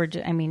boomers that were,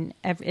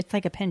 it's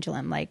like a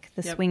pendulum, like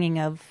the Yep. swinging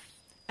of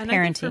And parenting.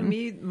 I think for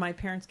me, my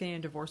parents getting a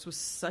divorce was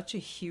such a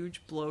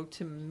huge blow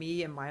to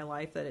me in my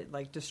life that it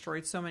like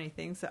destroyed so many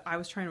things that I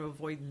was trying to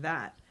avoid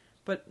that.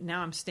 But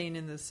now I'm staying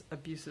in this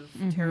abusive,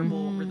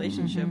 terrible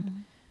relationship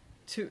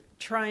to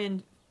try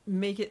and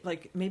make it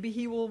like maybe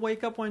he will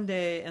wake up one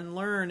day and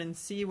learn and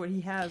see what he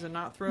has and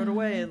not throw it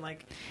away and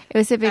like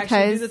Was it actually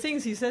do because the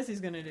things he says he's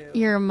going to do.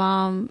 your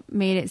mom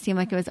made it seem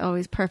like it was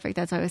always perfect?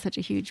 That's why it was such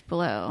a huge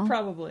blow.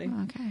 Probably.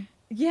 Okay.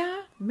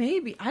 Yeah,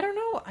 maybe. I don't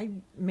know.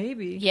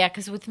 Maybe. Yeah,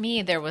 because with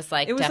me, there was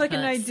like It was like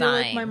an definite idea.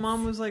 Like my signs.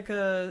 mom was like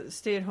a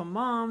stay-at-home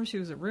mom. She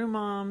was a room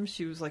mom.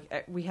 She was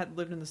like we had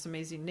lived in this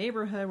amazing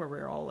neighborhood where we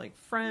were all like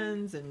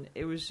friends, and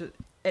it was just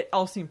it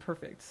all seemed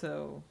perfect.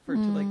 So for it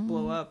to like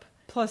blow up.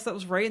 Plus, that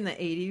was right in the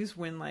 '80s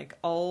when like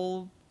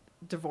all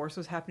divorce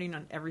was happening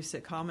on every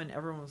sitcom, and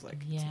everyone was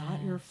like, "It's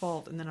not your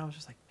fault." And then I was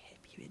just like,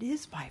 "Maybe it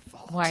is my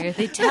fault." Why are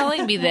they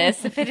telling me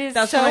this if it is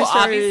That's so when I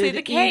started obviously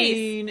the case?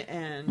 eating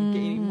and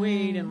gaining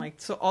weight, and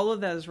like so all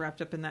of that is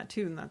wrapped up in that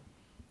too, and that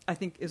I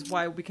think is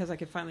why because I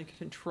could finally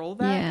control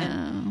that,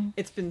 and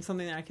it's been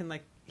something that I can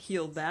like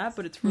heal that,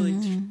 but it's really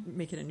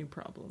making a new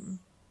problem.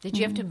 Did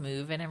you have to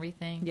move and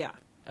everything? Yeah.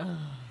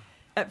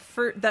 At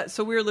first,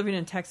 so we were living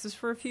in Texas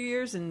for a few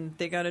years, and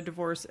they got a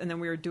divorce, and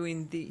then we were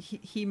doing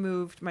he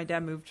moved. My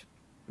dad moved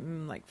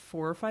like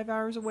 4 or 5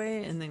 hours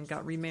away, and then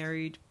got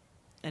remarried,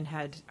 and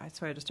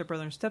so I had a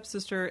stepbrother and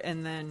stepsister,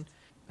 and then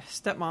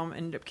stepmom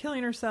ended up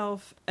killing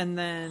herself, and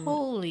then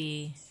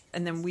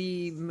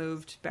we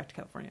moved back to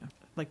California,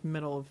 like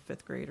middle of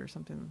 5th grade or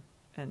something,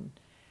 and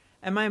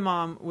my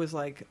mom was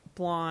like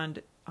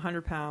blonde,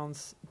 100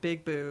 pounds,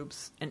 big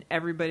boobs, and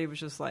everybody was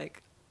just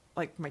like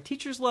my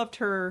teachers loved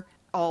her.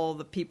 All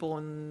the people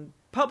in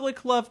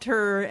public loved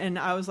her, and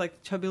I was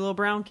like chubby little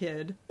brown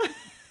kid.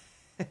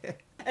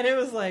 And it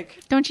was like...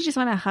 Don't you just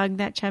want to hug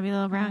that chubby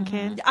little brown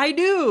kid? I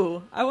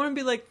do. I want to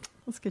be like,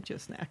 let's get you a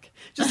snack.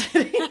 Just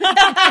kidding.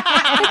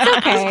 It's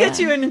okay. Let's get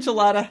you an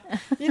enchilada.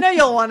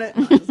 You'll want it.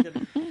 No, I'm just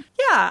kidding.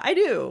 Yeah, I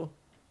do.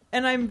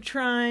 And I'm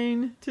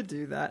trying to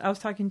do that. I was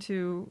talking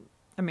to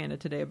Amanda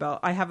today about...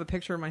 I have a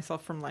picture of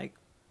myself from like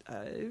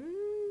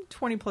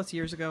 20 plus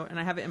years ago, and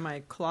I have it in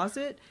my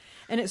closet,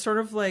 and it's sort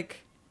of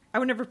like... I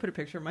would never put a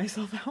picture of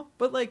myself out,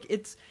 but like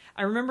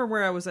I remember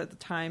where I was at the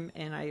time,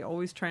 and I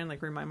always try and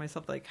like remind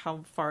myself like how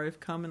far I've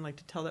come, and like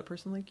to tell that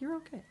person like you're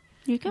okay.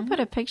 You can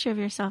put a picture of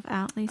yourself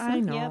out, Lisa. I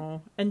know.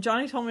 Yep. And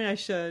Johnny told me I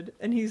should,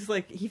 and he's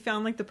like he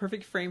found like the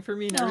perfect frame for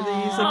me and everything.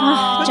 He's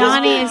like, "Put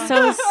Johnny this is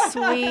so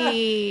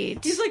sweet.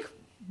 He's like,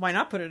 why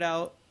not put it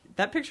out?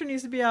 That picture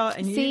needs to be out,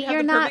 and See, you have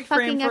you're the not perfect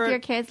frame fucking for up it." your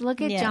kids.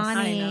 Look at Yes.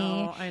 Johnny.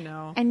 I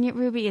know. And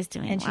Ruby is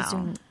doing and well. she's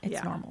doing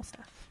Yeah. normal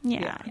stuff.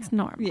 Yeah, it's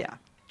normal. Yeah,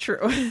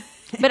 true.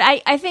 But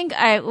I think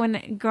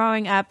when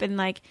growing up and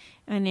like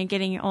when you're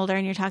getting older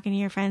and you're talking to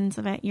your friends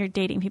about you're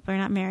dating people who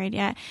are not married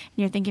yet, and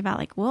you're thinking about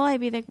like, will I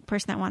be the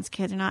person that wants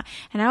kids or not?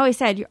 And I always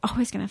said you're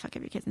always going to fuck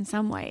up your kids in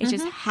some way. It's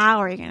just how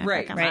are you going to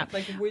fuck them up?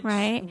 Like which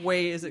Right?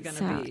 way is it going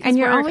to be? And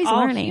you're We're always all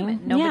learning.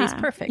 human. Nobody's Yeah.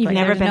 perfect. You've Like,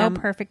 never there's been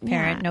no perfect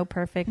parent, no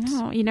perfect.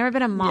 No, you've never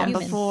been a mom Yes.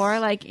 before.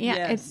 Like,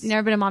 Yes. it's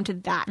never been a mom to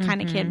that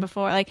kind of kid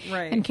before. Like,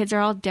 Right. and kids are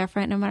all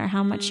different. No matter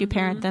how much you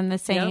parent them the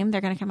same, Yep.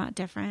 they're going to come out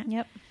different.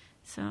 Yep.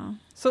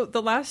 So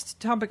the last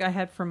topic I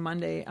had from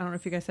Monday, I don't know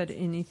if you guys had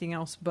anything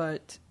else,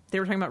 but they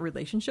were talking about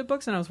relationship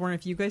books, and I was wondering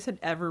if you guys had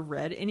ever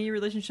read any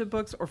relationship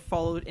books or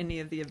followed any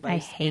of the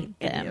advice hate in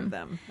any them. of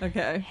them.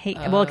 Okay.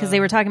 Well, because they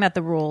were talking about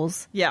the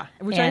rules. Yeah,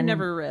 which I And-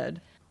 never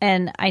read.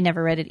 And I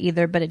never read it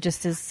either, but it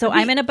just is. So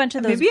I'm in a bunch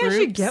of those Maybe groups. I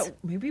should get.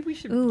 Maybe we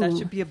should. That Ooh.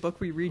 should be a book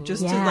we read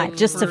just to Yeah, like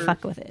just to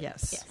fuck with it.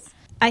 Yes.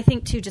 I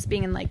think too, just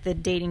being in like the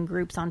dating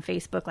groups on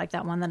Facebook, like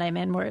that one that I'm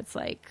in, where it's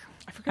like,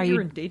 I forgot Are you you-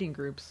 were in dating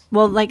groups.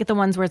 well, like the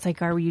ones where it's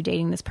like, are you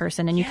dating this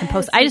person? And you can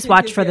post. Yes, I just yes,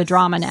 watch yes, for the yes.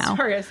 drama now.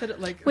 Sorry, I said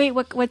it like. Wait,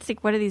 what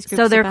are these groups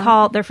So they're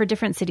about? they're for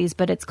different cities,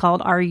 but it's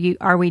called Are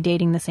we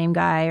dating the same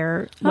guy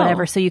or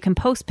whatever. Oh. So you can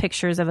post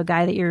pictures of a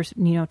guy that you're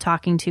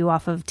talking to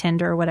off of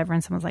Tinder or whatever,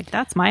 and someone's like,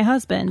 that's my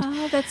husband.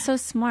 Oh, that's so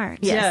smart.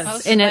 Yes. Oh,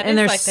 so and that is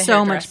there's like the so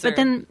much, hairdresser. but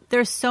then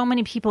there's so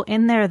many people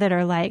in there that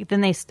are like,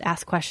 then they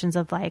ask questions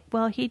of like,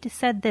 well, he just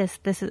said this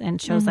is,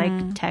 and shows like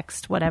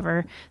text,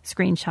 whatever,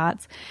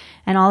 screenshots.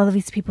 And all of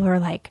these people are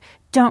like,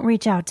 don't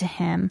reach out to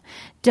him.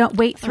 Don't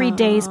wait 3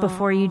 days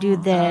before you do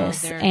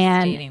this. they're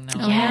and dating them.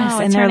 yes, Oh,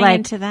 and they're turning like,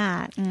 into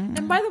that.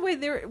 And by the way,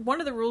 one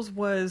of the rules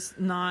was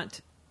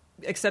not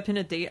accepting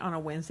a date on a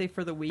Wednesday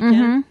for the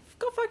weekend.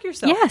 Go fuck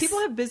yourself. Yes. People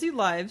have busy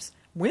lives.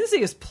 Wednesday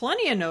is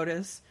plenty of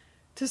notice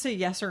to say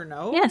yes or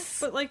no. Yes.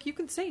 But like you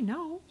can say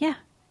no. yeah.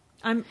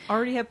 I'm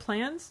already have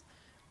plans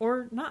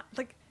or not.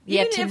 Like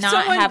Yeah, even to if not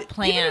someone, have even if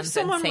plans and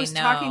someone say was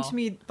no. talking to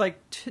me like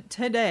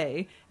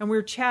today and we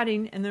were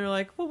chatting and they're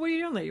like, well, what are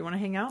you doing later? You want to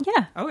hang out?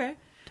 Yeah. Okay.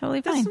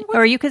 totally fine.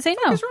 Or you could say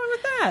no. What's wrong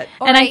with that?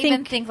 Or And I I even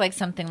think- think like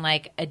something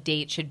like a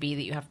date should be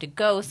that you have to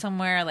go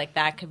somewhere. Like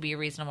that could be a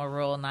reasonable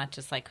rule, not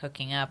just like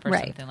hooking up or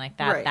Right. something like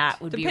that. Right.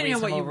 That would Depending be a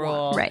on what reasonable you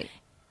rule. want. Right.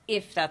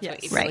 If that's Yes.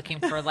 what you're Right. looking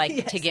for,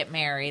 like to get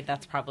married,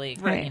 that's probably,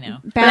 you know.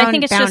 But I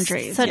think it's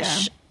boundaries,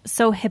 just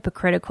so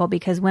hypocritical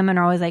because women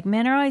are always like,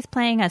 men are always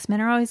playing us,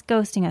 men are always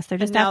ghosting us. They're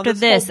just now after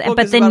this this. whole book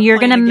But is then about you're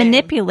going to playing a game.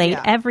 manipulate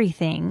Yeah.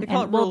 everything. They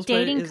call And it rules, but it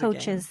dating is a game.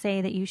 coaches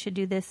say that you should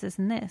do this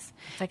and this.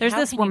 like, There's how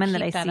this can you woman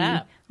that I keep that see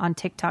up? on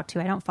TikTok too.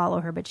 I don't follow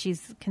her, but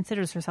she's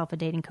considers herself a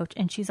dating coach,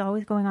 and she's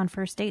always going on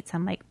first dates.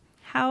 I'm like,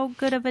 how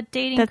good of a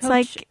dating That's coach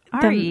like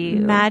are the you?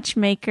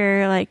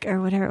 matchmaker, like,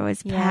 or whatever it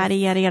was, Yes. Patty,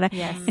 yada yada.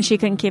 Yes. And she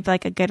couldn't keep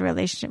like a good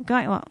relationship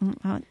going. Well,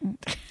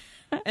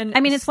 And I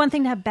mean, it's one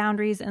thing to have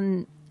boundaries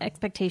and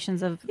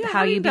expectations of how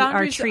having you are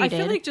boundaries, treated. I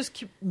feel like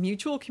just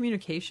mutual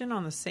communication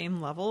on the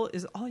same level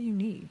is all you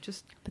need.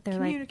 Just But they're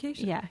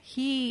communication.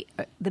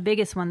 like, the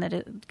biggest one that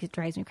it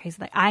drives me crazy.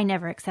 Like, I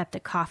never accept a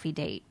coffee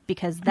date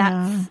because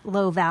that's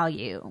low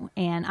value,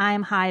 and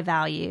I'm high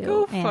value.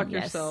 Go and fuck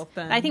yourself,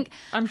 then. I think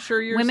I'm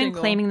sure you're women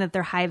single. claiming that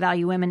they're high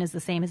value women is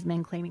the same as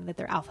men claiming that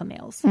they're alpha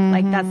males.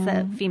 Like that's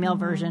the female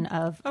version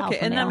of Okay,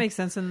 alpha and male. that makes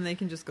sense, and they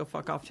can just go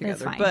fuck off That's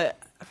together. fine. But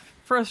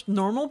for us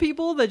normal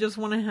people that just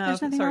want to have,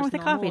 There's nothing sorry, wrong with a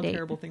normal, coffee date.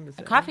 Terrible thing to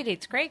say. A coffee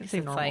date's great because Say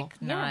it's normal.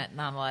 like not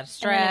a lot of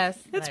stress.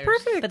 It's There's-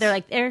 perfect. But they're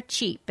like they're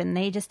cheap and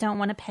they just don't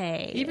want to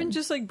pay. Even And-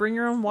 just like bring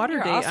your own water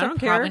You're date. also I don't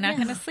probably care. not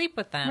going to sleep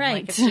with them. Right.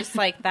 Like it's just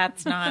like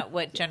that's not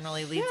what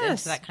generally leads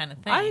Yes. into that kind of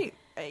thing.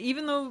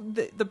 Even though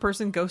the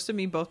person ghosted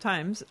me both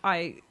times,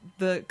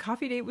 the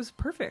coffee date was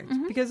perfect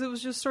because it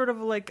was just sort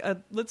of like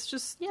let's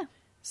just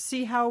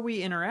see how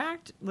we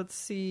interact. Let's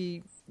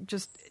see.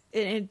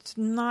 It's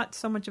not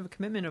so much of a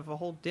commitment of a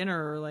whole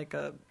dinner or like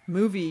a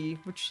movie,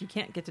 which you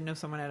can't get to know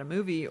someone at a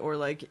movie or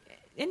like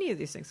any of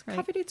these things. Right.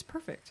 Coffee date's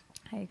perfect.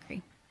 I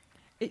agree.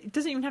 It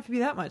doesn't even have to be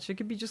that much. It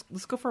could be just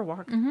let's go for a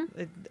walk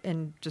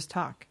and just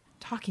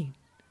talking.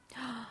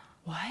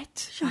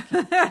 What?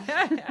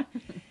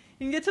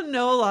 You can get to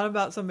know a lot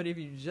about somebody if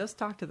you just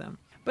talk to them.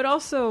 But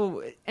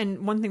also,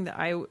 and one thing that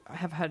I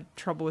have had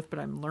trouble with, but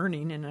I'm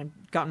learning and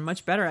I've gotten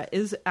much better at,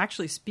 is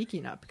actually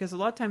speaking up. Because a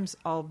lot of times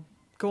I'll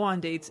go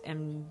on dates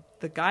and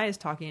the guy is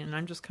talking and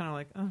I'm just kind of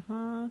like,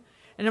 uh-huh.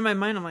 And in my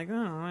mind, I'm like, I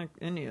don't like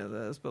any of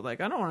this, but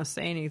like, I don't want to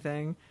say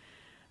anything.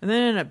 And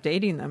then end up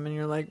dating them and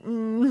you're like, I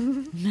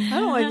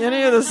don't like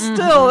any of this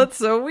still. It's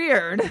so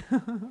weird.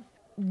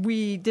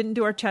 We didn't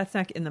do our chat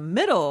snack in the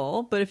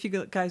middle, but if you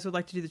guys would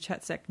like to do the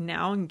chat snack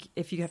now, and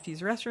if you have to use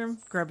the restroom,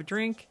 grab a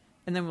drink,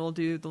 and then we'll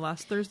do the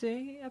last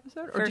Thursday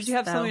episode. Or did First, you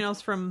have though. something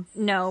else from?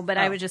 No, but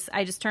Oh.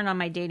 I just turned on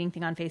my dating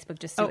thing on Facebook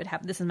just to see what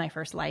happened. This is my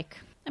first like.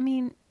 I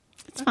mean,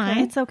 it's fine.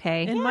 it's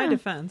okay. In my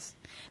defense,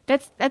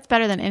 That's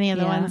better than any of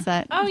the Yeah. ones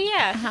that. Oh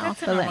yeah,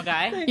 that's a normal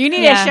guy. You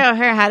need Yeah. to show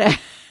her how to.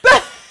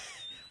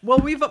 well,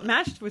 we've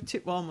matched with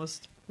two. Well,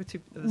 almost with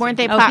two. of the Weren't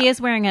same they Oh, pop- he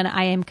is wearing an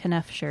I Am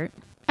Knuff shirt.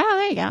 Oh,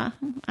 there you go.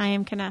 I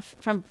am Knuff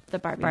from the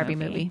Barbie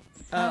movie.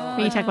 Oh,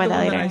 We can talk about the that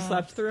one later. I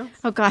slept through.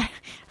 Oh God,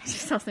 I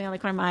just saw something on the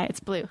corner of my eye. It's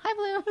blue.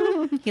 Hi,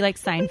 Blue. He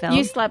likes Seinfeld.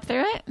 You slept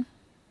through it?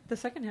 The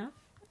second half.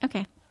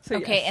 Okay. So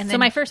Okay, yes. and so then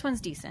my first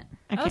one's decent.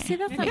 Okay. oh, see,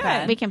 that's not Yeah.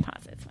 bad. We can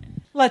pause it. It's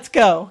fine. Let's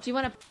go. Do you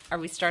want to? Are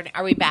we starting?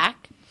 Are we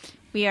back?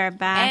 We are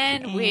back.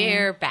 And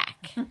we're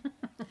back.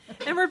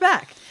 And we're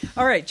back.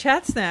 All right,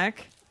 chat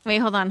snack. Wait,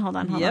 hold on.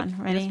 Yep.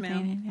 Ready? Yes,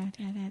 ma'am.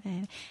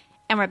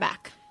 And we're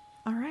back.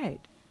 All right.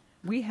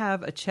 We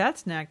have a chat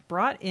snack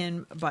brought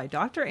in by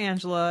Dr.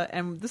 Angela,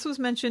 and this was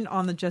mentioned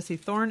on the Jesse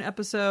Thorne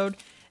episode.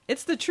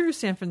 It's the true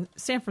San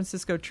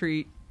Francisco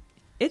treat.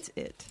 It's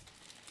it.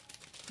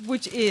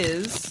 Which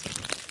is,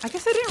 I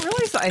guess I didn't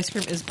realize the ice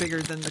cream is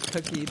bigger than the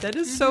cookie. That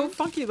is so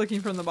funky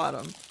looking from the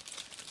bottom.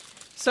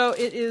 So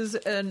it is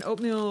an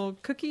oatmeal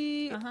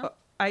cookie,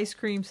 ice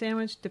cream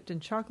sandwich dipped in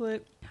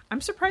chocolate. I'm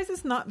surprised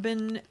it's not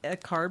been a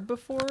carb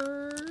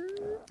before,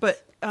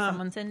 but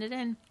Someone send it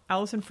in.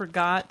 Alison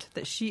forgot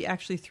that she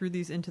actually threw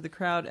these into the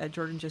crowd at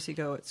Jordan Jesse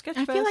Go at Sketchfest.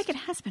 I feel like it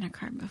has been a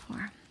carb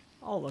before.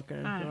 I'll look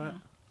into it.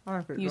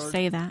 I think it You does.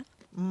 say that.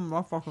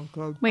 I fucking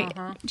could. Wait,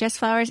 Jess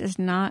Flowers is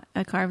not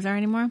a carb czar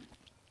anymore.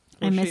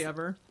 Was she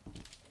ever?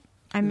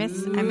 I miss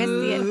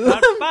the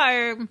Hot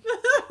fire.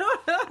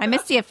 I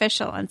missed the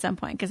official at some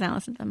point because I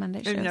listened to the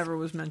Monday shows. It never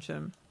was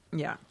mentioned.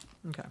 Yeah.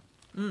 Okay.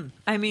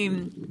 I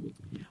mean,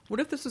 what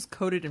if this was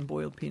coated in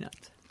boiled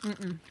peanuts?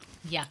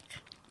 Yuck.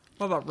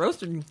 What about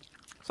roasted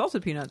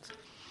salted peanuts?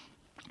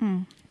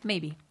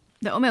 Maybe.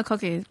 The oatmeal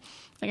cookies,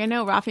 like I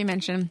know Rafi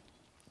mentioned,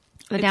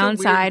 the It's a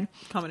downside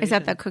weird is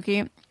that the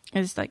combination. cookie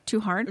is like too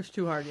hard, It's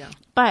too hard, yeah.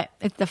 but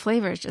the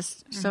flavor is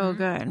just so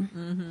good.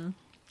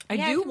 I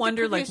Yeah, I do think the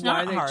wonder, like, cookie's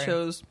why not they hard.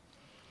 chose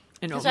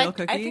an Because oatmeal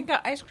cookie. I think an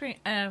ice cream,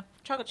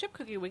 chocolate chip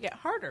cookie would get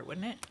harder,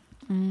 wouldn't it?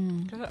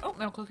 Because an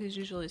oatmeal cookie is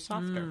usually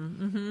softer.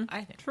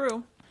 I think.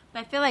 True. But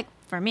I feel like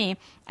for me,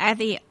 I have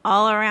to eat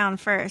all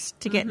around first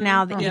to get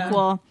now the Yeah.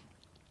 equal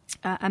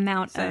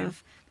amount Same.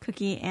 of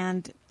cookie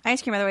and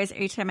ice cream. Otherwise,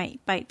 each time I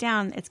bite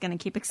down, it's going to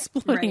keep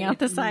exploding out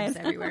the It moves sides.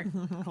 everywhere.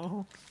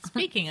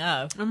 Speaking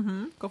of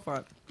Go for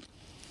it.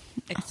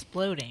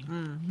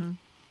 exploding,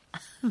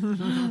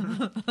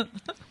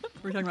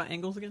 We're talking about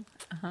angles again?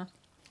 Uh-huh.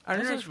 I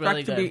didn't This is expect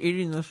really to be good.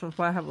 eating this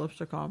before I have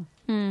lipstick on.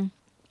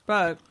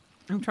 But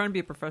I'm trying to be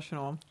a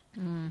professional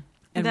and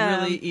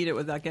really eat it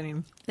without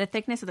getting The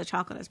thickness of the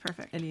chocolate is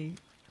perfect. any...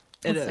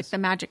 It's like the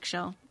magic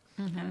shell.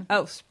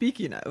 Oh,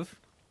 speaking of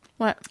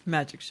What?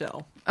 magic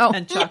shell Oh.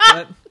 and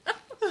chocolate.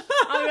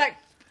 I was like,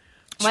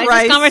 why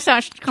Trice- is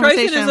this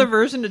conversation Trice is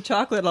aversion to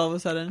chocolate all of a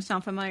sudden.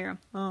 sound familiar?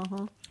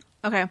 Uh-huh.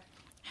 Okay.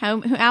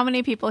 How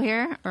many people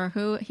here or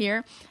who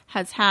here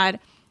has had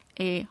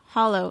a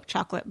hollow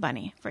chocolate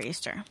bunny for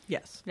Easter?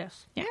 Yes.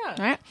 Yes. Yeah.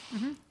 Right?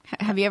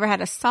 Have you ever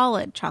had a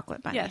solid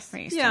chocolate bunny Yes. for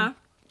Easter? Yeah.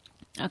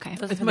 Okay.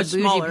 Those It's are much the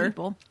bougie smaller.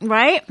 people.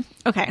 Right?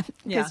 Okay. Because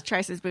Yeah.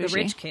 Trice is The bougie.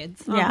 rich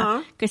kids. Yeah.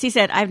 Uh-huh. Because he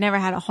said, I've never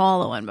had a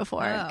hollow one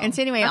before. Oh. And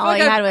so anyway, I feel all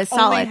like he had I've was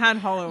only solid. had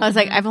hollow. I was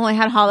like, I've only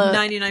had hollow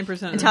 99% of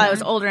the until I time.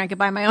 was older and I could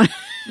buy my own.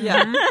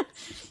 Yeah.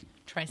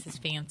 Trice is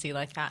fancy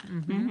like that.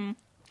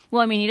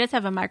 Well, I mean, he does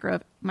have a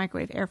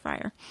microwave air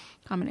fryer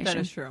combination.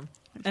 That is true.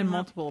 And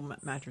multiple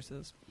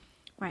mattresses.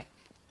 Right.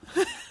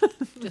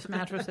 Just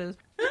mattresses.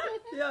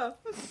 Yeah.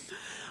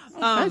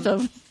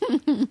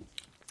 Expensive.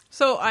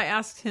 So I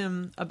asked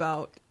him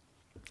about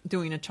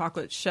doing a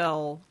chocolate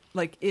shell,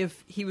 like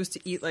if he was to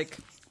eat like...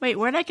 Wait,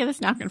 where did I get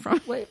this napkin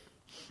from? Wait.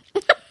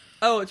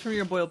 Oh, it's from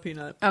your boiled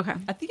peanut. Okay.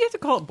 I think you have to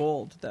call it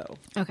bold, though.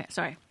 Okay,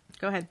 sorry.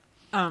 Go ahead.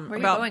 Where are you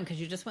about going? Because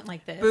you just went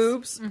like this.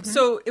 boobs.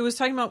 So we were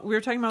talking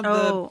about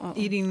Oh.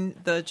 eating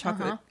the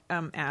chocolate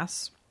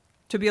ass.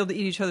 To be able to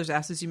eat each other's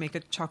asses, you make a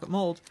chocolate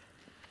mold.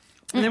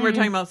 And then we were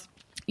talking about...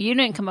 You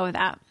didn't come up with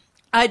that.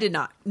 I did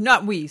not.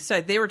 Not we.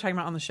 So they were talking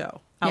about on the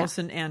show. Yeah.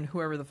 Alison and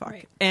whoever the fuck.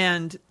 Right.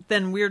 And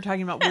then we were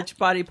talking about which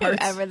body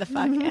parts... Whoever the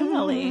fuck,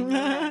 Emily.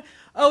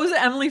 Oh, was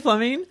it Emily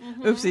Fleming?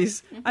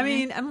 Oopsies. I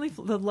mean,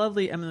 the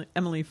lovely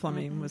Emily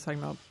Fleming was talking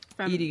about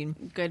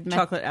eating Good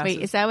chocolate asses.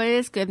 Wait, is that what it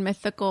is? Good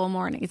Mythical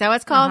Morning. Is that what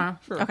it's called?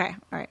 Sure. Okay,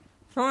 all right.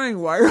 Throwing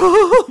wild.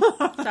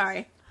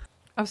 Sorry.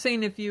 I was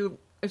saying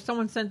if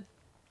someone sent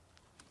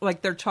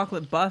like their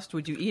chocolate bust,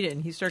 would you eat it?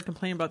 And he started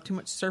complaining about too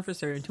much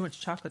surface area and too much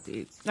chocolate to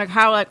eat. Like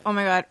how, like, oh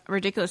my God,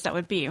 ridiculous that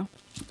would be. I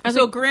was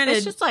So like, granted,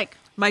 it's just like,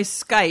 my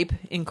Skype,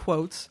 in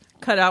quotes,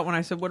 cut out when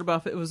I said, what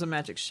about if it was a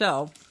magic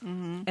shell?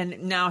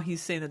 And now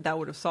he's saying that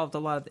would have solved a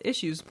lot of the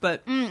issues,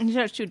 but he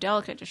said it's too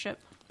delicate to ship.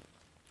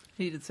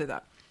 he did say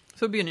that.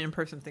 So it'd be an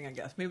in-person thing, I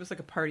guess. Maybe it's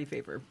like a party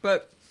favor,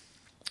 or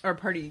a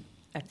party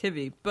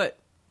activity. But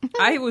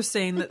I was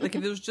saying that like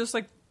if it was just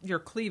like your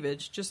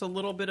cleavage, just a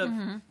little bit of...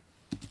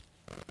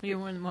 You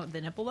want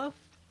the nipple loaf?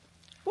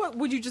 What,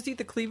 would you just eat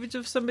the cleavage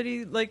of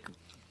somebody, like,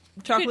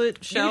 chocolate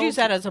You shell? could use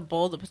that as a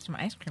bowl to put some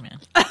ice cream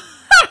in.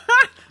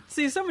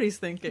 See, somebody's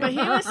thinking. But he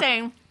was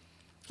saying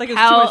like it's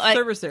too how much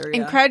service area.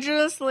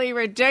 incredulously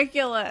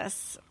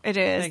ridiculous it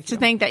is Thank to you.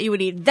 think that you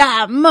would eat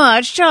that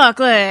much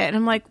chocolate. And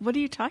I'm like, what are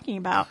you talking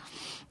about?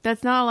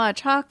 That's not a lot of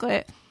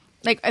chocolate.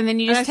 Like, and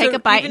then you And just I take said,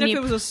 a bite even and if you...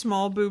 it was a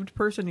small boobed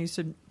person, he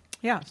said,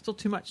 yeah, it's still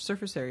too much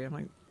surface area. I'm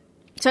like,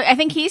 So I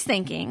think he's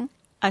thinking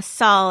a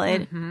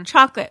solid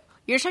chocolate.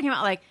 You're talking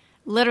about like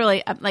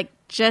literally like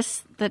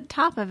just the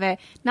top of it,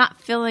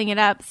 not filling it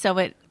up so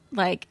it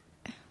like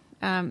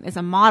is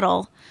a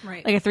model,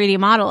 Right. like a 3D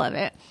model of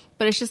it.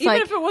 But it's just even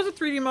like if it was a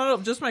 3D model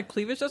of just my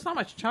cleavage, that's not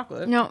much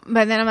chocolate. no.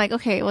 But then I'm like,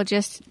 okay, well,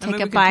 just I mean, take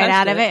we a could bite test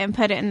out of it. it and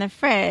put it in the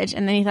fridge.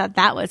 And then he thought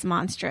that was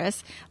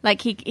monstrous. Like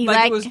he like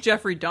liked, it was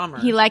Jeffrey Dahmer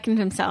he likened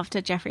himself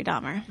to Jeffrey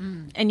Dahmer,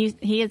 and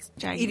he is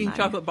dragging eating body.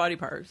 chocolate body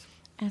parts.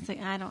 And it's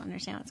like I don't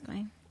understand what's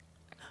going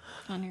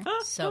on here.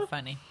 So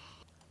funny.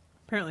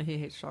 Apparently he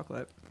hates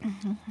chocolate.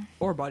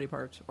 Or body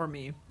parts. Or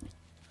me.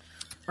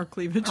 Or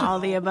cleavage. All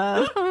the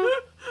above.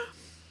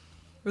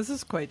 This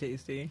is quite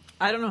tasty.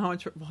 I don't know how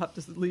much we'll have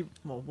to leave.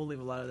 Well, we'll leave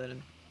a lot of that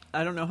in.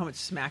 I don't know how much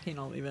smacking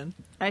I'll leave in.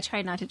 I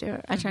tried not to do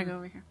it. I tried to go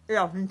over here.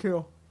 Yeah, me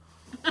too.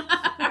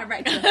 All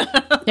right.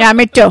 Yeah,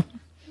 me too.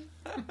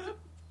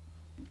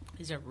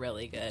 These are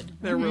really good.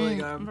 They're really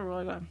good.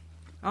 Really good.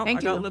 Oh,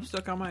 Thank I got you,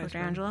 lipstick on my ice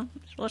cream. Angela.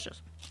 It's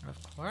delicious.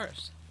 Of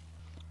course.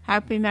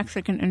 Happy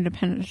Mexican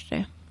Independence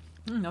Day.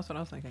 That's what I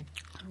was thinking.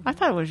 I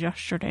thought it was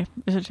yesterday.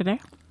 Is it today?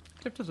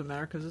 It doesn't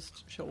matter because this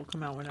show will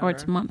come out whenever. Or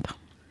it's a month?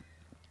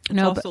 It's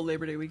No, also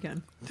Labor Day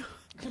weekend.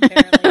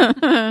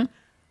 Apparently.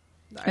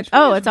 The ice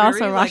Oh, cream is it's also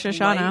very, Rosh like, Hashanah.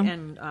 light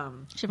and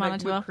Shivana like,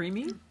 too. whipped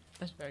creamy.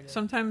 That's very good.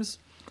 Sometimes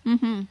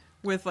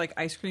with like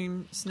ice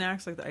cream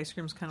snacks, like the ice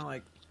cream's kind of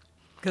like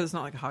because it's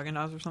not like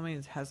Haagen-Dazs or something.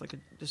 It has like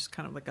just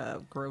kind of like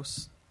a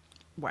gross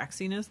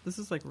waxiness. This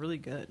is like really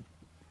good.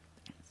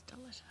 It's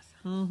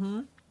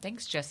delicious.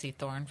 Thanks, Jesse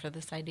Thorne, for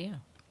this idea.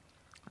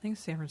 I think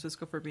San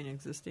Francisco for being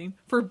existing.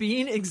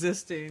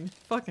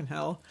 Fucking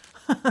hell.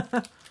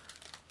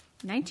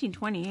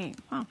 1928.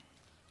 Wow.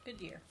 Good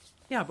year.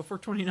 Yeah, before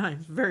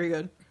 29. Very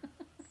good.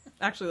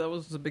 Actually, that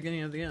was the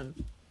beginning of the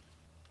end.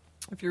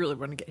 If you really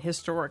want to get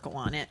historical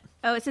on it.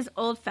 Oh, it says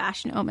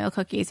old-fashioned oatmeal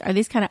cookies. Are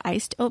these kind of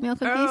iced oatmeal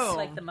cookies? Oh.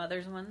 Like the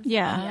mother's ones?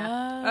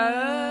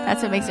 Yeah.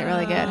 That's what makes it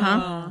really good,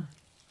 huh?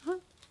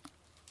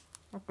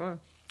 Okay.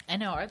 I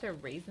know. Are there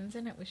raisins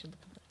in it? We should.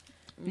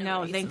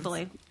 No, raisins.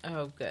 thankfully.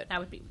 Oh, good. That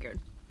would be weird.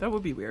 That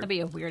would be weird. That'd be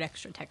a weird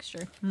extra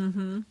texture.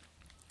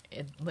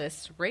 It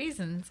lists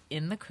raisins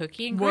in the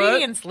cookie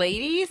ingredients,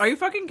 ladies. Are you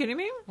fucking kidding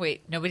me?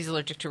 Wait, nobody's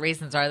allergic to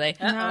raisins, are they?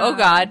 Oh,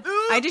 God.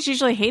 I just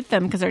usually hate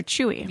them because they're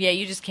chewy. Yeah,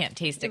 you just can't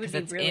taste it because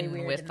would it's be really in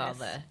weird with in all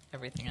this.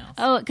 everything else.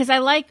 Oh, because I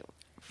like,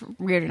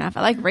 weird enough,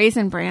 I like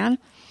Raisin Bran,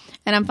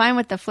 and I'm fine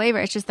with the flavor.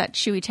 It's just that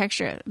chewy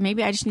texture.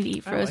 Maybe I just need to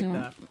eat frozen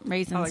that.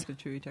 raisins. I like the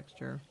chewy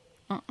texture.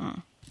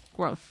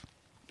 Gross.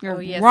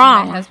 You're yes,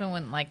 wrong. my husband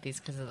wouldn't like these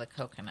because of the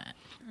coconut.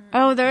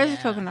 Oh, there is a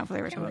coconut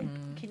flavor to it.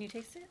 Can you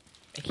taste it?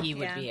 He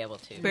would be able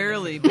to.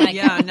 Barely, but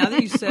yeah, now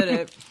that you said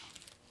it.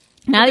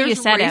 Now that you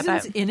There's said it,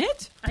 raisins but in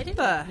it? I didn't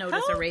The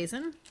notice hell? a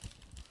raisin.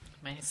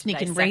 Might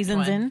Sneaking dissect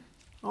raisins one. in.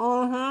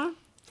 Uh-huh.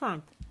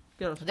 Fun.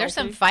 There's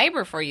some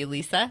fiber for you,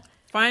 Lisa.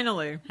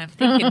 Finally.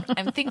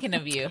 I'm thinking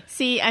of you.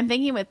 see, I'm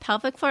thinking with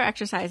pelvic floor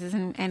exercises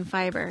and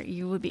fiber,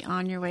 you would be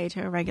on your way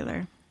to a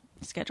regular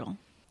schedule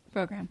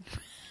program.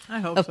 I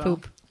hope Of so.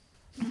 poop.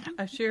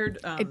 I shared,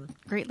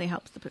 It greatly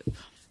helps the poop.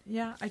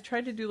 yeah, I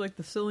tried to do like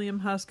the psyllium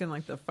husk and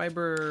like the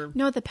fiber.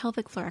 No, the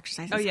pelvic floor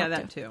exercises. Oh, yeah,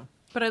 help that too.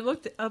 But I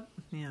looked up,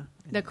 yeah.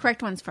 The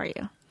correct ones for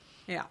you.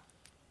 Yeah.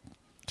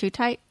 Too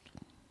tight?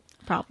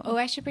 Problem. Oh,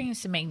 I should bring you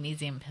some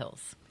magnesium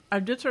pills. I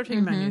did start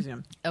taking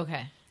magnesium.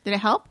 Okay. Did it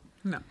help?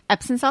 No.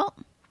 Epsom salt?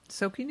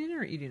 Soaking it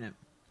or eating it?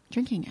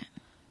 Drinking it.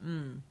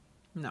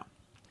 No.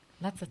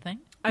 That's a thing.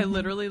 I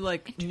literally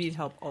like need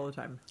help all the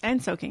time.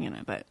 And soaking in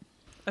it, but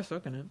I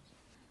soak in it.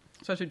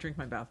 So I should drink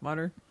my bath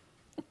water.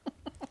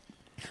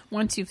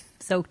 Once you've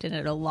soaked in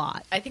it a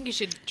lot. I think you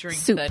should drink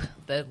Soup.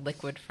 the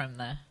liquid from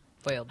the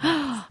boiled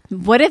nuts.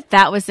 what if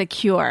that was the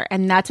cure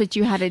and that's what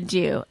you had to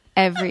do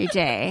every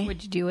day?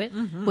 Would you do it?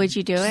 Would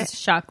you do Just it? a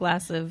shot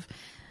glass of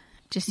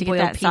Just to get boiled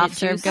that peanut soft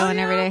serve juice? going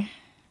Oh, every yeah. day?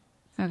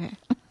 Okay.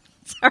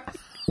 Sorry.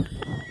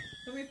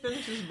 Let me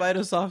finish this bite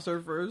of soft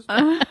serve first.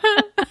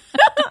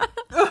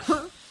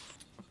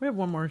 We have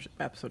one more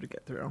episode to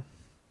get through.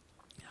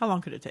 How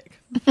long could it take?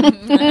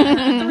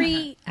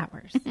 3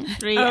 hours.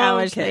 3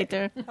 hours Okay.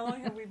 later. How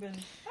long have we been?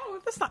 Oh,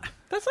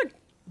 that's like,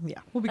 yeah,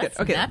 we'll be That's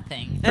good. Okay.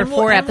 nothing. For And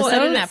 4 and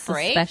episodes, in that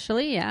break?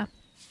 especially, yeah.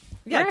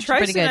 Yeah, We're actually Trice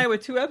pretty and good. I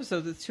with 2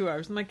 episodes, it's 2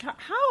 hours. I'm like,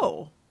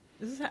 how?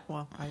 Is this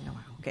well, I know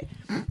how. Okay.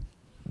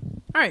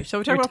 All right, shall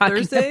we talk We're about talking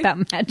Thursday?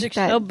 about magic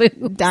That show boobs.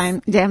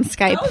 damn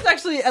Skype. That was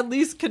actually at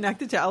least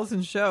connected to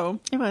Alison's show,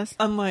 It was.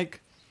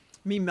 unlike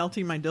me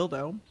melting my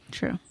dildo.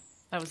 True.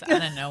 That was out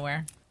of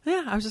nowhere.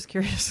 Yeah, I was just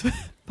curious.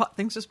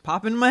 Things just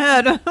pop in my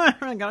head.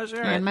 I gotta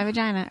share Or it. in my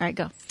vagina. All right,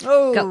 go.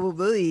 Oh, Go.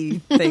 boy.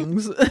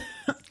 Things.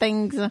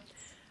 Things.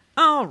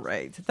 All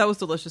right. That was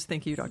delicious.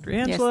 Thank you, Dr.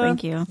 Yes, Angela.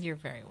 thank you. You're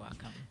very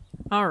welcome.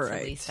 All It's the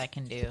right. least I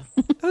can do.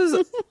 That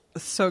was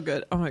so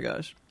good. Oh, my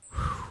gosh.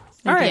 All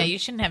Yeah, right. you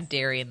shouldn't have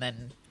dairy and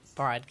then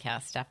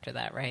broadcast after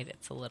that, right?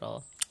 It's a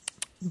little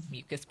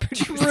mucus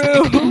producing.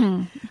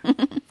 True.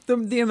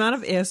 the amount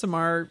of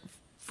ASMR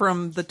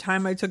from the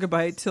time I took a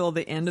bite till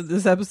the end of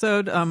this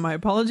episode, my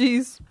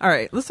apologies. All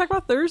right, let's talk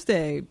about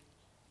Thursday.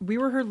 We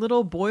were her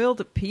little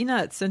boiled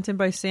peanuts sent in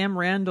by Sam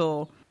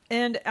Randall.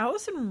 And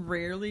Alison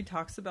rarely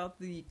talks about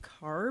the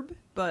carb,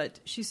 but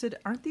she said,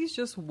 aren't these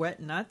just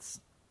wet nuts?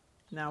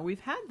 Now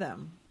we've had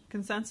them.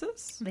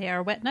 Consensus? They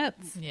are wet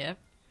nuts. Yep,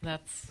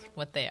 that's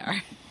what they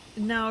are.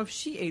 Now, if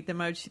she ate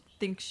them, I would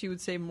think she would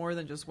say more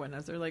than just wet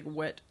nuts. They're like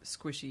wet,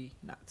 squishy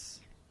nuts.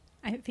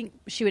 I think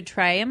she would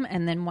try them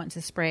and then want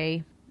to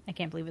spray. I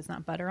can't believe it's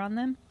not butter on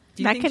them.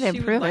 Do you That think could she would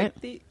improve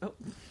like it. Oh,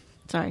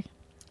 Sorry.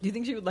 do you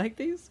think she would like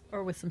these?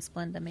 Or with some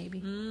Splenda,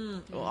 maybe.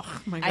 Oh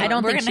my god! I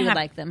don't We're think she gonna would have-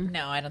 like them.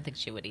 No, I don't think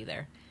she would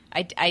either.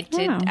 I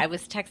did. Oh. I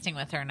was texting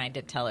with her and I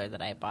did tell her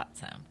that I bought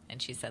some,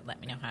 and she said, "Let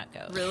me know how it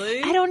goes."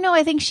 Really? I don't know.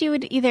 I think she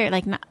would either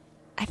like not.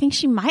 I think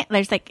she might.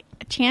 There's like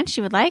a chance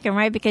she would like them,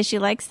 right? Because she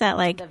likes that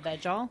like The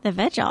veg-all? the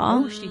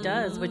veg-all. Oh, she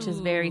does, which is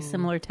very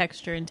similar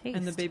texture and taste.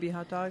 And the baby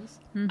hot dogs.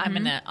 I'm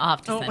gonna. I'll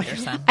have to send her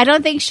some. I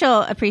don't think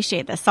she'll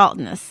appreciate the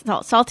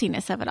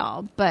saltiness of it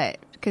all, but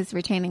because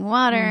retaining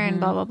water and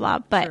blah blah blah.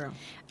 But True.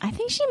 I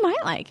think she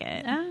might like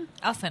it.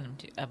 I'll send them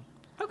to.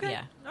 Okay,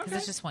 Yeah, because okay.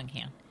 it's just one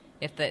can.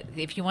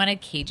 If you wanted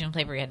Cajun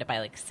flavor, you had to buy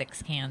like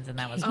 6 cans, and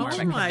that was more of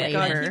Oh a my god! Can you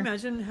commitment.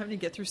 imagine having to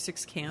get through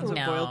 6 cans of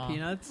No, boiled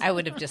peanuts? I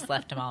would have just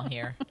left them all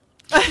here.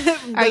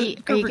 Are you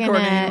Group recording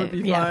gonna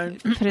would be fine.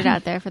 put it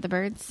out there for the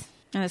birds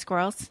and the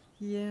squirrels,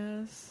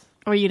 Yes.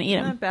 or are you gonna eat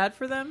Isn't them that bad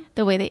for them?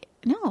 the way they?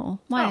 No,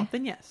 why? Oh,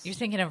 then yes. You're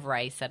thinking of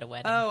rice at a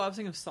wedding. Oh, I was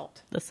thinking of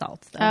salt. the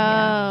salt stuff.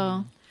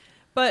 Oh,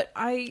 But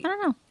I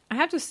don't know. I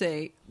have to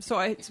say,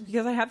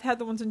 because I have had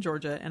the ones in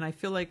Georgia, and I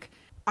feel like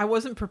I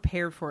wasn't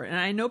prepared for it. And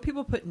I know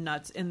people put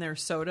nuts in their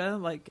soda,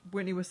 like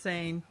Whitney was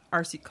saying,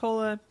 RC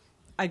Cola.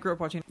 I grew up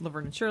watching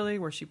Laverne and Shirley,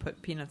 where she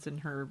put peanuts in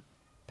her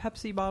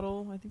Pepsi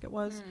bottle, I think it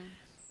was.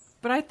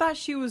 But I thought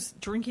she was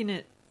drinking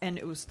it, and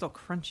it was still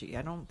crunchy.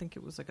 I don't think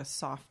it was like a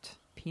soft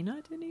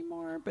peanut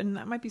anymore. But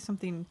that might be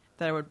something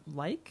that I would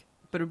like,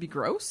 but it would be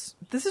gross.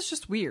 This is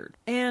just weird.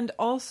 And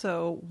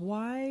also,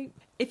 why,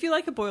 if you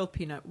like a boiled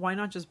peanut, why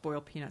not just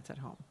boil peanuts at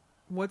home?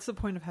 What's the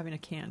point of having a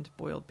canned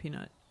boiled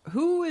peanut?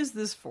 Who is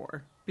this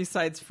for,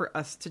 besides for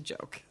us to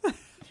joke?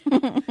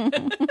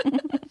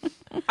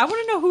 I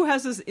want to know who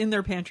has this in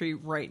their pantry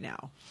right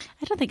now.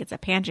 I don't think it's a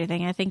pantry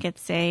thing. I think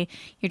it's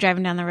you're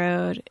driving down the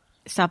road,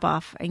 stop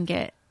off and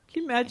get.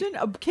 Can you imagine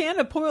a can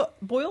of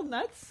boiled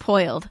nuts?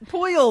 Poiled.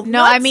 Poiled. No,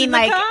 nuts I mean in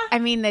the car? I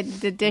mean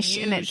the dish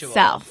in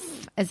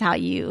itself is how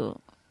you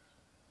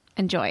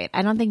enjoy it.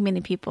 I don't think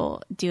many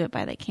people do it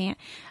by the can.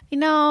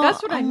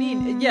 That's what I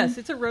mean. Yes,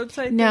 it's a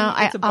roadside thing.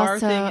 It's a bar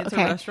thing. It's a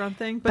restaurant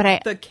thing.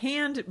 But the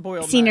canned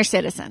boiled senior nuts.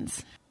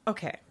 citizens.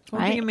 Okay.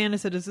 One thing Amanda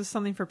said, is this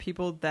something for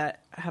people that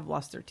have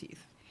lost their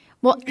teeth?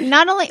 Well,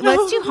 not only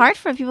it's too hard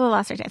for people who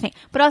lost their teeth, I think,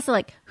 but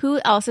also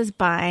who else is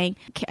buying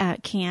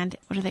canned?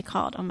 What are they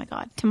called? Oh my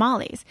God,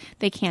 tamales!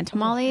 They can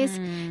tamales.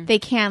 They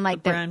can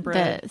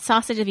the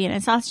sausage of Vienna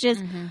sausages.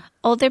 Mm-hmm.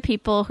 Older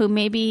people who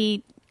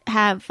maybe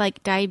have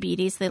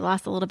diabetes, they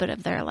lost a little bit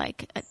of their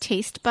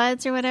taste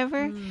buds or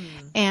whatever,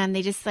 and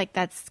they just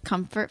that's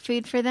comfort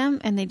food for them,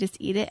 and they just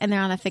eat it, and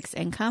they're on a fixed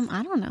income.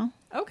 I don't know.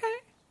 Okay.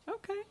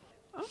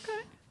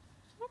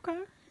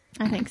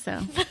 I think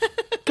so.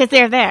 Because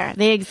they're there.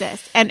 They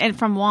exist. And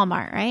from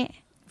Walmart, right?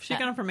 She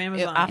got them from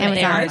Amazon.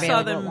 I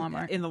saw them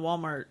in the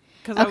Walmart.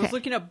 Because I was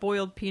looking up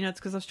boiled peanuts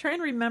because I was trying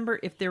to remember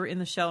if they were in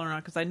the shell or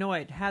not because I know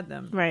I'd had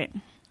them. Right.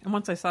 And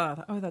once I saw it, I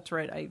thought, oh, that's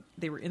right.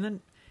 They were in the...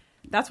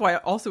 That's why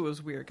it also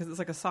was weird because it's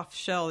like a soft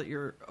shell that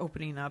you're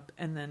opening up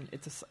and then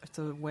it's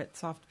a wet,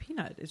 soft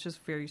peanut. It's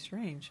just very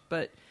strange.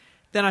 But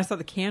then I saw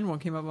the canned one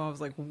came up and I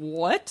was like,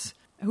 what?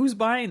 Who's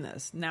buying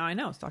this? Now I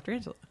know. It's Dr.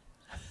 Angela.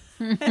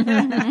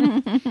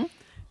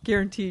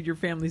 Guaranteed your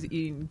family's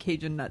eating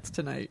Cajun nuts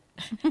tonight.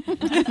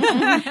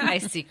 I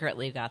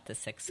secretly got the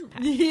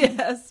 6-pack.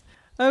 Yes.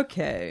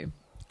 Okay.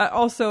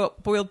 Also,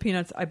 boiled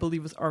peanuts, I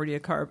believe, was already a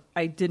carb.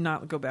 I did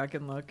not go back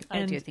and look.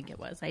 I do think it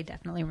was. I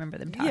definitely remember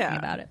them talking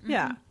about it.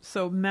 Yeah.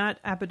 So Matt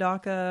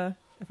Apodaca,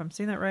 if I'm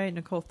saying that right,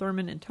 Nicole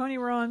Thurman, and Tony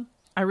were on.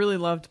 I really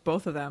loved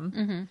both of them.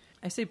 Mm-hmm.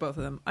 I say both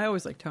of them. I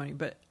always like Tony,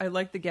 but I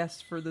like the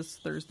guests for this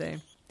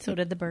Thursday. So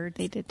did the birds.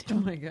 They did too. Oh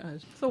my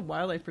gosh. It's a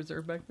wildlife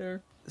preserve back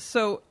there.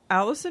 So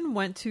Alison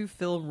went to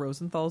Phil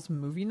Rosenthal's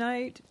movie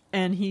night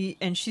and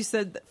she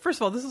said, first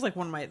of all, this is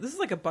this is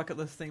like a bucket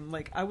list thing.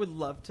 I would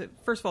love to,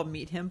 first of all,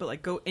 meet him,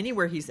 but go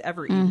anywhere he's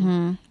ever eaten.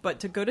 Mm-hmm.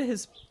 But to go to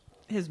his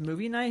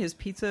movie night, his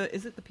pizza,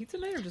 is it the pizza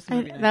night or just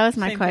movie night? That was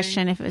my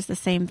question, if it was the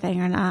same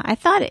thing or not. I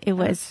thought it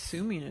was. I'm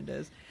assuming it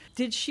is.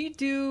 Did she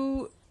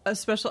do a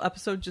special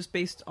episode just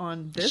based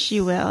on this?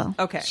 She will.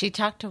 Okay. She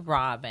talked to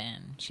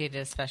Robin. She did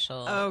a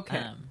special.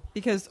 Okay.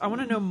 Because I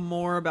want to know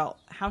more about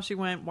how she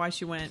went, why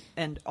she went,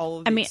 and all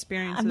of the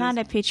experiences. I'm not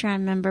a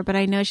Patreon member, but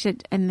I know she's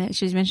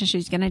mentioned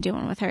she's going to do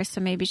one with her, so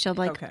maybe she'll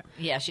Okay.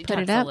 Yeah, she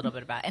talks a little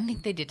bit about it. I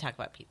think they did talk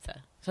about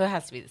pizza, so it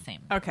has to be the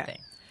same thing.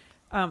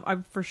 I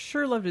for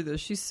sure love to do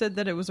this. She said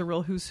that it was a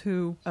real who's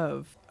who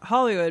of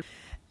Hollywood,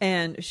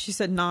 and she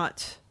said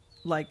not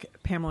like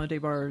Pamela Des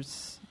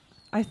Barres.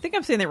 I think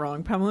I'm saying that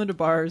wrong. Pamela Des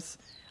Barres,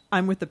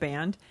 I'm with the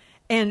band.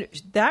 And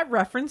that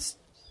reference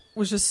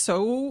was just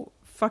so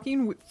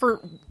fucking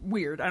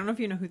weird. I don't know if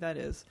you know who that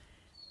is.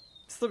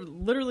 It's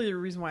literally the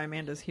reason why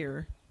Amanda's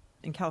here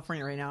in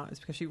California right now is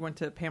because she went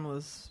to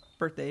Pamela's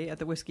birthday at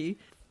the Whiskey.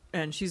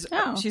 And she's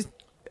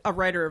a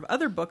writer of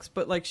other books,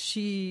 but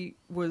she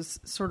was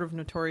sort of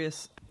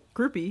notorious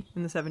groupie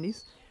in the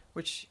 70s,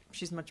 which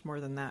she's much more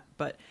than that.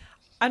 But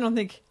I don't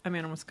think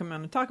Amanda wants to come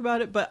on and talk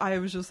about it, but I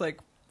was just like,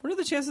 what are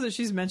the chances that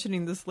she's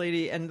mentioning this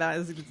lady and that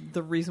is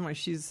the reason why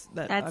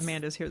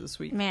Amanda's here this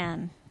week?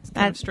 Man, it's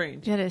kind of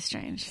strange. It is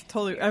strange.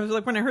 Totally. I was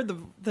like, when I heard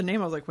the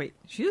name, I was like, wait,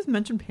 she just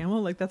mentioned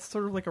Pamela? That's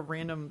sort of a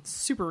random,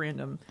 super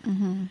random.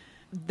 Mm-hmm.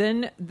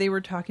 Then they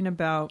were talking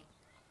about,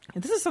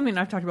 and this is something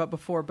I've talked about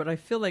before, but I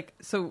feel like,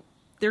 so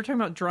they were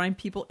talking about drawing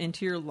people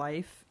into your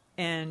life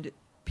and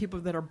people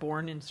that are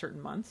born in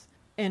certain months.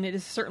 And it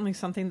is certainly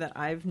something that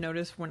I've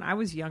noticed when I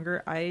was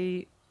younger.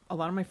 A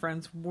lot of my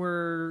friends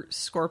were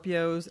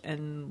Scorpios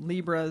and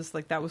Libras.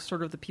 That was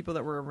sort of the people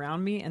that were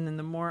around me. And then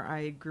the more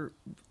I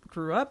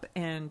grew up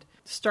and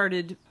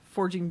started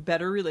forging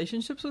better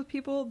relationships with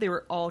people, they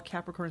were all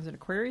Capricorns and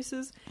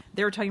Aquariuses.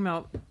 They were talking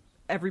about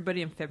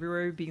everybody in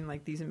February being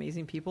these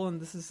amazing people. And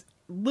this is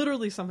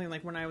literally something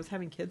when I was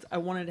having kids, I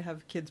wanted to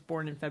have kids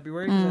born in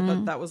February because I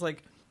thought that was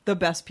the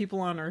best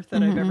people on earth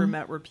that I've ever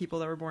met were people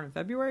that were born in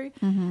February.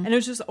 Mm-hmm. And it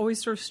was just always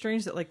sort of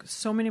strange that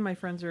so many of my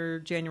friends are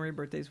January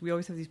birthdays. We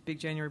always have these big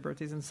January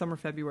birthdays and some are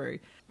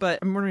February. But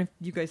I'm wondering if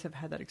you guys have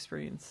had that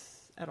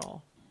experience at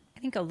all.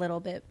 I think a little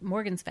bit.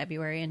 Morgan's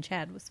February and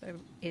Chad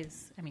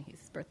his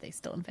birthday's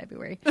still in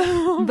February.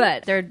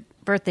 But their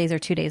birthdays are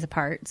 2 days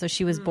apart. So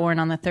she was born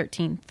on the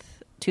 13th.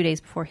 2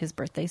 days before his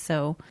birthday.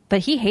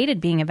 But he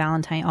hated being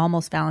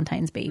almost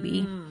Valentine's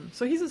baby.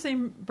 So he's the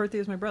same birthday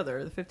as my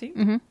brother, the 15th.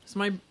 Mm-hmm.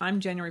 So I'm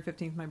January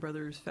 15th. My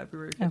brother's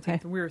February 15th. Okay.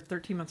 And we were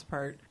 13 months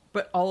apart.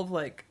 But all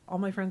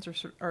my friends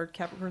are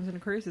Capricorns and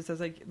Aquarius. It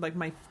says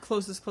my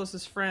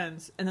closest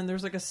friends. And then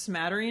there's a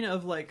smattering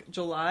of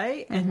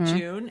July and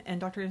June. And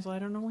Dr. Angela, I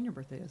don't know when your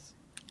birthday is.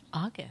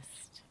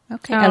 August.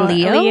 Okay. A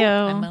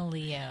Leo? I'm a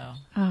Leo.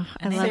 Oh,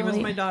 and same as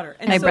my daughter.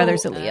 And my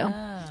brother's a Leo.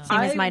 Same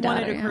as my daughter.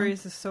 I wanted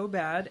Aquarius so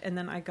bad, and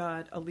then I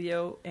got a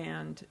Leo,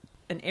 and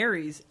an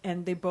Aries,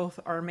 and they both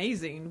are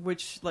amazing,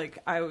 which like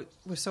I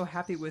was so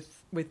happy with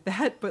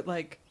that. But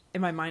like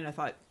in my mind, I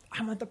thought,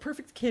 I want the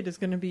perfect kid is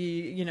going to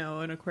be, you know,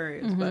 an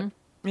Aquarius. But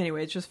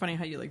anyway, it's just funny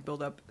how you like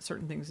build up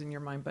certain things in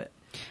your mind. But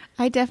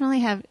I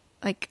definitely have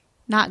like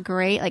not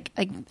great, like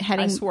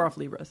heading. I swore off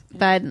Libras.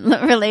 Bad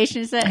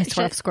relationship. I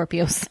swore off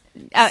Scorpios.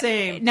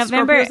 Same.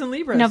 November Scorpios and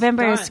Libras.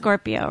 November Done. is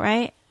Scorpio,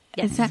 right?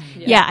 Yes. Is that,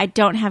 yeah, I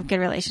don't have good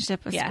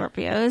relationship with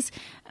Scorpios.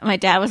 My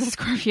dad was a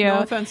Scorpio. No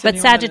offense to But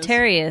anyone that is.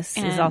 Sagittarius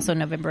is also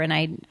November, and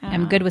I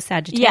am good with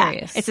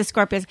Sagittarius. Yeah, it's a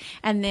Scorpio.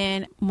 And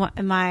then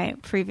my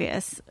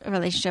previous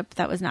relationship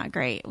that was not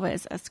great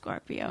was a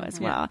Scorpio as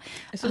well.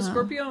 So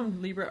Scorpio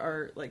and Libra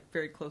are like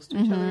very close to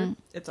each other.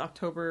 It's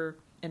October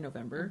and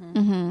November.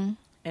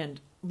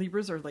 And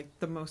Libras are like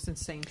the most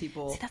insane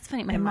people. See, that's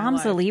funny. My in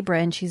mom's a life. Libra,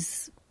 and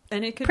she's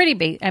And it could, pretty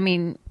big. I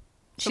mean,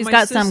 so she's my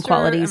got some sister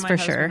qualities and my for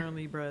husband sure. are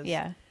Libras.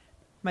 Yeah.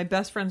 My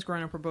best friends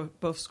growing up were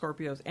both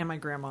Scorpios, and my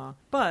grandma.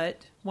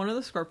 But one of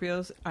the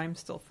Scorpios I'm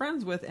still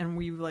friends with, and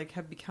we like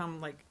have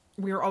become like,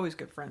 we were always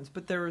good friends.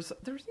 But there's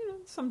you know,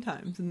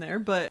 sometimes in there.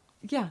 But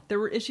yeah, there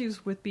were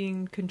issues with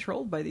being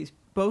controlled by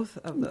both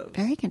of those.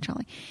 Very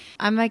controlling.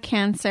 I'm a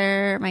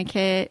Cancer.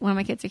 One of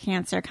my kids are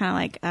Cancer, kind of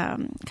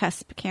like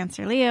cusp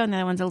Cancer Leo, and the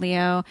other one's a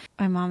Leo.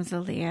 My mom's a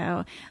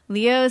Leo.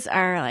 Leos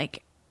are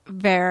like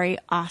very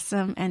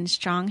awesome and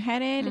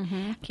strong-headed.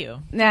 Thank you.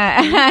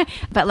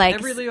 But like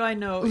Every Leo I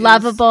know is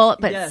lovable,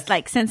 but yes.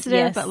 like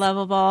sensitive, Yes. but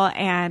lovable.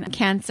 And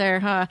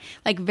Cancer,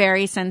 like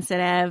very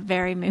sensitive,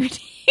 very moody.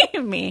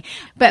 Me,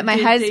 but my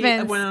husband.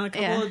 I went on a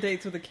couple of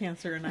dates with a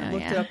Cancer, and I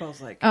looked it up. I was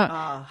like,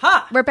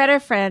 aha! We're better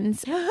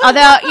friends.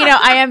 Although, you know,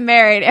 I am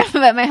married,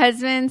 but my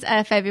husband's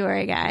a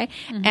February guy,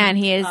 and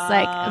he is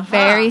like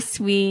very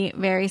sweet,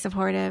 very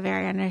supportive,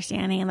 very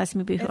understanding, and lets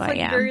me be who It's I like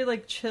am. very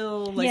like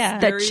chill, like Yeah.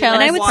 very, The chill-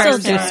 And I Like would still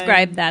person.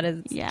 describe that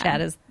as Yeah.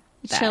 Chad as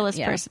that, Chillest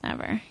yeah. person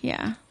ever.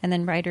 Yeah. And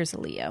then Ryder's a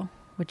Leo,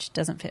 which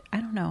doesn't fit. I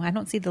don't know. I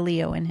don't see the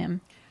Leo in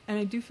him. And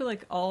I do feel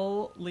like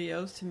all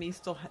Leos to me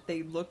still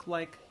they look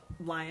like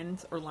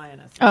lions or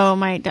lionesses. Oh,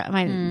 my daughter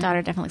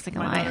definitely looks like a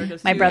My daughter lion.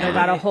 does My too. brother And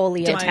got a my- whole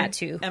Leo my-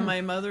 tattoo. and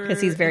my mother 'Cause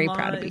he's very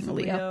proud of is being a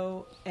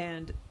Leo.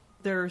 And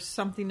there's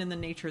something in the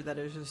nature that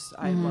is just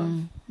I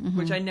love,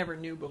 which I never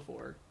knew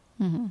before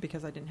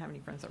because I didn't have any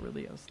friends that were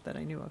Leos that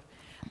I knew of.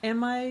 And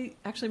my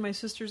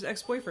sister's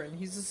ex-boyfriend,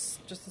 he's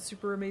just a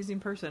super amazing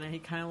person, and he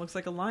kind of looks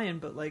like a lion,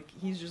 but like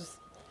he's just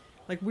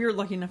like we were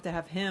lucky enough to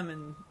have him.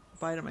 And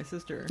bye to my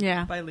sister.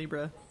 Yeah. Bye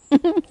Libra.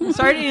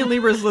 Sorry to any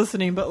Libras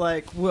listening, but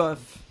like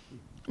woof.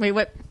 Wait,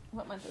 what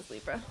month is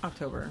Libra?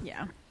 October.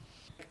 Yeah.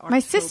 My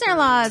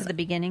sister-in-law's At the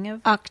beginning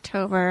of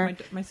October.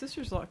 My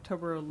sister's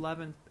October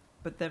 11th,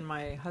 but then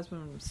my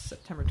husband was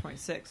September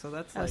 26th, so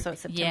that's like... so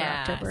it's September,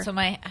 Yeah. October. So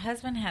my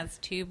husband has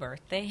 2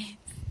 birthdays.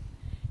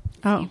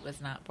 Oh. He was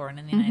not born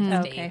in the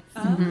United Okay. States.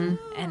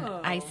 And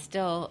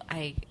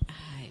I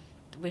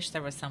wish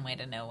there was some way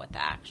to know what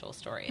the actual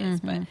story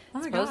is, but Oh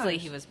my supposedly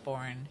gosh. he was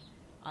born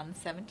on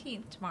the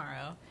 17th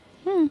tomorrow,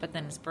 but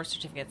then his birth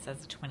certificate says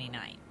the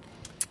 29th.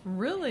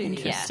 Really?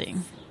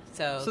 Interesting.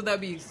 Yes. So that'd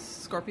be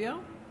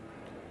Scorpio?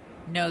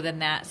 No, then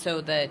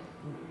the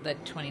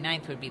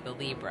 29th would be the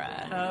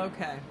Libra. Oh,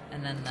 okay.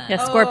 And then the...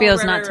 Yeah, Scorpio's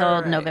right, not right, till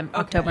right, right. November,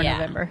 Okay. October, Yeah.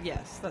 November.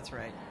 Yes, that's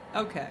right.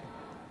 Okay.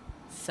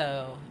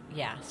 So,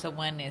 yeah. So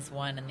one is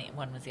one and the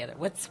one was the other.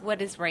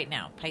 What is right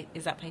now?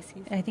 Is that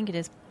Pisces? I think it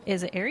is.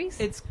 Is it Aries?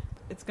 It's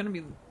going to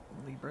be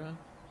Libra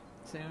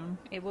soon.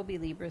 It will be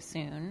Libra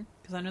soon.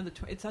 Because I know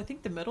it's, I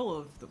think, the middle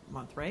of the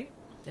month, right?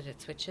 That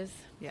it switches?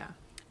 Yeah.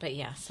 But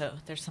yeah, so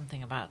there's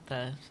something about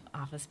the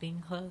office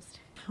being closed.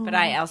 But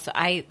I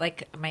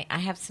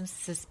have some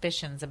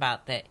suspicions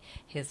about that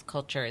his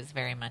culture is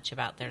very much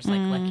about there's like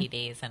lucky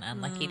days and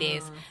unlucky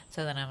days.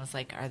 So then I was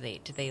like,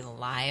 do they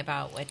lie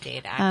about what day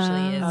it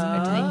actually is?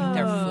 Or do they think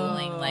they're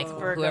fooling like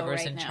Virgo whoever's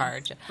right in now.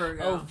 charge?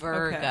 Virgo. Oh,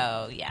 Virgo,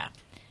 Okay. yeah.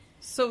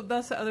 So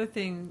that's the other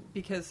thing,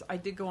 because I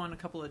did go on a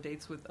couple of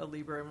dates with a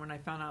Libra, and when I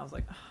found out, I was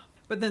like, oh.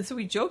 But then so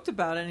we joked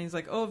about it, and he's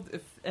like, oh,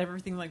 if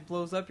everything like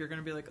blows up, you're going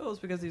to be like, oh, it's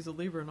because he's a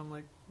Libra. And I'm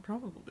like,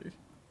 probably.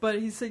 But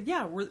he said,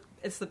 yeah,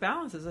 it's the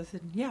balances. I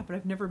said, yeah, but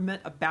I've never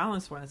met a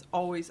balanced one. It's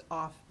always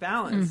off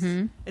balance.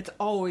 It's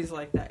always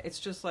like that. It's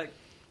just like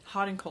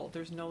hot and cold.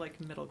 There's no like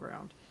middle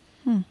ground.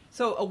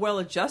 So a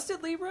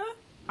well-adjusted Libra,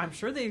 I'm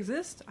sure they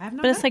exist. I have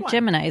not But it's met like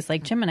one. Geminis.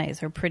 Like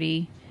Geminis are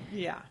pretty...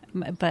 Yeah.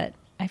 But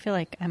I feel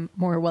like I'm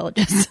more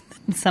well-adjusted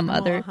than some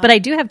other... But I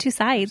do have 2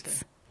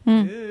 sides.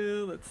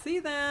 Ooh, let's see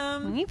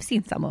them. We've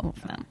seen some of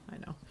them. I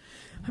know.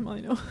 I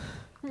know.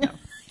 No.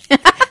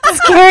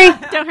 Scary.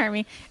 Don't hurt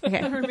me. Okay.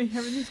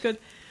 Everything's good.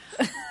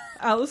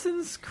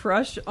 Alison's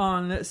crush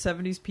on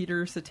 70s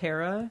Peter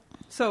Cetera.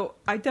 So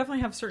I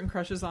definitely have certain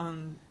crushes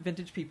on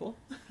vintage people.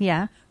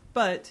 Yeah.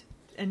 But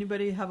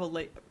anybody have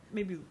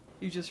maybe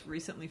you just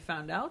recently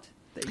found out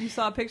that you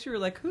saw a picture, you're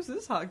like, who's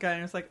this hot guy?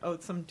 And it's like, oh,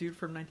 it's some dude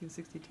from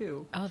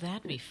 1962. Oh,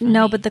 that'd be funny.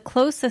 No, but the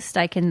closest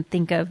I can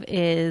think of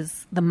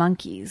is the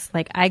Monkees.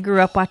 Like, I grew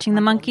up watching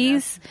the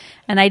Monkees,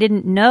 and I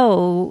didn't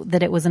know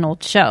that it was an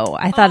old show.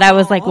 I thought I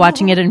was, like,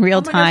 watching it in real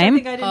Oh my gosh, time. I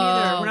think I didn't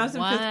either. When I was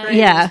in what? 5th grade,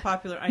 Yeah. it was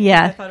popular.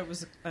 Yeah. I thought it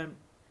was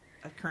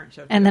a current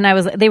show. And then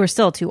they were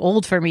still too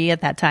old for me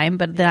at that time,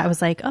 but then I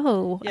was like,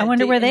 oh, I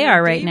wonder where they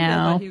are right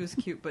now. I thought he was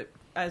cute, but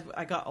as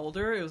I got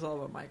older, it was all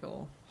about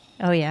Michael.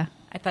 Oh, yeah.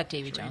 I thought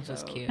Davy Jones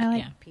was cute. I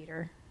like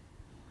Peter.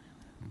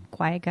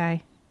 Quiet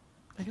guy.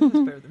 I think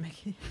that's better than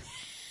Mickey.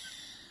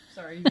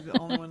 Sorry, he's the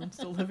only one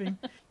still living.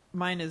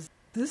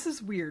 This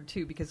is weird,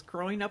 too, because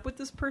growing up with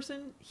this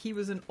person, he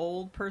was an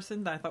old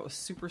person that I thought was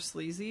super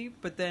sleazy,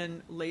 but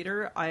then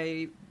later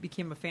I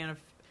became a fan of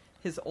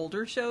his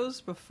older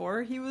shows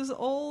before he was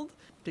old.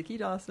 Dickie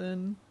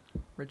Dawson,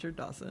 Richard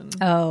Dawson.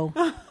 Oh.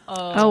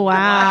 Oh, wow.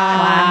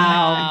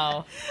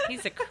 Wow.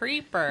 He's a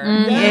creeper.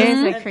 He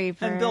is a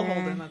creeper. And Bill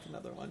Holden, that's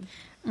another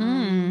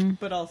one.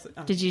 But also...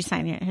 Did you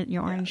sign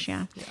your orange?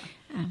 Yes,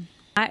 Yeah.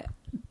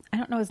 I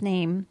don't know his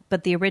name,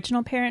 but the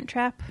original Parent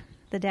Trap,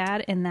 the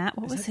dad in that,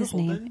 what was his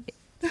name?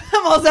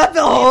 Was that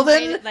Bill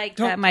Holden?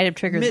 That might have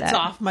triggered Mitts that.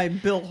 off my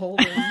Bill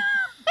Holden.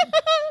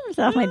 It's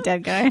off my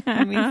dead guy.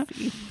 Let me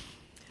see.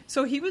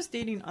 So he was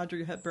dating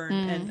Audrey Hepburn,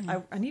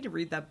 and I need to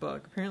read that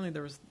book. Apparently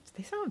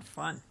they sound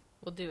fun.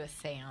 We'll do a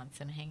seance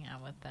and hang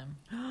out with them.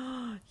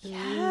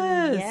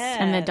 Yes.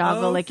 And the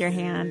dog will lick your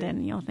hand,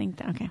 and you'll think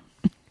that, okay.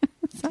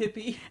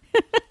 Tippy.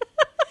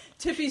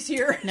 Tippy's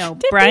here. No,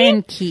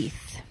 Brian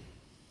Keith.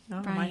 Oh,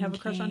 I Brian might have a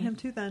crush on Keith. him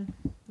too then.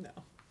 No.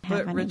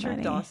 Have But Richard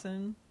anybody.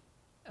 Dawson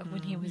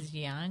When he was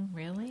young,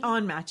 really?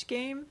 on Match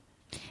Game.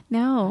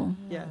 No.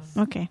 Yes.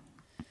 Okay.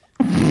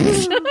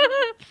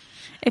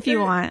 If you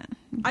want.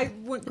 I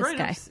went growing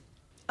guy. up.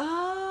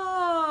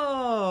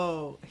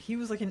 Oh, he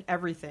was like in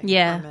everything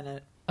Yeah. for a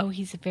minute. Oh,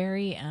 he's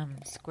very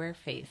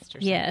square-faced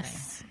or something.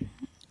 Yes.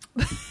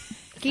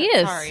 He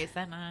is. Sorry, is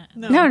that not?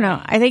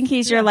 No. I think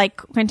he's your like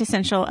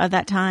quintessential of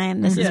that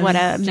time. This is what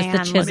a Just the man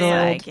looks chiseled.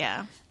 like.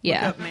 Yeah.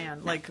 Yeah. Look up,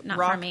 man, like Not for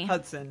Rock me.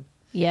 Hudson.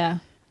 Yeah.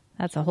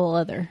 That's a whole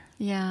other.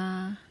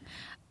 Yeah.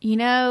 You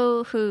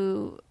know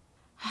who?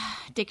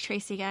 Dick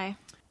Tracy guy.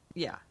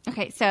 Yeah,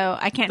 Okay, so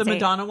I can't the say.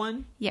 Madonna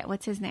one. Yeah,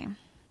 what's his name?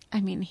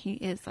 I mean, he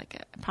is like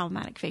a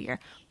problematic figure,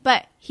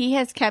 but he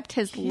has kept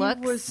his looks.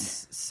 He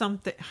was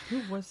something.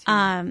 Who was he?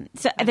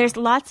 So there's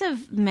lots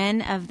of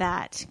men of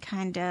that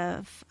kind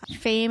of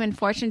fame and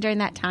fortune during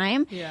that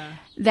time. Yeah.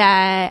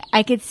 That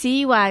I could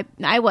see why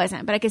I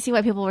wasn't, but I could see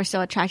why people were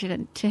still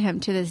attracted to him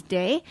to this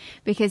day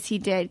because he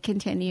did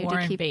continue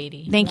Warren to keep.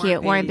 Beatty. Thank you,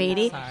 Warren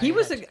Beatty. Sorry. He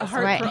was a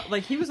hard, right.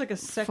 like he was like a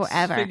sex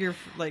Forever. figure,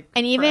 like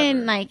And even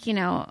forever. like, you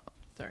know,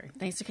 Sorry.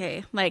 that's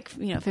okay. Like,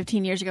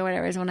 15 years ago,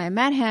 whatever, is when I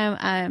met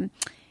him.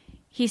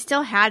 He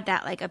still had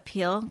that like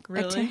appeal to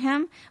Really?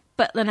 him.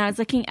 But then I was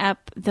looking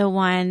up the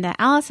one that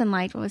Alison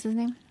liked. What was his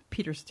name?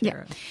 Peter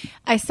Cetera.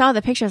 I saw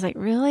the picture. I was like,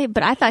 really?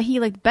 But I thought he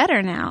looked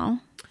better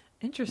now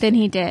Interesting. than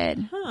he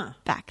did Huh.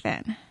 back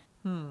then.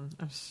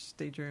 I was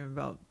daydreaming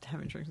about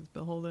having drinks with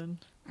Bill Holden.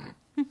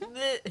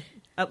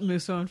 At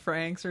Musso and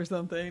Frank's or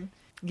something.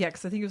 Yeah,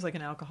 because I think he was like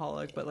an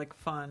alcoholic, but like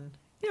fun.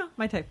 Yeah,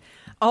 my type.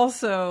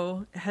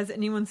 Also, has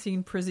anyone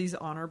seen Prizzy's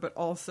Honor, but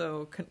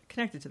also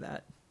connected to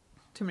that?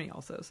 Too many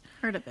alsos.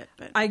 Heard of it,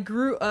 but I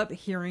grew up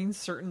hearing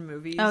certain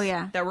movies Oh,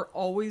 yeah. that were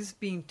always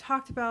being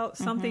talked about,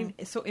 something.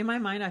 So in my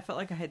mind, I felt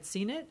like I had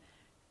seen it.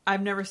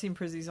 I've never seen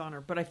Prizzy's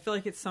Honor, but I feel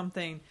like it's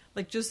something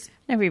like just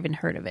Never even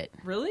heard of it.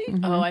 really.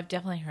 Oh, I've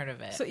definitely heard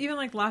of it. So even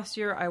like last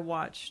year, I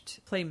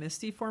watched Play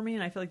Misty for Me,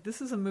 and I feel like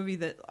this is a movie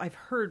that I've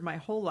heard my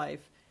whole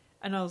life,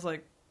 and I was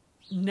like,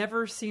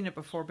 never seen it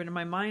before, but in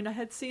my mind, I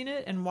had seen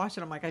it and watched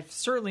it. I'm like, I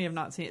certainly have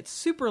not seen it. It's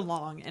super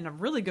long and a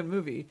really good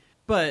movie,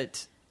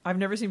 but I've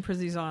never seen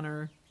Prizzy's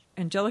Honor.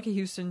 Angelica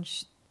Houston,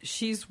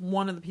 she's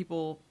one of the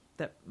people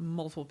that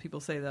multiple people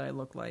say that I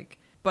look like,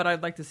 but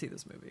I'd like to see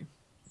this movie.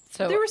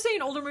 So They were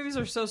saying older movies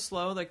are so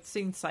slow, like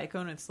seeing Psycho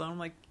and it's slow. I'm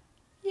like,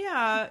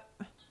 yeah,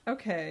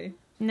 okay.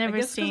 never I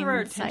guess 'cause seen of our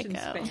attention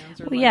Psycho.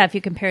 spans are Well, like- yeah, if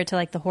you compare it to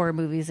like the horror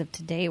movies of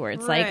today where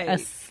it's like a Right.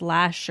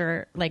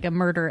 slasher, like a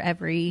murder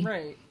every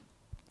Right.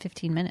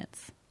 15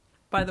 minutes.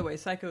 By the way,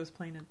 Psycho is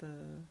playing at the...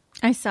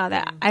 I saw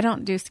that. I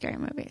don't do scary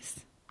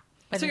movies.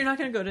 So you're not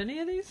going to go to any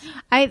of these?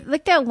 I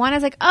looked at one. I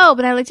was like, oh,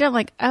 but I looked at it. I'm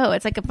like, oh,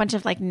 it's like a bunch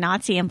of like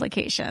Nazi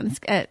implications.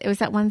 It was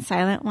that one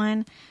silent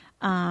one.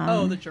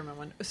 The German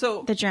one.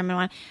 So The German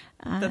one.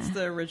 that's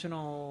the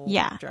original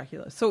yeah.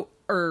 Dracula. So,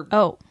 or...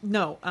 Oh,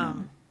 No.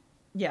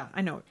 Yeah,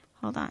 I know.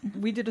 hold on.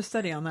 We did a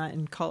study on that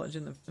in college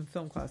in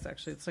film class,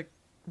 actually. It's like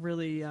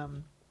really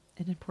an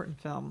important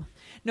film.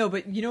 No,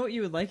 but you know what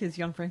you would like is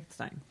Young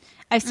Frankenstein.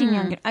 I've seen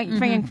Young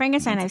Frankenstein.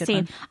 That's a I've good seen.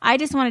 one. I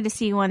just wanted to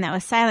see one that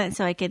was silent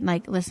so I could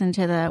like listen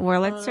to the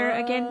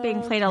Wurlitzer again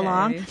being played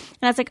along. And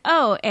I was like,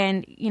 oh,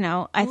 and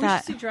I We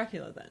thought should see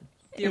Dracula then.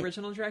 The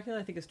original Dracula,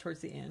 I think, is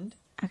towards the end.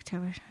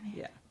 October 20th.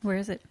 Yeah. Where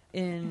is it?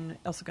 In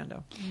El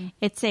Segundo.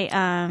 It's a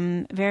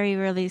very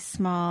really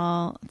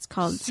small. It's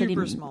called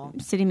Super small.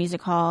 City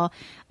Music Hall.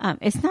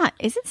 It's not.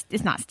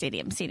 It's not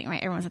stadium seating,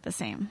 right? Everyone's at the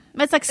same.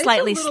 It's like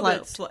slightly It's a little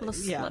bit sloped.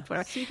 yeah.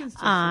 Whatever. So you can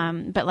still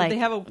see. But like they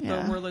have the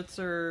yeah.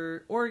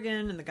 Wurlitzer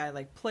organ, and the guy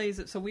like plays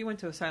it. So we went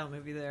to a silent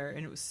movie there,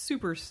 and it was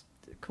super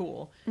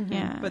cool.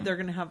 Yeah. But they're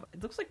gonna have.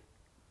 It looks like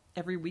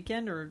every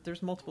weekend, or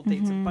there's multiple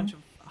dates, a bunch of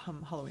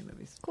Halloween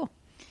movies. Cool.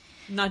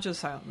 Not just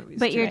silent movies.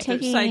 But too. you're There's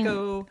taking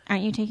Psycho.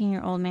 Aren't you taking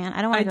your old man?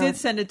 I don't want I to go. did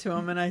send it to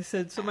him, and I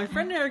said, "So my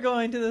friend and I are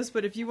going to this,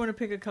 but if you want to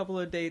pick a couple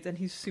of dates," and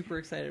he's super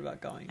excited about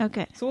going.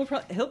 Okay. So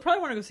he'll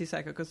probably want to go see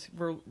Psycho because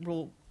we're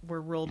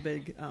real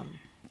big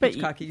But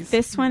Hitchcockies.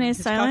 this one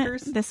is silent.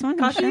 Hitchcockers? This one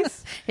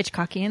Cockies?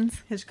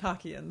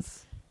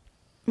 Hitchcockians.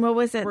 What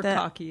was it We're that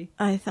cocky.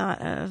 I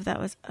thought of? That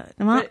was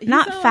But he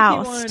not sounded like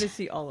Faust. He wanted to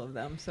see all of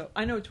them, so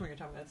I know which one you're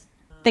talking about.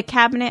 The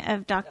Cabinet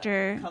of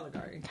Dr.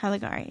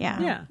 Caligari. Yeah.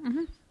 Yeah.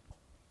 Mm-hmm.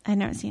 I've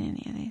never seen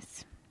any of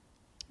these.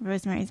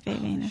 Rosemary's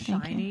Baby. No, thank you.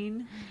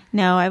 Shining.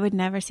 No, I would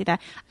never see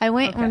that. I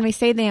went when we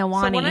stayed the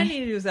Awani. So what I need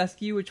to do is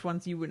ask you which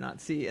ones you would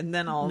not see, and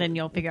then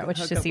you'll figure out which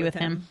hook to up see with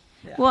him.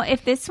 Yeah. Well,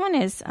 if this one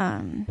is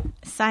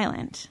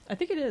silent, I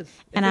think it is.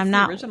 and If I'm it's the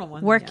not original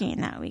one,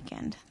 working that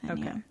weekend, then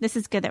Okay. yeah. This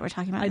is good that we're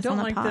talking about I this don't on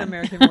the like pod. the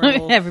American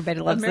Werewolf. Everybody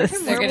loves American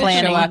this. They're going to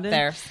Werewolf in show up London.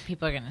 there.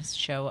 People are going to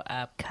show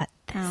up. Cut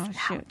this Oh, out.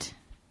 shoot.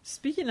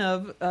 Speaking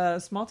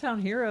of Small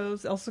Town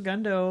Heroes, El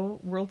Segundo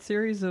World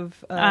Series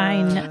of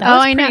I know. That was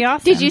I know. pretty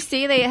awesome. Did you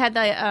see they had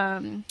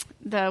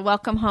the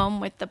welcome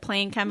home with the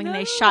plane coming? No, and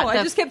they shot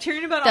I just kept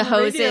hearing about it the on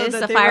the radio hoses,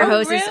 that the they fire were-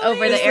 hoses really?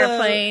 over the It's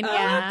airplane. that's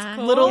Yeah,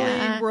 cool. Little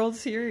Yeah. League World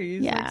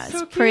Series. Yeah, Like, it's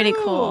so pretty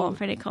cute. cool.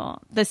 Pretty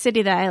cool. The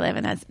city that I live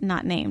in, that's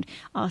not named,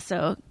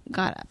 also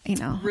got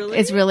Really?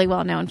 is really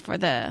well known for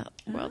the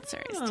World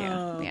Series too.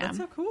 Oh, Yeah, that's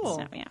so cool.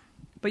 So, yeah.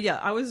 But yeah,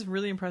 I was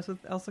really impressed with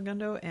El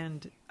Segundo,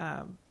 and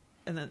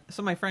then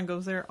so my friend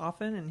goes there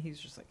often, and he's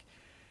just like,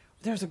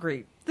 "There's a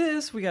great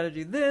this. We got to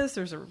do this.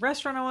 There's a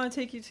restaurant I want to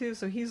take you to."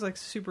 So he's like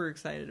super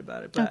excited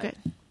about it. But Okay.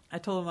 I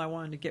told him I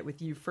wanted to get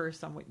with you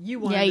first on what you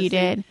wanted. Yeah, to you see.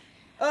 did.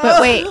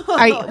 But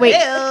wait,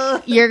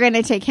 hell. you're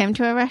gonna take him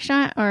to a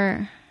restaurant,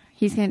 or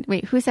he's gonna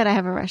wait? Who said I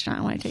have a restaurant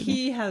I want to take him?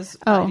 He has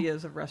Oh.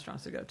 ideas of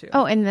restaurants to go to.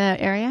 Oh, in the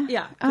area?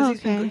 Yeah, Oh,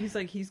 because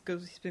okay. he's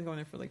been going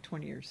there for like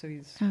 20 years, so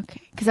he's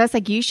Okay. Because I was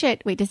like, you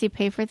should wait. Does he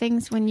pay for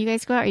things when you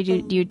guys go out, or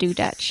do you do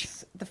Dutch?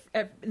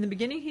 In the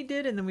beginning he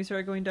did, and then we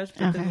started going Dutch.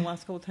 But then Okay. the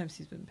last couple of times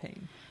he's been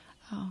paying.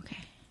 Oh, okay.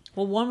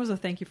 Well, one was a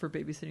thank you for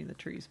babysitting the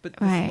trees, but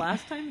this Right.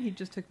 last time he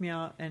just took me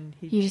out, and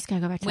You just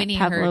gotta go back to Winnie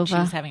that heard she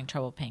pavlova. was having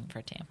trouble paying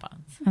for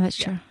tampons. Oh, that's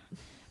true.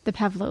 The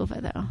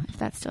pavlova, though, if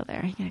that's still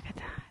there, you gotta get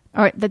that.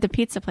 Or the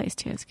pizza place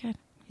too is good.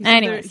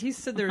 Anyways, he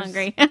said I'm there's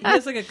hungry. he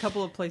has like a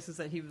couple of places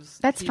that he's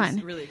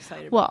fun. really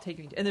excited Well- about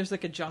taking me to. And there's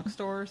like a junk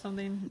store or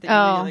something that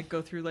Oh. you like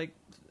go through like.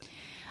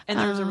 And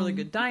there's a really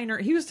good diner.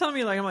 He was telling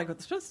me I'm like,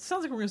 it sounds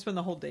like we're gonna spend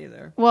the whole day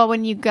there. well,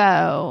 when you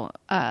go,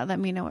 let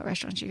me know what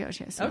restaurants you go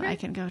to, so Okay. I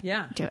can go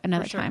Yeah, do it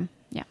another for sure. time.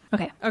 Yeah.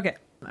 Okay. Okay.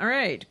 All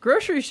right.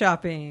 Grocery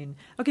shopping.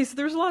 Okay, so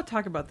there's a lot of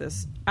talk about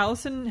this.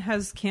 Alison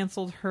has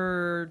canceled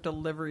her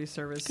delivery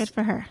service. Good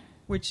for her.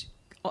 Which,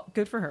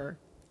 good for her.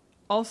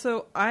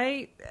 Also,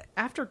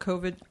 after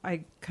COVID,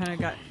 I kind of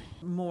got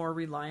more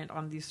reliant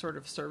on these sort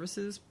of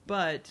services,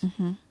 but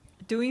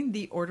doing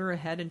the order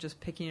ahead and just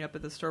picking it up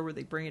at the store where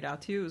they bring it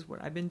out to you is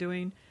what I've been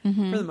doing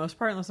for the most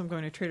part, unless I'm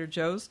going to Trader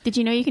Joe's. Did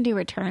you know you can do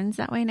returns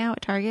that way now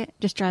at Target?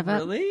 Just drive up.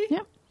 Really?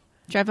 Yep.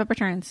 Drive up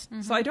returns.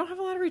 So I don't have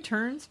a lot of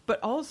returns, but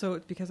also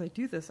it's because I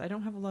do this. I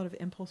don't have a lot of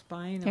impulse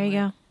buying. There you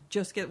go.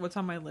 Just get what's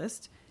on my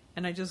list,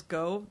 and I just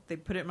go. They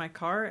put it in my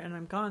car, and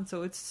I'm gone.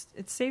 So it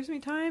saves me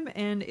time,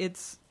 and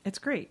it's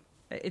great.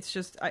 It's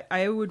just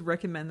I would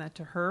recommend that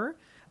to her.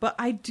 But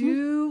I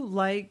do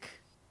like.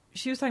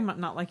 She was talking about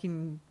not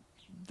liking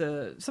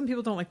some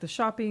people don't like the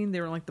shopping. They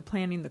don't like the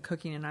planning, the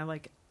cooking, and I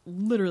like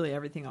literally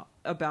everything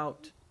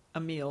about a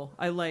meal.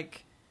 I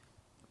like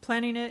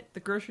planning it, the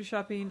grocery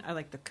shopping. I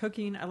like the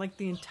cooking. I like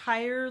the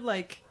entire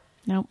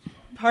Nope.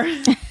 part.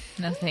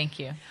 No, thank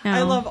you. No.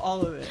 I love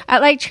all of it. I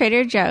like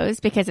Trader Joe's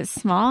because it's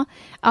small.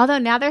 Although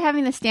now they're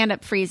having the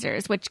stand-up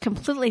freezers, which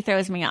completely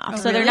throws me off.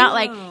 So they're really? not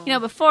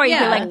like, before you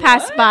Yeah. could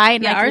pass by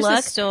and ours look.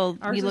 is still,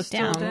 Ours you is look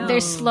still down. They're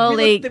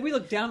slowly. We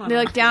look down on. They it.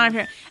 look down on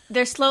her.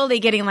 They're slowly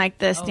getting like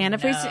the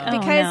stand-up freezer no.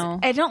 because Oh, no.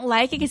 I don't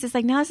like it because it's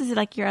like, no, this is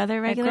like your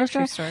other regular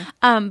grocery store.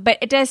 store. But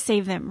it does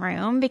save them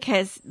room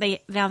because they're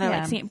Yeah.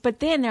 like seeing. But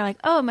then they're like,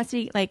 oh, it must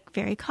be like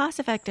very cost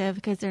effective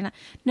because they're not.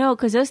 No,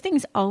 because those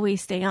things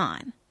always stay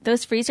on.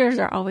 Those freezers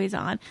are always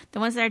on. The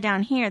ones that are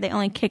down here, they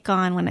only kick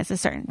on when it's a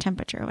certain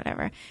temperature or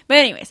whatever. But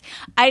anyways,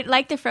 I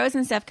like the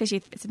frozen stuff because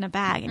it's in a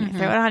bag and you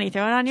throw it on,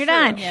 you're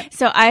done. Yep.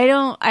 So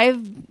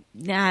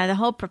the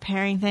whole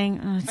preparing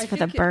thing, it's I for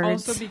the think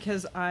birds. also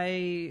because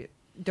I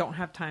don't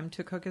have time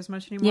to cook as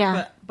much anymore.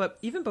 Yeah. But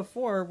even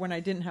before, when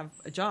I didn't have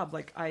a job,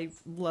 like I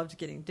loved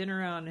getting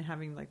dinner out and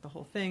having like the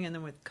whole thing. And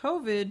then with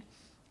COVID,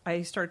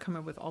 I started coming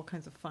up with all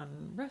kinds of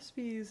fun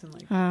recipes and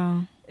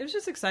it was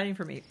just exciting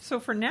for me.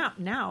 So for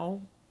now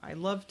I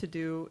love to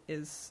do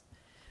is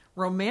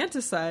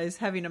romanticize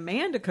having a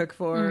man to cook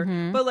for,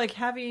 but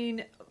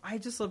I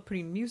just love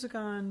putting music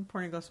on,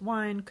 pouring a glass of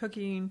wine,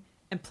 cooking,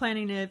 and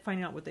planning it,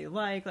 finding out what they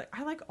like. Like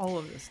I like all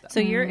of this stuff. So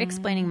you're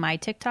explaining my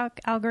TikTok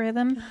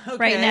algorithm Okay.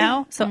 right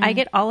now. So I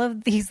get all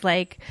of these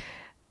like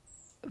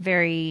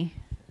very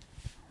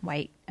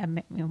white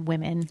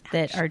women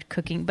that are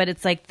cooking, but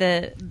it's like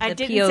the I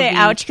didn't POV. say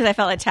ouch because I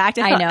felt attacked.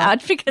 I know.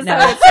 ouch because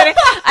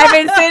I've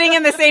been sitting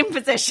in the same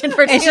position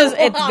for It's just,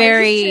 it's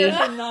very,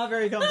 not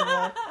very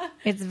comfortable.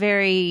 it's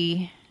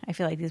very, I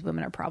feel like these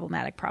women are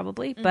problematic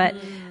probably, but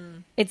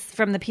it's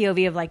from the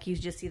POV of like, you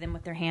just see them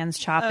with their hands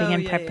chopping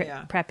and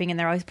prepping, and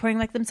they're always pouring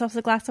like themselves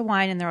a glass of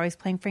wine, and they're always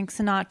playing Frank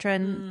Sinatra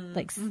and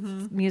like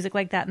music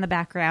like that in the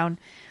background.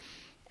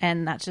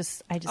 And that's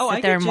just, I just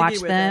sit there and watch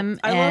them.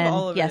 I love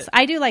all of it.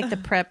 I do like the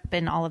prep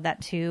and all of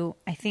that too.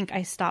 I think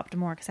I stopped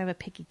more because I have a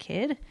picky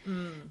kid.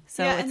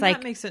 So Yeah, it's and like,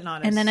 that makes it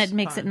not and then as it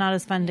makes fun. it not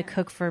as fun to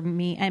cook for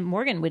me. And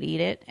Morgan would eat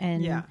it,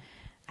 and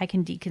I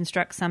can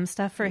deconstruct some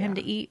stuff for him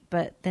to eat,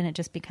 but then it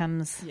just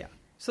becomes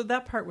So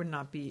that part would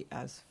not be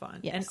as fun.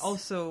 Yes. And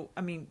also,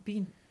 I mean,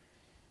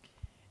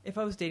 if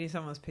I was dating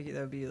someone who was picky, that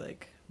would be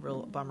like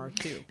real bummer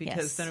too,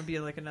 because then it'd be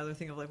like another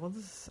thing of like, well,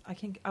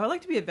 I would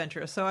like to be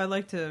adventurous, so I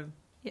like to.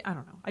 Yeah, I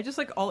don't know. I just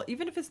like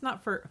even if it's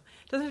not it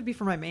doesn't have to be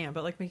for my man,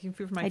 but like making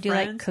food for my friends.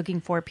 I do like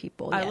cooking for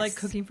people. I like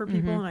cooking for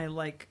people, and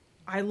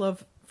I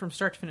love from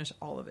start to finish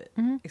all of it,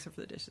 except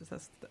for the dishes.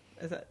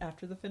 Is that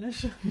after the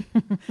finish?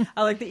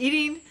 I like the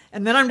eating,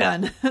 and then I'm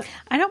done.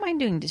 I don't mind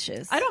doing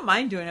dishes. I don't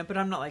mind doing it, but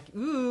I'm not like,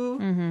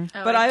 ooh.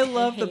 But I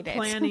love the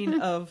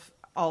planning of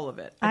all of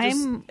it.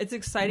 It's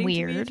exciting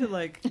to me to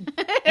like.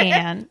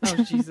 And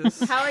oh Jesus,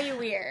 How are you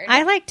weird?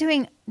 I like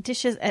doing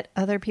dishes at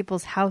other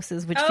people's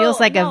houses, which feels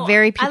like a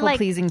very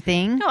people-pleasing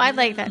thing. No, I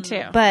like that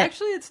too. But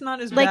actually, it's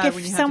not as like bad if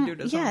when you some- have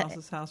to do it at someone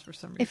else's house for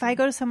some reason. if I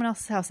go to someone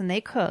else's house and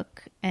they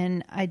cook,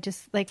 and I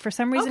just like for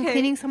some reason Okay,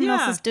 cleaning someone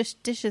yeah. else's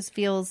dishes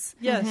feels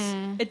yes,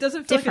 it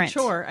doesn't feel different. like a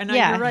chore, and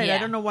Yeah. you're right. Yeah. I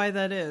don't know why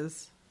that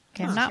is.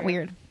 okay, not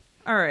weird.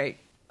 All right.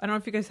 I don't know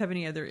if you guys have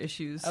any other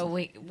issues. Oh,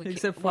 wait.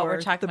 Except While for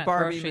we're talking the about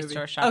Barbie grocery movie.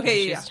 store shopping,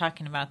 Okay, she yeah. was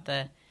talking about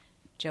the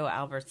Joe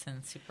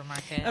Albertson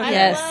supermarket. Oh, I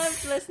Yes.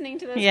 loved listening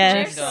to this.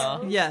 Yes.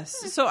 Jingle.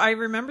 Yes. So I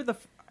remember the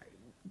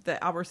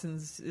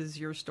Albertsons is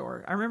your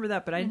store. I remember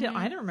that, but I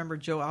didn't remember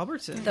Joe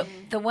Albertson.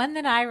 The one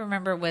that I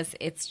remember was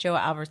it's Joe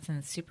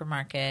Albertson's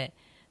supermarket,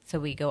 so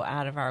we go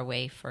out of our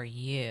way for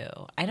you.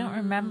 I don't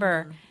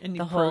remember Any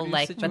the whole produce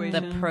like, but the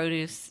situation?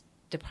 produce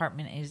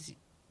department is.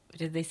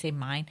 Did they say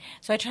mine?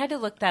 So I tried to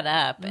look that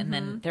up, and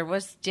then there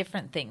was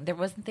different thing. There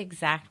wasn't the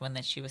exact one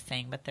that she was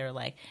saying, but they're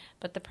like,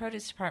 but the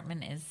produce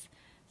department is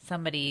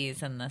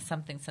somebody's, and the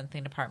something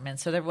department.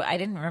 So I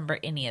didn't remember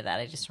any of that.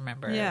 I just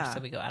remember. Yeah.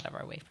 So we go out of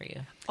our way for you.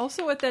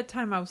 Also, at that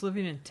time, I was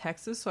living in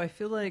Texas, so I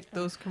feel like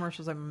those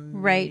commercials.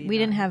 Right. We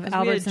didn't have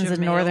Albertsons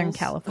in Northern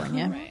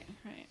California. Right.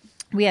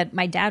 We had,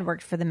 my dad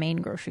worked for the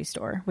main grocery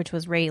store, which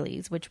was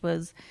Rayleigh's, which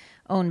was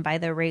owned by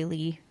the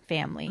Rayleigh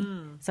family.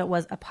 So it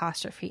was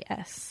apostrophe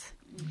S.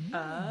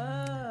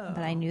 Oh.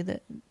 But I knew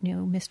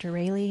Mr.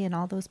 Rayleigh and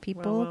all those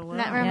people. Well.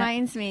 That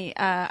reminds me,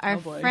 our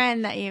boy.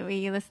 friend that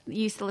we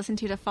used to listen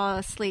to fall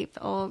asleep,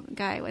 the old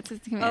guy, what's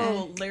his name?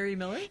 Oh, Larry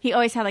Miller? He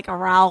always had like a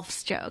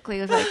Ralph's joke. He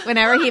was like,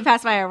 whenever he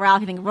passed by a Ralph,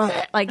 he'd think,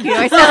 like, he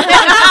always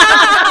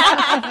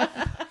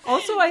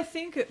Also, I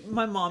think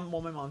my mom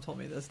told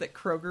me this, that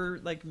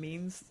Kroger like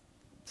means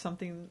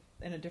something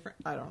in a different,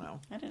 I don't know.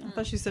 I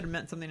thought she said it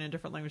meant something in a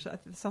different language. It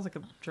sounds like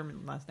a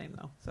German last name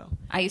though. So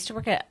I used to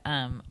work at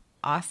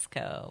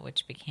Osco,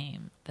 which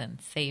became then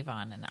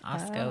Save-On, and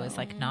Osco is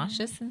like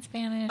nauseous in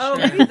Spanish. Oh, or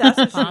maybe that's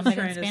what she was vomit in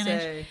trying to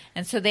Spanish. say.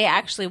 And so they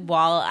actually,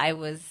 while I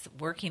was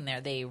working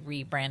there, they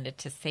rebranded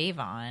to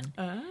Save-On.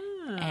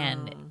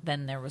 And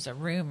then there was a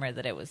rumor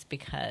that it was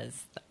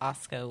because the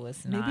Osco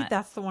was not maybe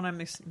that's the one I'm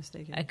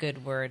mistaken. a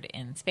good word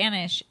in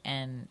Spanish,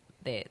 and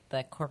the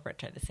corporate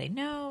tried to say,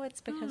 no,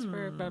 it's because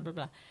we're blah, blah,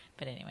 blah.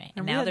 But anyway,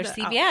 and we now had there's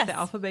the CVS. the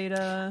Alpha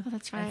Beta. Oh,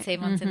 that's And right.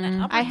 Save-On's in the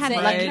Albertsons. I had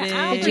Right. Lucky. Did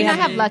Did you you not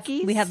have have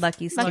Lucky's? We had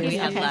Lucky's. Lucky's, too. We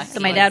had okay. Lucky's. So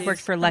my dad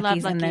worked for I love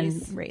Lucky's and then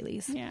Lucky's.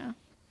 Rayleigh's. Yeah.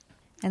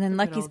 And then Good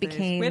Lucky's old days.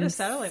 became We had a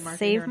satellite market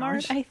here Save in Mart,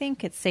 Orange. I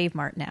think. It's Save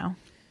Mart now,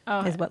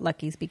 is what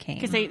Lucky's became.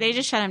 Because they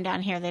just shut him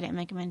down here. They didn't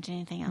make him into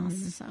anything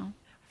else. So I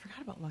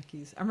forgot about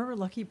Lucky's. I remember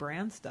Lucky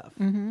brand stuff.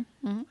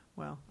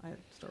 Well, I had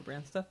store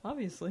brand stuff,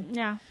 obviously.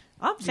 yeah.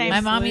 Obviously. My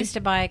mom used to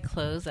buy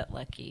clothes at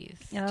Lucky's.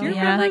 Oh, Do you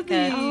yeah. remember Like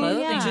a the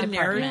clothing generic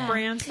department.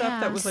 brand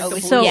stuff that was like the blue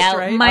So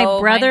stripe? my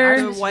brother-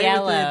 the mine was white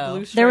yellow. with the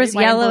blue stripe. There was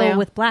White and yellow blue.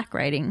 with black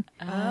writing.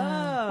 Oh.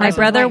 My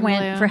brother white and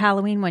went blue. for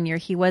Halloween one year.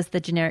 He was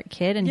the generic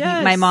kid, and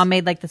Yes. my mom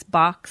made like this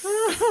box,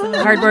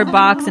 cardboard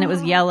box, and it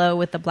was yellow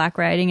with the black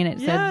writing, and it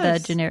said the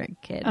Yes.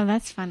 generic kid. Oh,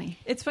 that's funny.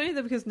 It's funny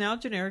though because now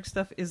generic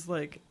stuff is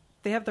like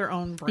they have their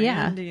own Yeah,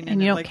 branding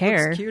and you it, don't like,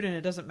 care. looks cute and it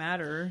doesn't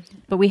matter.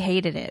 But we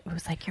hated it. It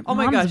was like your Oh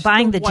my mom's gosh,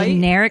 buying the white,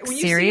 generic when you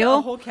see cereal.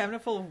 a whole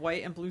cabinet full of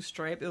white and blue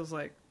stripe, it was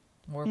like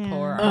We're Yeah.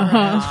 poor.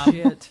 oh,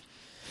 shit.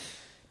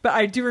 But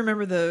I do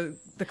remember the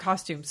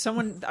costume.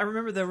 I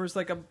remember there was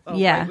like a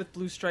Yeah. white with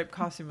blue stripe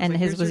costume. It was And like,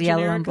 his here's was your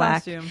yellow generic and black.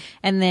 costume.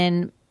 And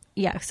then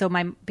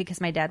so because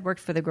my dad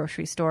worked for the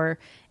grocery store,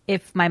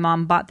 if my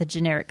mom bought the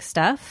generic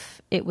stuff,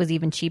 it was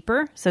even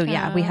cheaper. So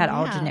yeah, we had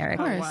all yeah, of generic.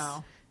 course. Oh,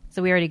 wow.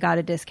 So we already got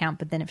a discount,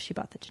 but then if she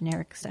bought the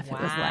generic stuff, it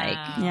was like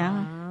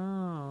Yeah.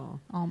 Oh.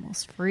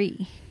 almost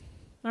free.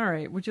 All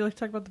right. Would you like to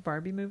talk about the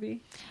Barbie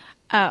movie,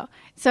 Oh,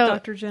 so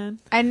Dr. Jen?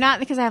 I'm not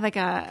because I have like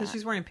a. Because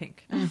she's wearing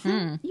pink.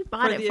 You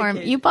bought For it the for me.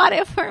 occasion. You bought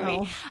it for me.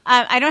 Oh.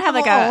 I don't have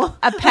like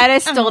a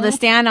pedestal to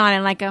stand on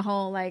and like a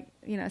whole like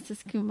it's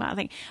this Kuma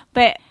thing.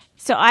 But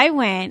so I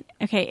went.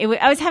 Okay,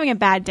 I was having a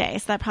bad day,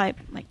 so that probably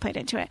like played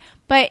into it.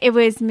 But it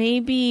was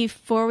maybe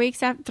 3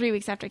 weeks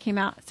after it came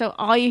out. So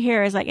all you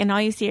hear is like, and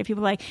all you see are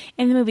people like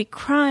in the movie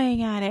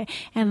crying at it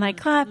and like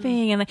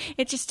clapping and like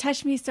it just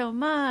touched me so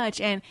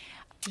much. And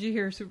Did you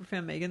hear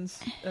Superfan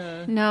Megan's?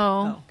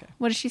 no, Oh, okay.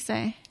 What did she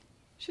say?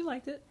 She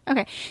liked it.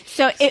 Okay,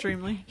 so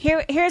Extremely.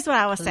 Here's what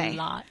I will say. A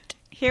lot.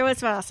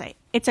 Here's what I'll say.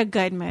 It's a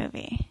good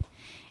movie.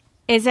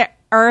 Is it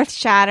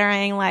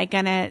earth-shattering, like,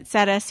 gonna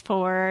set us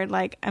forward,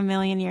 like, a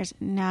million years?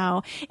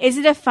 No. Is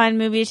it a fun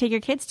movie to take your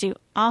kids to?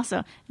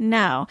 Also,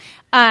 no.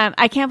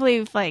 I can't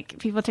believe, like,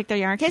 people take their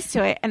younger kids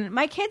to it. And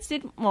my kids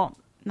didn't, well,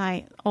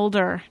 my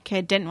older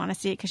kid didn't want to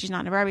see it because she's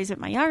not into Barbies, but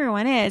my younger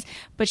one is.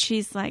 But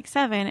she's, like,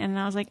 7, and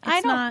I was like,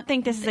 I don't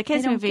think this is a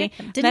kids movie.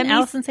 Didn't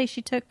Alison say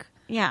she took...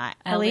 Yeah,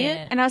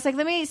 Elliot. And I was like,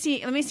 let me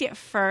see it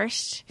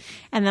first,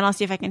 and then I'll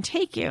see if I can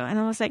take you. And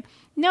I was like,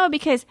 no,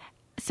 because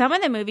some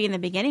of the movie in the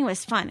beginning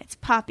was fun. It's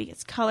poppy,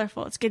 it's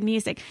colorful, it's good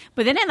music.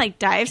 But then it like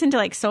dives into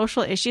like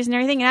social issues and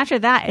everything. And after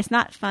that, it's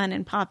not fun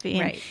and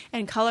poppy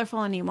and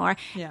colorful anymore.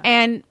 Yeah.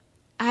 And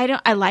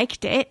I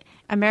liked it.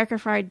 America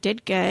Ferrera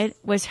did good.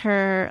 Was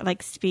her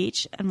like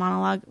speech and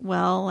monologue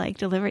well like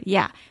delivered?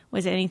 Yeah.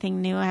 Was it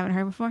anything new I haven't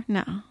heard before?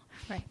 No.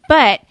 Right.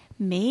 But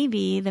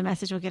maybe the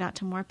message will get out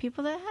to more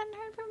people that hadn't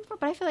heard from before.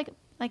 But I feel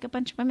like a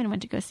bunch of women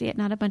went to go see it,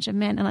 not a bunch of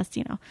men, unless,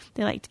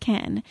 they liked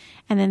Ken.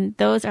 And then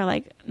those are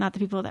like not the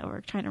people that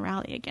we're trying to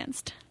rally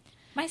against.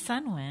 My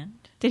son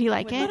went. Did he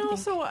like it? But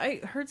also, I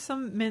heard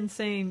some men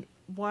saying,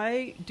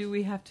 why do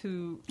we have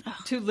to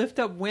lift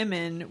up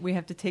women, we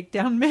have to take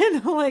down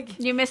men? Like,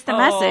 you missed the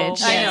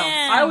message. I know.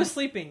 Yeah. I was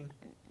sleeping.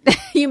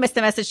 You missed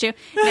the message too.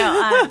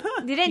 No,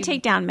 they didn't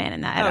take down men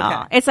in that at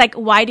all. It's like,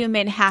 why do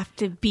men have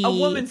to be? A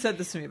woman said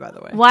this to me, by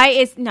the way. Why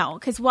is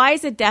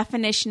the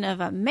definition of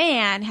a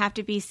man have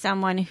to be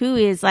someone who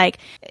is like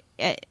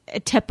a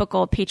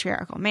typical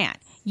patriarchal man?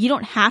 You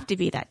don't have to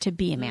be that to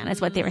be a man, is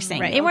what they were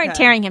saying. Right, they weren't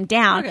tearing him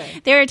down.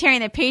 Okay. They were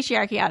tearing the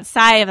patriarchy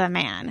outside of a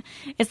man.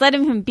 It's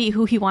letting him be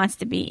who he wants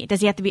to be.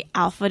 Does he have to be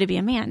alpha to be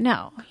a man?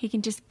 No. He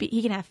can just be,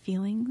 he can have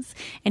feelings,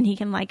 and he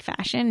can like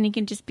fashion, and he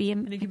can just be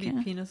And he can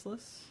be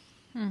penisless.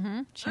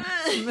 Sure.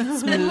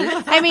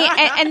 I mean,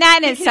 and that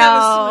is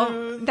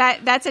so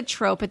that's a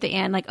trope at the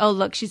end. Like, oh,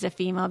 look, she's a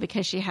female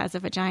because she has a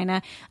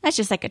vagina. That's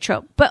just like a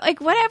trope. But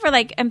like, whatever,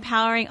 like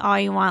empowering all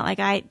you want. Like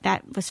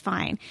that was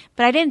fine.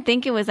 But I didn't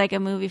think it was like a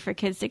movie for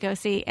kids to go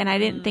see, and I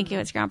didn't think it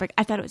was groundbreaking.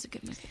 I thought it was a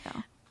good movie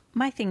though.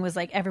 My thing was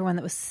like everyone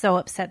that was so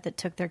upset that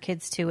took their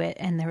kids to it,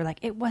 and they were like,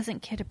 it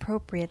wasn't kid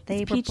appropriate. They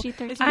were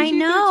PG-13. I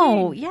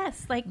know.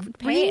 Yes, like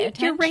Pay read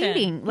your attention.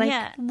 rating. Like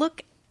Yeah.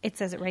 look. It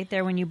says it right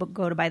there when you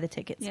go to buy the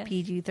tickets, Yes.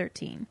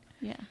 PG-13.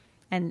 Yeah.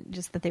 And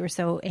just that they were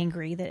so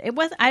angry that it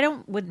was.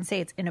 wouldn't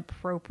say it's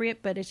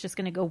inappropriate, but it's just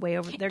going to go way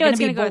over. They're No, going it's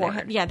to be gonna go bored. over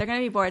their head. Yeah, they're going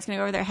to be bored. It's going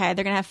to go over their head.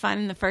 They're going to have fun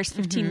in the first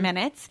 15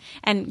 minutes.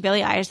 And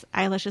Billie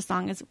Eilish's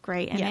song is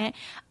great in it.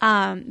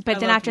 But then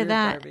loved after Weird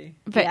that, Barbie.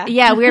 but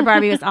yeah, Weird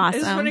Barbie was awesome.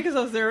 It's funny because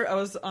I was there. I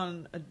was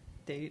on a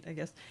date, I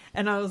guess,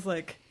 and I was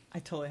like, I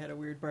totally had a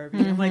Weird Barbie.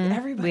 I'm like,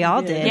 everybody. We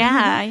all did.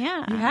 Yeah,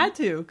 yeah. You had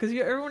to, because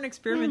everyone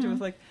experimented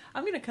with like,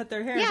 I'm going to cut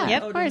their hair. Yeah, Like,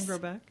 yep, oh, of it doesn't course.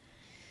 grow back.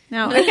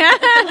 No.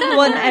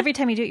 Well, and every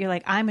time you do it, you're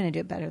like, I'm going to do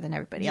it better than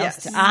everybody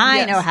else. Yes. I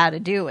Yes. know how to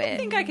do I it.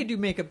 think I could do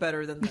makeup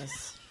better than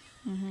this.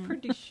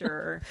 Pretty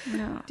sure.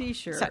 No. Pretty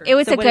sure. So it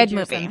was So a what good did your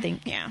movie. son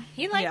think? Yeah.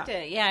 He liked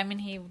it. Yeah, I mean,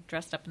 he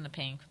dressed up in the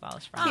pink with all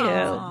his friends. Cute.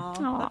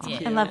 Aw, that's Yeah,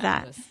 cute. I love it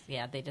that. was-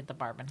 they did the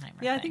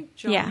Barbenheimer Yeah, I thing. think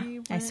Johnny. Yeah.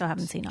 Went, I still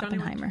haven't seen Johnny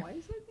went Oppenheimer.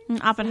 twice, I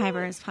think.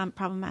 Oppenheimer is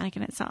problematic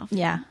in itself.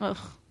 Yeah. Ugh.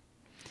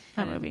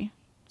 That movie.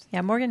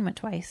 Yeah, Morgan went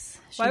twice.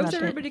 She Why was loved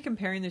everybody it.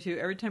 comparing the two?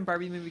 Every time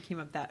Barbie movie came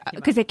up, that came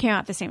Because up. they came out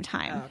at the same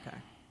time. Oh, okay.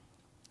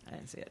 I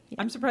didn't see it.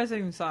 I'm surprised I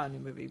even saw a new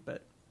movie,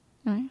 but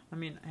Right. I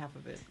mean, half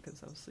of it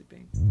because I was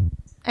sleeping.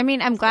 I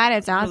mean, I'm glad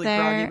it's out Really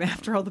there. groggy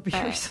after all the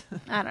beers.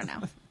 but I don't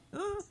know.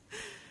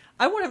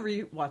 I want to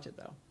rewatch it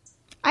though.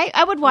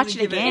 I would watch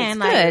Really it give it- again. it's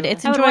like, Good.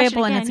 It's I would watch it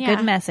enjoyable and again, it's a yeah.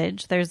 good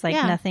message. There's like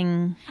Yeah.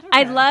 nothing.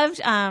 I Okay.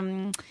 loved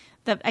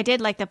I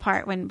did like the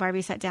part when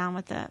Barbie sat down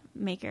with the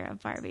maker of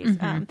Barbies,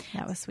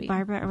 That was sweet.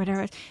 Barbara or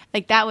whatever.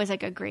 Like that was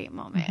like a great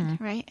moment,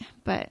 right?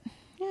 But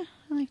yeah,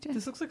 I liked it.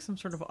 This looks like some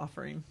sort of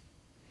offering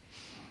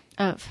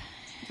Of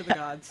to the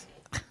gods.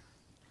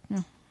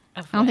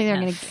 I don't think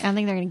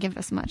they're gonna give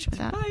us much with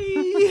that.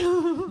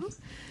 Bye.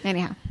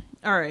 Anyhow,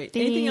 All right.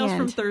 The Anything else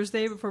from end.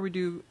 Thursday before we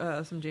do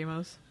some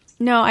JMOs?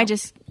 no, I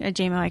just a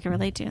JMO I can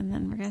relate to, and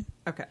then we're good.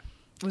 Okay.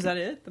 Was that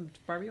it? The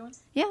Barbie one?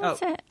 Yeah, that's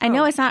Oh. it. I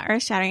know Oh. it's not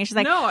earth shattering. It's just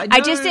like No, I no,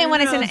 just didn't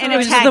want to send no, in no, a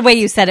it's Just text. the way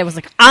you said it was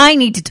like, I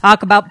need to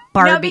talk about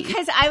Barbie. No,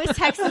 because I was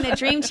texting the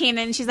dream team,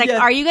 and she's like, Yes.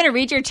 "Are you going to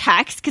read your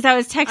text?" Because I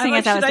was texting I'm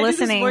like, as I was should I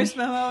listening, do this voice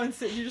memo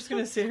and you're just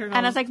going to sit here and,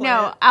 and I was like, play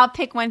 "No, it? I'll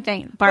pick one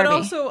thing, Barbie." But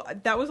also,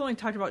 that was only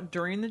talked about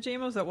during the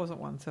JMOs. That wasn't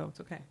one, so it's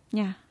okay.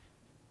 yeah,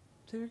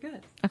 So you're good.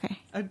 okay.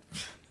 I,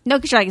 No,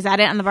 because you're like, "Is that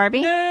it on the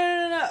Barbie?"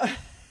 no.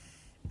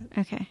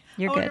 Okay.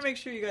 You're I good. want to make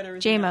sure you got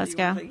everything. J-Mo's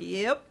go.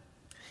 Yep.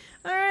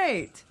 All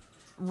right.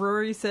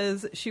 Rory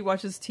says she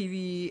watches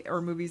TV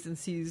or movies and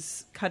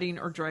sees cutting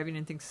or driving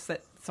and thinks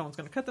that someone's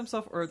going to cut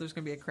themselves or there's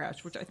going to be a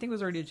crash, which I think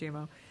was already a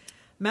J-Mo.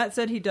 Matt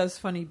said he does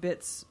funny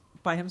bits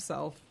by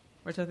himself,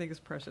 which I think is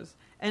precious.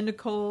 And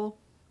Nicole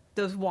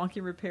does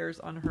wonky repairs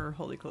on her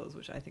holy clothes,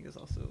 which I think is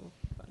also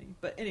funny.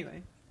 But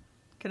anyway,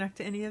 connect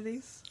to any of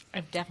these?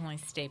 I've definitely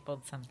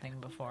stapled something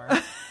before.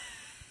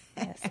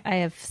 Yes, I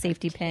have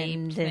safety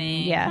pins and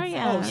things.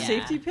 yeah. Oh,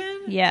 safety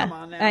pin? Yeah. Come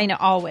on now. I know,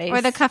 always.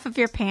 Or the cuff of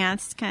your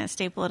pants, kind of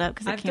staple it up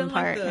because it I've came done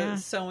apart. like the Yeah.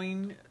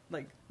 sewing,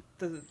 like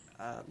the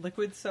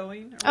liquid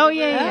sewing. Or Oh, whatever.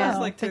 yeah. Just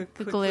like to The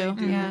quickly glue,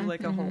 do yeah.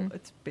 like a whole.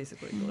 It's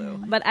basically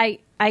glue. But I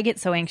get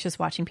so anxious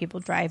watching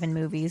people drive in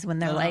movies when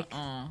they're like,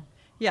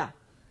 Yeah,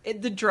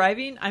 the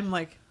driving. I'm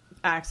like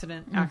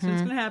accident's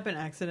gonna happen,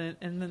 accident,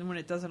 and then when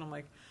it doesn't, I'm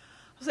like,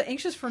 I was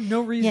anxious for no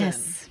reason.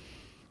 yes.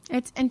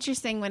 It's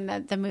interesting when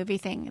the movie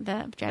thing, the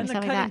And driving the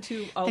stuff cutting like that.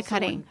 too. Also The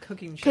cutting. in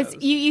cooking shows.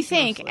 Because you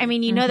think, mostly. I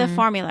mean, you know the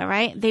formula,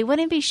 right? They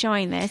wouldn't be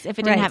showing this if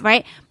it didn't Right. have,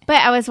 right?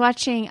 But I was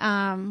watching,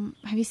 have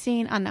you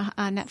seen on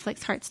Netflix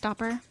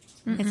Heartstopper?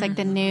 It's like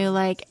the new,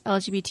 like,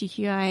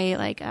 LGBTQI,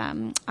 like,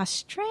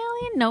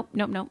 Australian? Nope,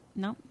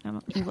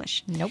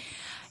 English. Nope.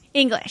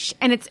 English.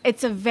 And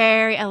it's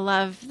a I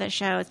love the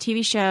show. It's a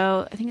TV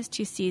show. I think it's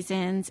 2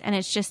 seasons. And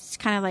it's just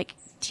kind of like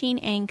teen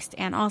angst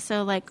and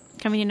also like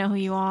coming to know who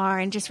you are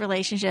and just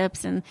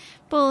relationships and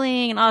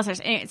bullying and all sorts.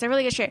 Anyway, it's a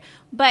really good show.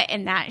 But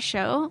in that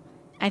show,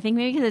 I think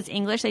maybe because it's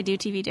English, they do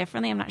TV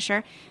differently. I'm not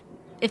sure.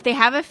 If they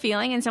have a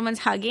feeling and someone's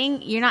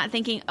hugging, you're not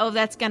thinking, oh,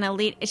 that's going to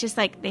lead. It's just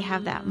like they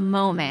have that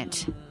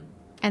moment.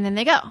 And then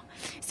they go.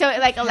 So it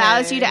like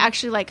allows you to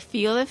actually like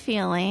feel the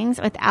feelings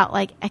without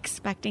like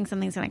expecting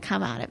something's going to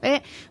come out of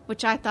it,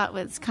 which I thought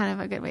was kind of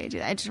a good way to do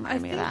that. It just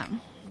reminded me of that.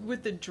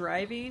 With the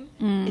driving,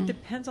 it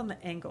depends on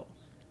the angle.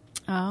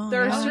 Oh,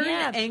 There are yeah.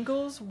 certain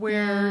angles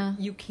where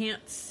you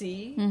can't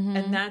see,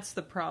 and that's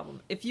the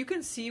problem. If you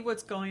can see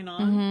what's going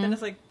on, then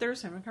it's like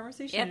there's having a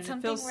conversation, Yeah, and it's it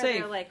something feels where safe.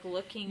 they're like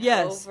looking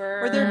Yes,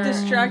 over. or they're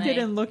distracted like,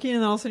 and looking,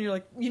 and all of a sudden you're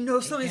like,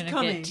 something's gonna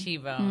coming. get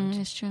T-boned.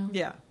 It's true.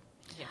 Yeah.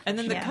 And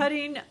then the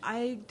cutting,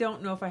 I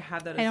don't know if I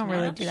have that. I as don't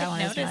really much. do that one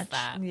as Notice much.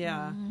 that.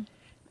 Yeah.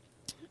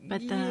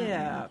 But the-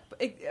 yeah,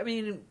 I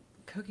mean,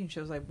 cooking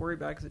shows I worry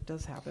about because it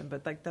does happen,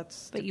 but like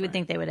that's. But you would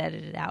think they would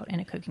edit it out in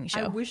a cooking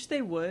show. I wish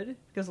they would,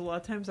 because a lot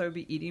of times I would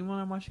be eating when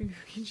I'm watching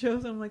cooking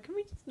shows. I'm like, can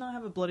we just not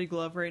have a bloody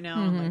glove right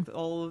now? And like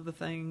all of the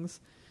things.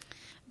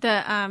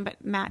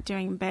 But Matt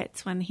doing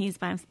bits when he's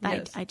by himself.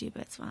 Yes. I do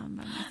bits when I'm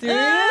by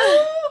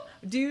myself.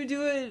 Do you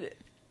do it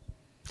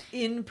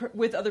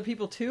with other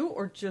people too,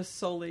 or just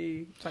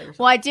solely by yourself?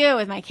 Well, I do it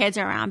with my kids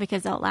around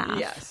because they'll laugh,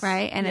 Yes.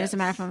 right? And it Yes. doesn't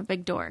matter if I'm a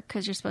big dork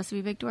because you're supposed to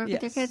be a big dork with your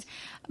Yes. kids.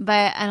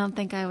 But I don't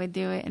think I would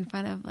do it in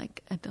front of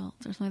like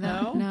adults or something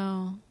like that.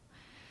 No.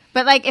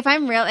 But like if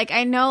I'm real, like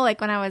I know like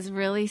when I was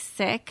really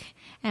sick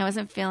and I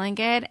wasn't feeling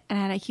good and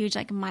I had a huge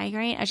like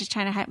migraine, I was just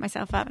trying to hype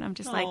myself up and I'm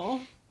just like,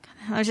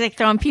 I was just like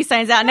throwing peace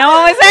signs out. No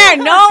one was there.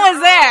 No one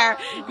was there.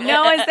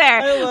 No one was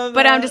there. I love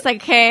but that. I'm just like,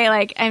 hey,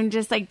 like I'm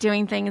just like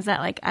doing things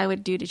that like I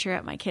would do to cheer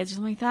up my kids or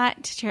something like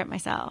that to cheer up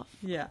myself.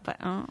 Yeah. But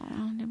I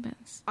don't do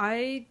bits.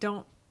 I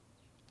don't.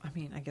 I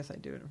mean, I guess I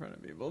do it in front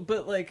of people,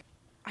 but like,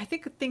 I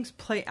think things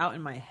play out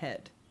in my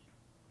head,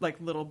 like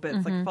little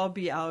bits. Like if I'll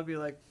be out, I'll be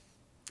like,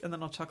 and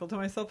then I'll chuckle to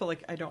myself, but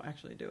like I don't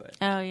actually do it.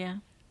 Oh yeah,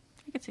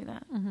 I could see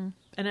that. And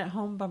at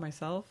home by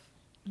myself,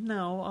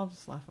 no, I'll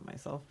just laugh at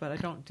myself. But I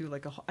don't do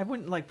like I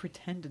wouldn't like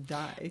pretend to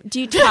die.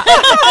 Do you talk?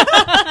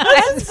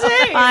 That's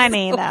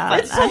funny though.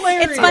 It's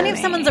hilarious. It's funny if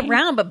someone's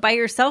around, but by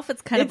yourself,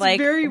 it's kind of It's like,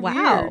 very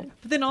wow. weird.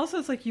 But then also,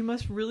 it's like you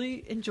must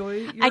really enjoy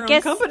your I own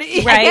guess, company.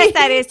 I guess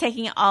that is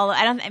taking it all.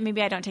 I don't.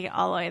 Maybe I don't take it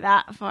all the way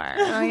that far.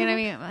 You know what I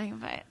mean?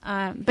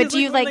 But Because, do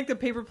you when, like? the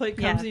paper plate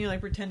comes Yeah. and you like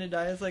pretend to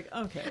die? It's like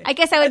okay. I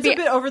guess I would it's be a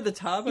bit over the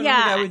top. I don't think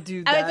I would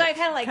do that. I would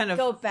kind of like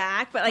go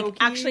back, but like pokey.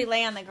 actually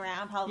lay on the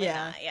ground. Probably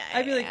Yeah. not. Yeah,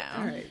 I'd be like, yeah.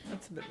 all right,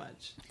 that's a bit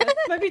much.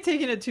 Might be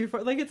taking it too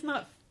far. Like it's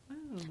not.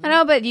 I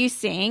know, but you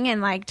sing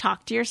and like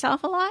talk to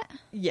yourself a lot.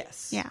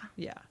 Yes. Yeah.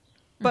 Yeah.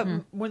 But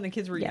when the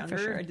kids were Yeah, for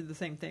younger, sure. I did the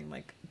same thing.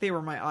 Like they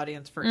were my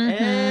audience for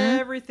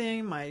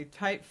everything. My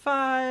type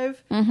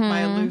 5,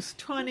 my loose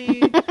 20,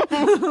 You will be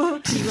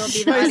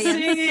the my audience.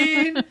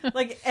 singing,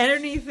 like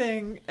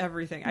anything,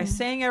 everything. I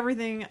sang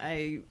everything.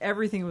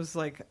 Everything was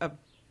like a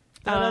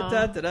da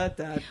da da da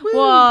da.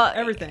 Well,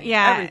 everything.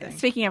 Yeah. Everything.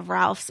 Speaking of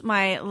Ralph's,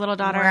 my little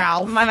daughter,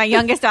 Ralph. my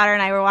youngest daughter,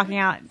 and I were walking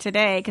out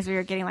today because we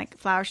were getting like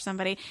flowers for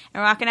somebody,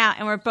 and we're walking out,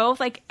 and we're both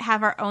like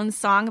have our own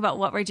song about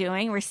what we're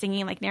doing. We're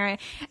singing like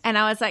narrative, and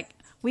I was like,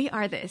 "We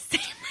are the same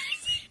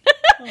person."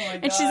 Oh my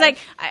And she's God. like,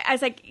 I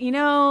was like, you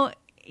know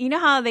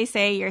how they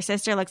say your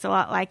sister looks a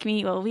lot like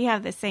me? Well, we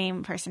have the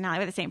same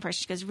personality. We're the same person.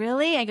 She goes,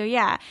 really? I go,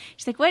 yeah.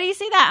 She's like, why do you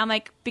say that? I'm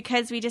like,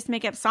 because we just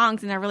make up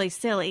songs and they're really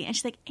silly. And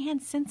she's like,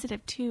 and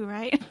sensitive too,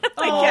 right?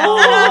 I'm like,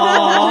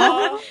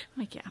 yeah. I'm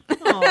like, yeah.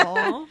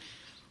 Aww.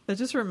 That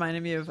just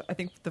reminded me of, I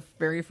think, the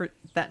very first,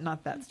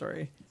 not that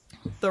story,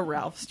 the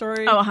Ralph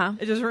story. Oh, uh-huh.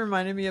 It just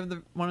reminded me of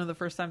one of the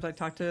first times I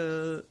talked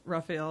to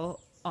Raphael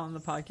on the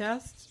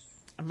podcast.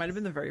 it might have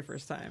been the very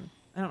first time.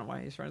 I don't know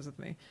why he's friends with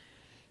me.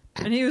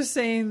 And he was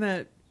saying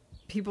that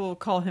people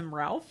call him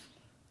Ralph.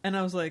 And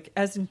I was like,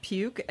 as in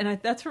puke? And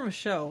that's from a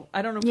show.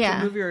 I don't know if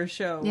it's a movie or a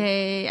show.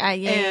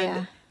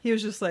 Yeah. He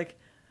was just like...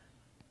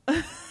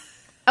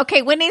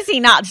 Okay, when is he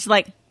not just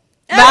like...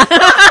 That's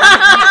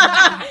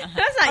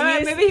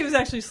not maybe he was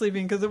actually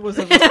sleeping because it was...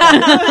 The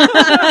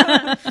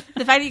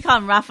fact that you call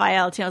him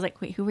Raphael, too, I was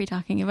like, wait, who are we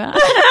talking about?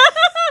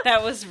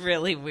 That was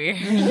really weird.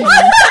 I'm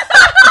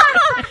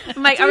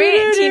like, are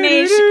we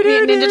Teenage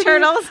Mutant Ninja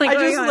Turtles?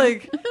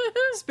 Like,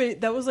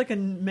 that was like a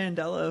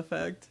Mandela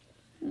effect.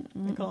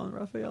 I call him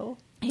Raphael.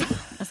 I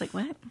was like,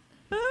 what?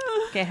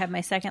 Okay, I have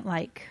my second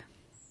like.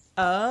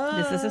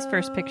 This is his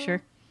first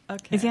picture.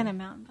 Okay. Is he on a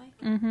mountain bike?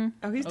 Mm-hmm.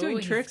 Oh, he's doing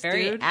tricks,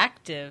 very dude.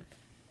 active.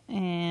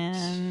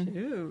 And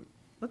Shoot.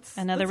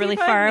 another let's really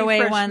see if I far have any away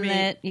fresh one meat.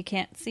 that you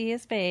can't see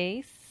his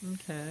face.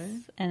 Okay.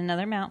 And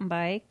another mountain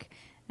bike.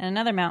 And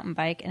another mountain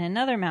bike. And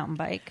another mountain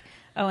bike.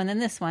 Oh, and then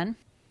this one.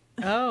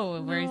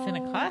 Oh, where he's in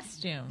a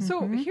costume.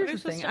 So here's the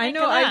supposed thing. to I make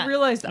know. of I that?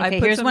 realized. Okay, I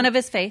put here's one of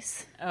his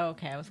face. Oh,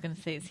 okay. I was going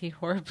to say, is he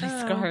horribly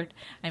scarred?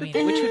 I mean,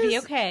 which would be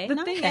okay. The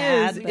Not thing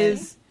bad,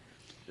 is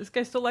this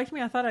guy still liked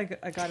me? I thought I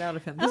got out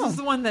of him. This is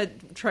the one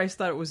that Trice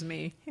thought it was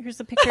me. Here's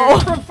a picture.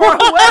 From far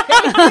away.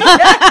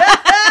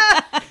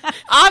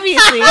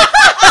 Obviously.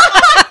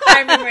 I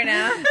remember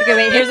now. Okay,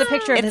 wait. Here's a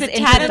picture of It's his a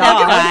injured tatted Look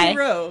dog. at what dog. he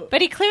wrote.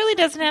 But he clearly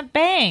doesn't have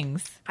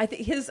bangs. I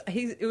think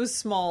it was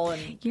small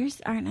and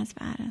Yours aren't as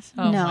bad as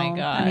Oh No, my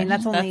god! I mean,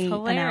 that's only an hour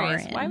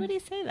hilarious. in. Why would he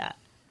say that?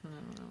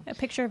 A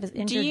picture of his Do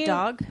injured you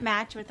dog.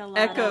 match with a lot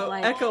Echo. of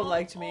like... Echo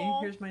liked me.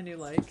 Here's my new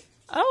like.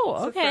 Oh,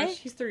 So okay. fresh.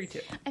 He's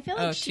 32. I feel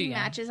Oh, like too she young.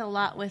 matches a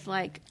lot with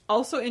like...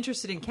 Also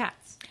interested in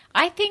cats.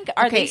 I think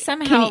are Okay, they can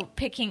somehow you-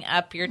 picking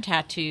up your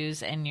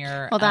tattoos and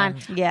your Hold on.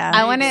 Yeah.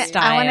 I want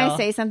style to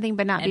say something,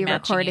 but not and be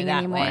matching you recording that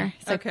anymore. way.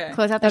 So Okay.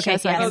 close out the Okay, show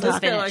so I yeah, can Oh, this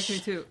talk. guy finish. likes me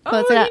too.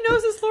 Close Oh, it he up.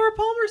 knows it's Laura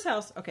Palmer's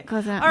house. Okay.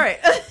 Close it up. All right.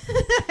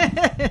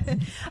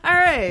 All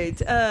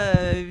right.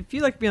 If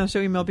you'd like to be on the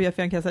show, email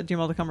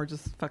bffancast@gmail.com or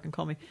just fucking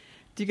call me.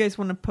 Do you guys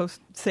want to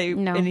say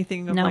No.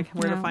 anything of No. like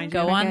where to No. find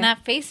Go you? on Okay.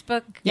 that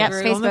Facebook. Yep,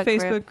 group. Go on the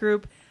Facebook Facebook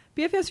group.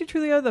 BFS, you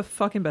truly are the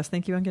fucking best.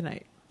 Thank you and good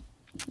night.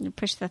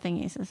 Push the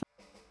thingies.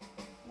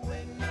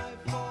 When